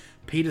complete,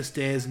 Peter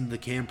stares into the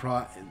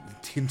camera,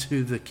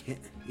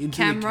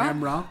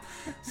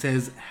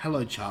 says,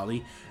 "Hello,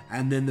 Charlie,"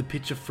 and then the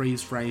picture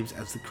freeze frames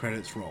as the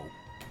credits roll.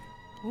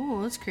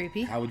 Oh, that's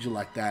creepy. How would you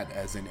like that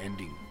as an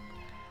ending?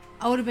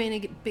 I would have been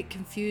a bit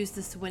confused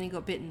as to when he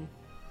got bitten.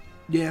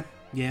 Yeah.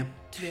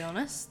 To be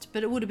honest,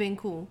 but it would have been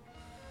cool.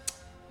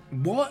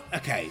 What?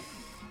 Okay.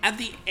 At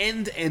the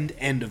end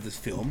of this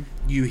film,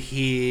 you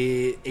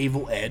hear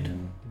Evil Ed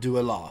do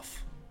a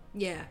laugh.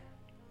 Yeah.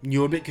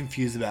 You're a bit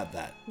confused about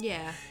that.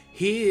 Yeah.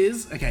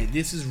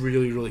 This is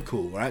really, really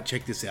cool, right?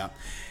 Check this out.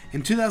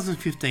 In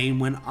 2015,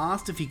 when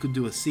asked if he could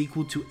do a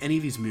sequel to any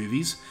of his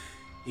movies,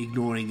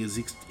 ignoring his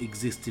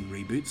existing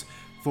reboots,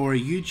 for a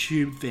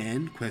YouTube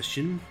fan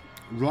question,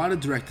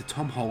 writer-director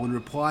Tom Holland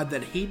replied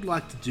that he'd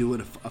like to do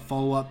a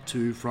follow-up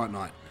to Fright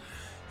Night,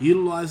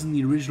 utilising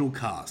the original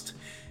cast.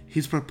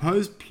 His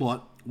proposed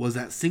plot was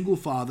that single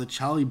father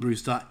Charlie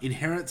Brewster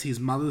inherits his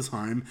mother's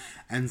home,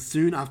 and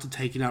soon after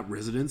taking up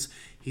residence,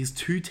 his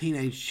two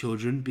teenage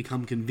children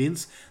become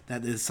convinced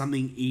that there's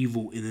something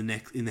evil in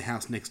the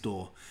house next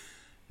door,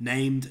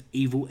 named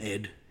Evil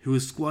Ed, who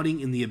is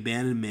squatting in the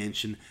abandoned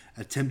mansion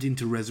attempting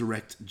to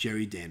resurrect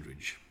Jerry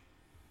Dandridge.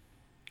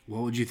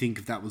 What would you think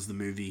if that was the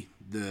movie,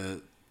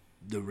 the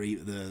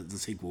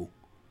sequel?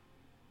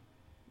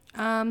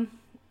 I'd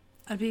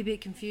be a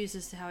bit confused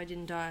as to how he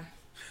didn't die.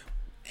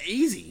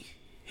 Easy.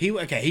 He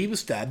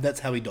was stabbed. That's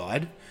how he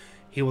died.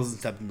 He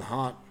wasn't stabbed in the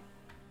heart.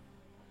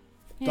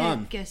 Yeah, Done.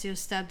 I guess he was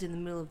stabbed in the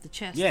middle of the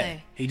chest. Yeah,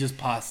 he just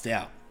passed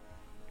out.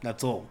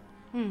 That's all.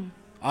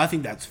 I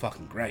think that's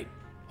fucking great.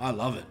 I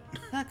love it.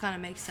 That kind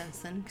of makes sense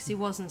then, because he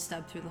wasn't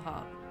stabbed through the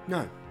heart.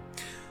 No.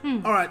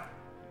 All right,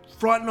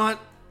 Fright Night.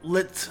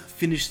 Let's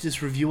finish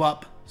this review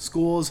up.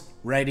 Scores,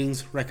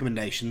 ratings,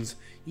 recommendations.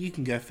 You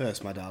can go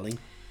first, my darling.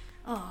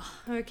 Oh,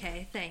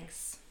 okay.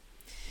 Thanks.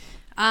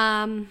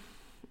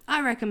 I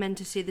recommend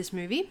to see this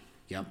movie.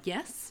 Yep.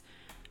 Yes.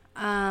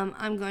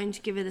 I'm going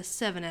to give it a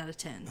 7 out of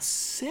 10.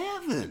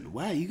 7?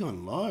 Wow, you're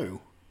going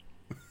low.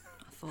 I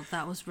thought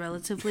that was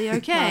relatively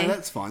okay. No,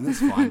 that's fine.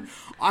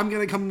 I'm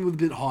going to come in with a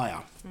bit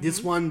higher.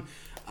 This one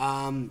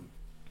kind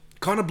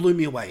of blew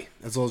me away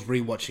as I was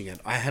rewatching it.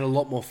 I had a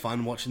lot more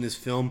fun watching this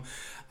film.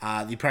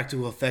 The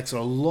practical effects are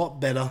a lot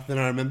better than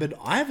I remembered.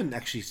 I haven't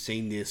actually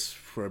seen this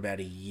for about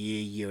a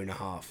year and a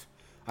half.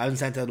 I haven't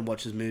sat down to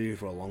watch this movie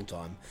for a long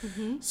time.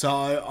 So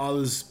I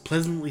was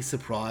pleasantly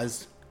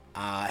surprised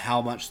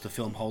how much the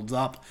film holds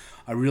up.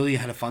 I really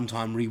had a fun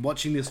time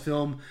rewatching this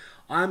film.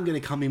 I'm going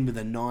to come in with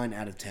a 9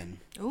 out of 10.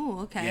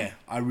 Oh, okay.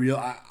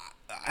 Yeah,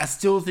 I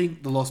still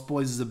think The Lost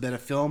Boys is a better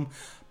film.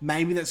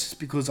 Maybe that's just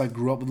because I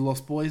grew up with The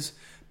Lost Boys,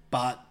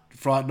 but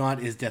Fright Night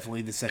is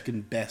definitely the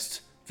second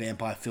best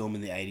vampire film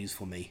in the 80s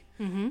for me.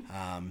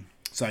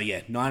 So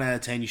yeah, 9 out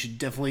of 10. You should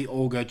definitely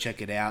all go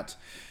check it out.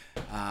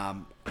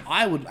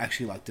 I would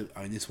actually like to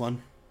own this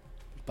one,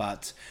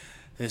 but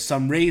there's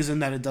some reason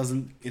that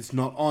it's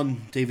not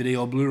on DVD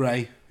or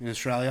Blu-ray in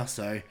Australia,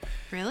 so...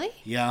 Really?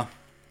 Yeah,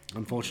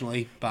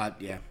 unfortunately,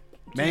 but yeah.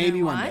 Do you Maybe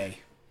know one why? day.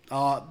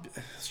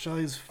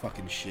 Australia's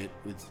fucking shit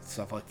with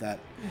stuff like that.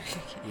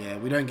 Yeah,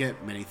 we don't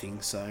get many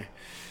things, so...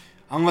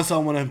 Unless I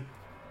want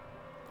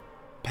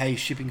to pay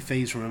shipping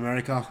fees from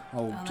America.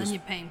 Then you're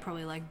paying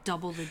probably like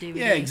double the DVD.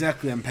 Yeah,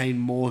 exactly. I'm paying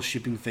more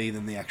shipping fee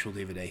than the actual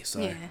DVD, so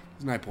there's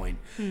no point.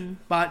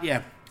 But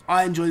yeah,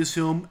 I enjoy this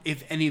film.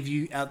 If any of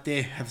you out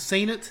there have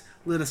seen it,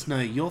 let us know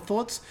your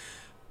thoughts.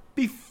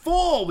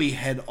 Before we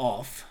head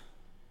off,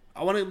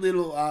 I want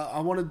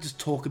to just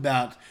talk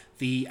about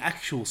the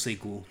actual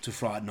sequel to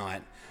Fright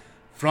Night.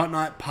 Fright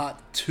Night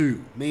Part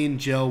 2. Me and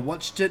Jel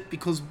watched it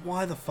because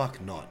why the fuck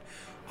not?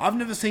 I've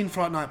never seen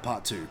Fright Night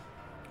Part 2.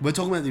 We're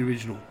talking about the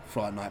original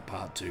Fright Night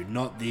Part 2,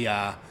 not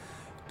the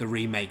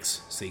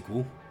remake's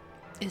sequel.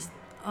 Okay.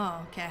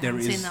 I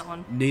haven't seen that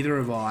one. Neither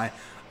have I.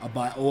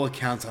 By all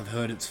accounts, I've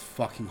heard it's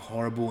fucking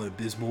horrible and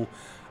abysmal.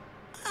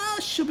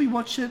 Should we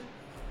watch it?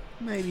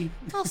 Maybe.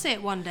 I'll see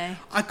it one day.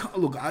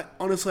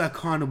 Honestly, I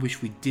kind of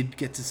wish we did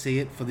get to see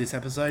it for this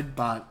episode,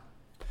 but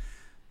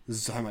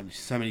there's so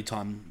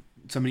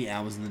many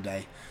hours in the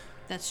day.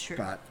 That's true.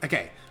 But,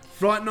 okay.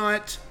 Fright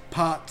Night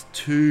Part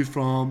 2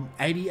 from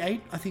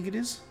 88, I think it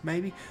is,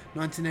 maybe.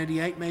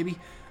 1988, maybe.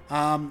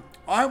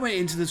 I went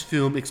into this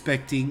film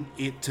expecting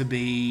it to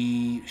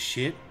be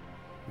shit,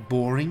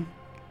 boring,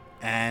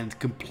 and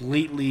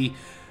completely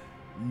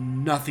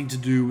nothing to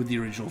do with the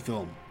original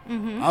film.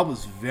 I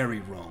was very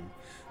wrong.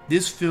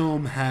 This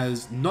film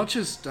has not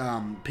just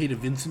Peter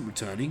Vincent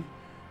returning,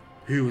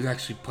 who was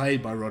actually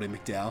played by Roddy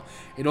McDowall.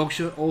 It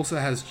also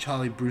has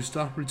Charlie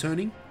Brewster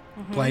returning,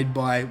 played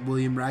by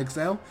William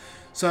Ragsdale.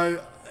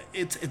 So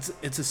it's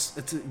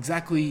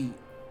exactly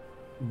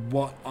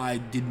what I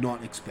did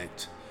not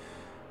expect.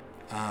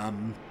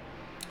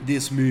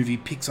 This movie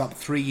picks up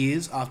 3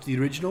 years after the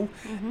original,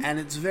 and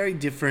it's very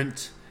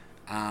different,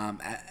 and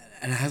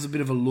it has a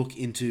bit of a look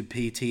into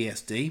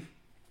PTSD,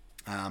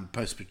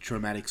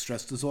 post-traumatic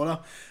stress disorder,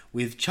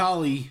 with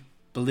Charlie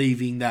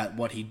believing that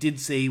what he did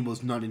see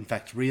was not in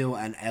fact real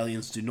and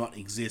aliens do not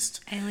exist.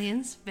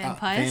 Aliens?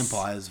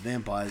 Vampires?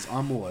 Vampires.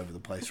 I'm all over the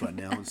place right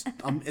now.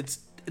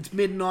 It's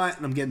midnight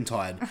and I'm getting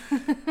tired.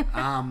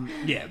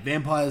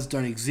 Vampires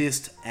don't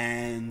exist,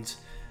 and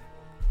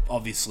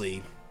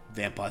obviously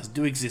vampires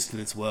do exist in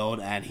this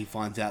world, and he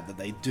finds out that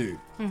they do.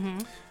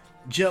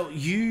 Jill,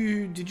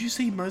 did you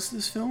see most of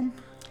this film?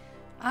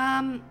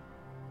 I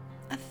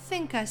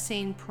think I've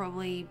seen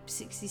probably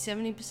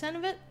 60-70%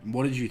 of it.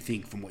 What did you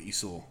think from what you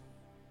saw?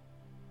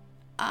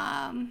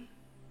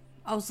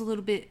 I was a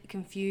little bit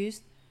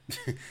confused.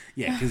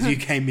 Yeah, because you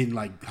came in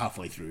like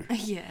halfway through.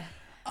 Yeah.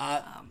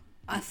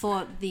 I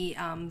thought the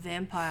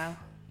vampire,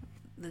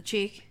 the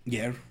chick.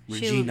 Yeah, Regina.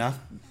 She looked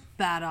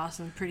badass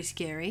and pretty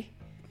scary.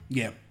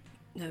 Yeah.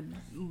 The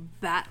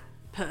bat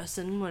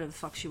person, whatever the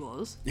fuck she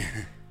was.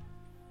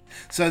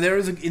 So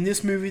in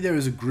this movie there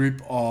is a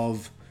group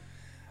of,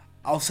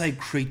 I'll say,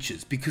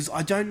 creatures, because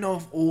I don't know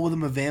if all of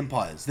them are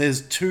vampires.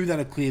 There's 2 that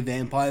are clear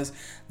vampires.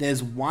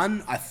 There's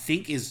one I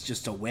think is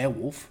just a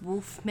werewolf.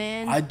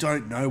 Wolfman. I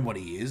don't know what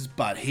he is,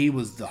 but he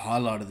was the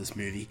highlight of this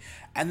movie.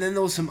 And then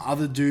there was some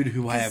other dude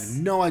who I have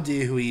no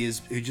idea who he is,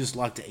 who just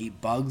liked to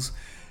eat bugs.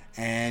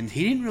 And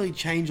he didn't really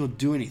change or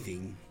do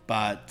anything,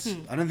 but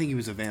I don't think he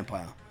was a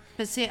vampire.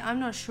 But see, I'm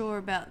not sure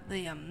about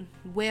the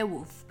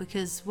werewolf,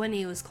 because when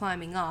he was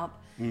climbing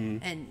up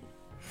and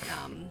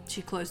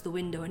she closed the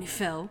window and he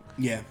fell.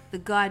 Yeah. The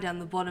guy down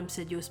the bottom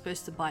said you were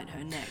supposed to bite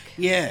her neck.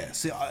 Yeah,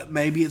 so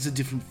maybe it's a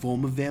different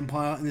form of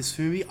vampire in this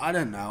movie. I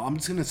don't know. I'm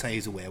just going to say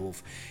he's a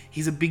werewolf.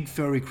 He's a big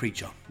furry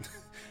creature.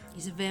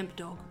 He's a vamp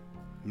dog.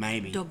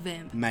 Maybe. Dog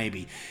vamp.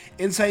 Maybe.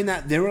 In saying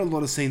that, there are a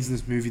lot of scenes in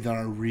this movie that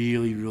I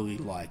really, really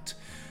liked.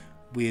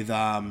 With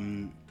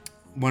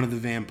one of the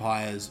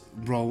vampires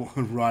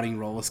riding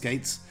roller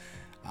skates.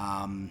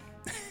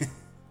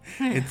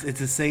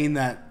 It's a scene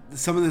that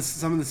some of the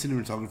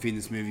cinematography in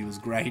this movie was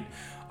great.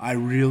 I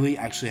really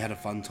actually had a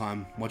fun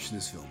time watching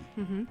this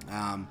film.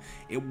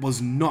 It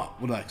was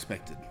not what I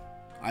expected.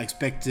 I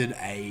expected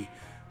a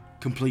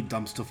complete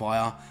dumpster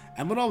fire,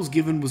 and what I was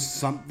given was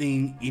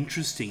something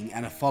interesting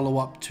and a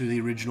follow-up to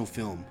the original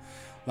film.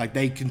 Like,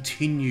 they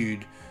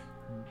continued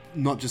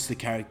not just the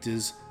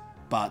characters,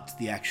 but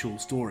the actual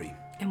story.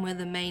 And where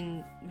the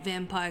main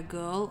vampire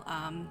girl,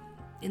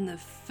 in the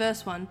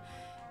first one,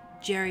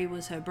 Jerry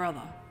was her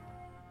brother.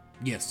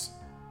 Yes.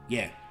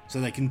 Yeah.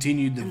 So they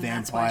continued the vampire...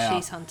 that's why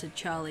she's hunted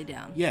Charlie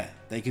down. Yeah.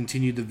 They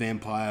continued the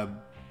vampire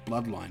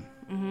bloodline.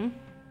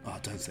 Oh,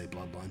 don't say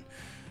bloodline.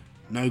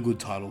 No good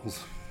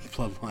titles.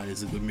 Bloodline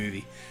is a good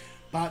movie.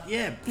 But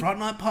yeah, Fright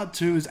Night Part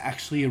 2 is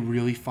actually a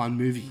really fun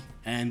movie.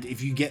 And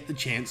if you get the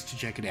chance to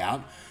check it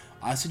out,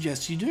 I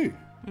suggest you do.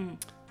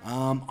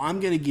 I'm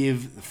going to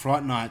give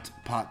Fright Night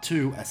Part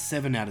 2 a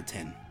 7 out of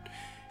 10.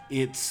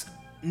 It's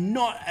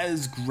not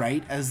as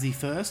great as the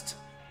first,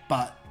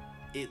 but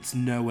it's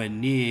nowhere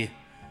near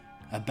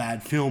a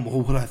bad film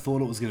or what I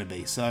thought it was going to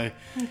be. So,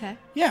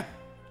 yeah.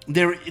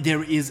 There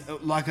is,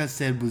 like I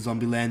said with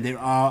Zombieland, there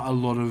are a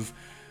lot of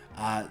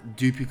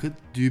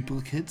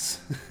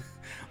duplicates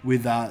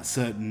with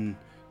certain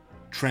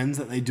trends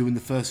that they do in the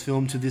first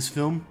film to this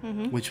film,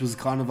 which was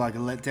kind of like a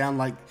letdown.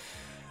 Like,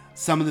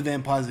 some of the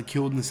vampires are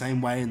killed in the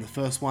same way in the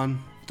first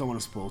one. Don't want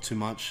to spoil too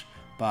much,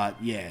 but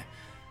yeah,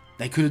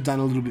 they could have done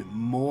a little bit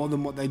more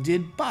than what they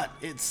did, but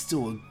it's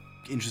still a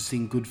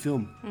interesting, good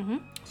film. Mm-hmm.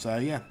 So,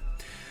 yeah.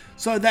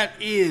 So, that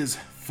is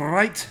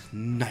Fright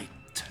Night.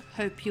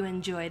 Hope you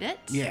enjoyed it.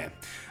 Yeah.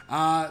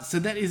 So,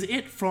 that is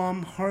it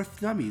from Horror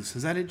for Dummies.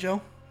 Is that it,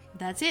 Joel?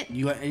 That's it.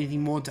 You got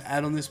anything more to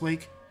add on this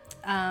week?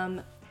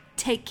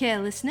 Take care,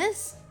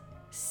 listeners.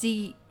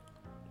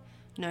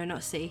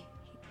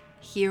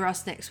 Hear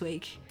us next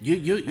week.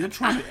 You're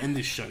trying to end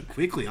this show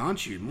quickly,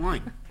 aren't you?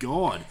 My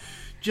God.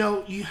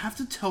 Joe, you have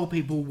to tell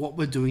people what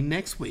we're doing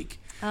next week.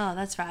 Oh,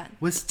 that's right.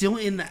 We're still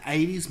in the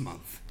 80s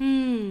month.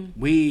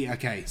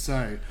 Okay,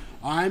 so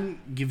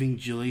I'm giving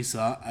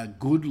Jaleesa a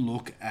good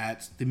look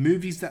at the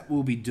movies that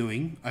we'll be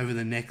doing over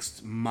the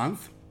next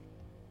month.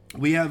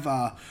 We have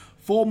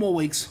 4 more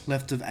weeks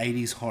left of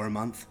 80s horror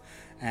month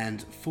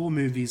and 4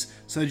 movies.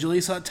 So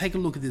Jaleesa, take a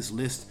look at this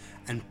list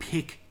and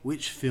pick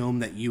which film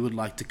that you would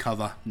like to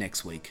cover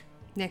next week.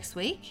 Next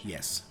week?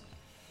 Yes.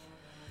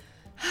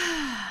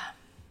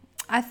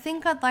 I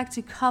think I'd like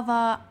to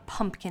cover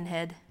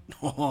Pumpkinhead.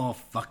 Oh,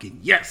 fucking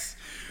yes!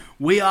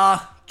 We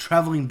are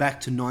travelling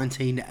back to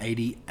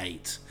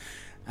 1988,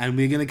 and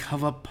we're going to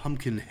cover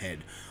Pumpkinhead.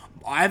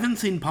 I haven't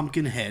seen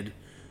Pumpkinhead,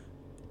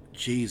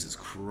 Jesus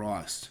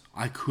Christ,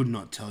 I could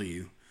not tell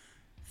you,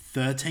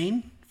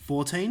 13?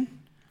 14?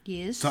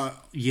 Years? So,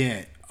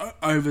 yeah,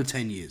 over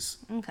 10 years.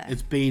 Okay.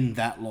 It's been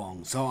that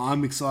long, so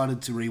I'm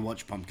excited to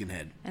rewatch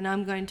Pumpkinhead. And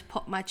I'm going to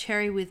pop my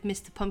cherry with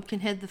Mr.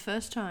 Pumpkinhead the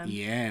first time.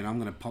 Yeah, and I'm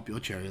going to pop your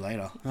cherry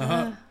later.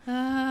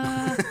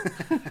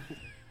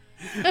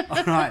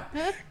 Alright,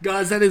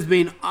 guys, that has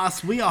been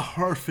us. We are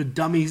Horror for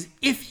Dummies.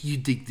 If you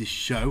dig this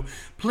show,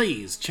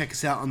 please check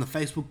us out on the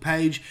Facebook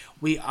page.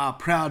 We are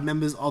proud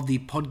members of the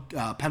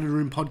Padded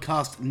Room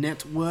Podcast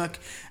Network,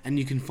 and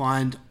you can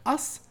find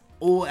us,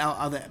 all our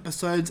other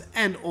episodes,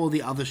 and all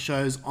the other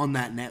shows on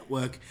that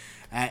network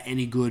at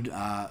any good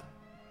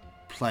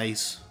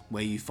place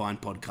where you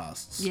find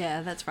podcasts.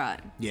 Yeah, that's right.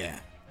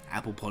 Yeah.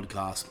 Apple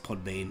Podcasts,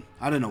 Podbean.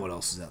 I don't know what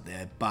else is out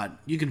there, but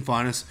you can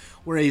find us.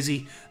 We're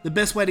easy. The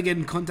best way to get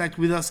in contact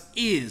with us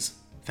is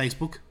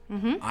Facebook.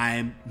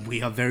 Mm-hmm.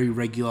 We are very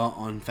regular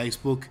on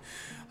Facebook.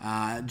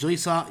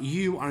 Jaleesa,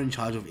 you are in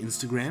charge of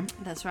Instagram.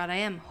 That's right, I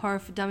am. Horror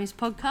for Dummies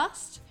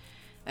Podcast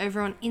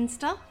over on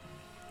Insta.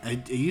 Are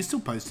you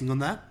still posting on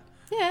that?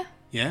 Yeah.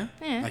 Yeah?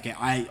 Yeah. Okay,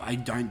 I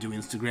don't do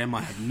Instagram.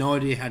 I have no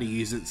idea how to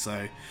use it,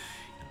 so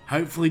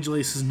hopefully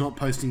Jaleesa's not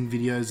posting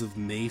videos of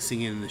me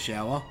singing in the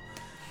shower.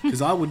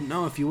 Because I wouldn't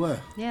know if you were.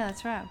 Yeah,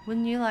 that's right.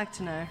 Wouldn't you like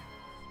to know?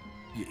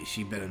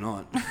 She better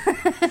not.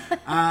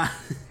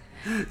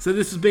 So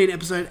this has been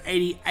episode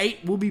 88.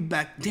 We'll be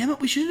back. Damn it,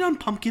 we should have done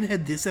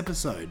Pumpkinhead this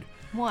episode.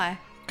 Why?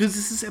 Because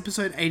this is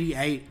episode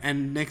 88,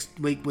 and next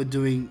week we're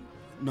doing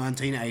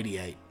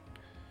 1988.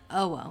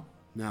 Oh, well.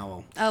 No,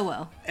 well. Oh,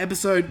 well.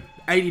 Episode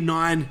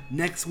 89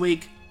 next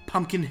week.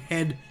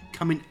 Pumpkinhead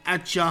coming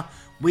at ya.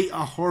 We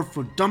are Horror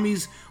for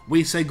Dummies.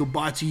 We say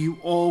goodbye to you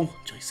all.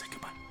 Joey, say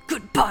goodbye.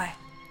 Goodbye.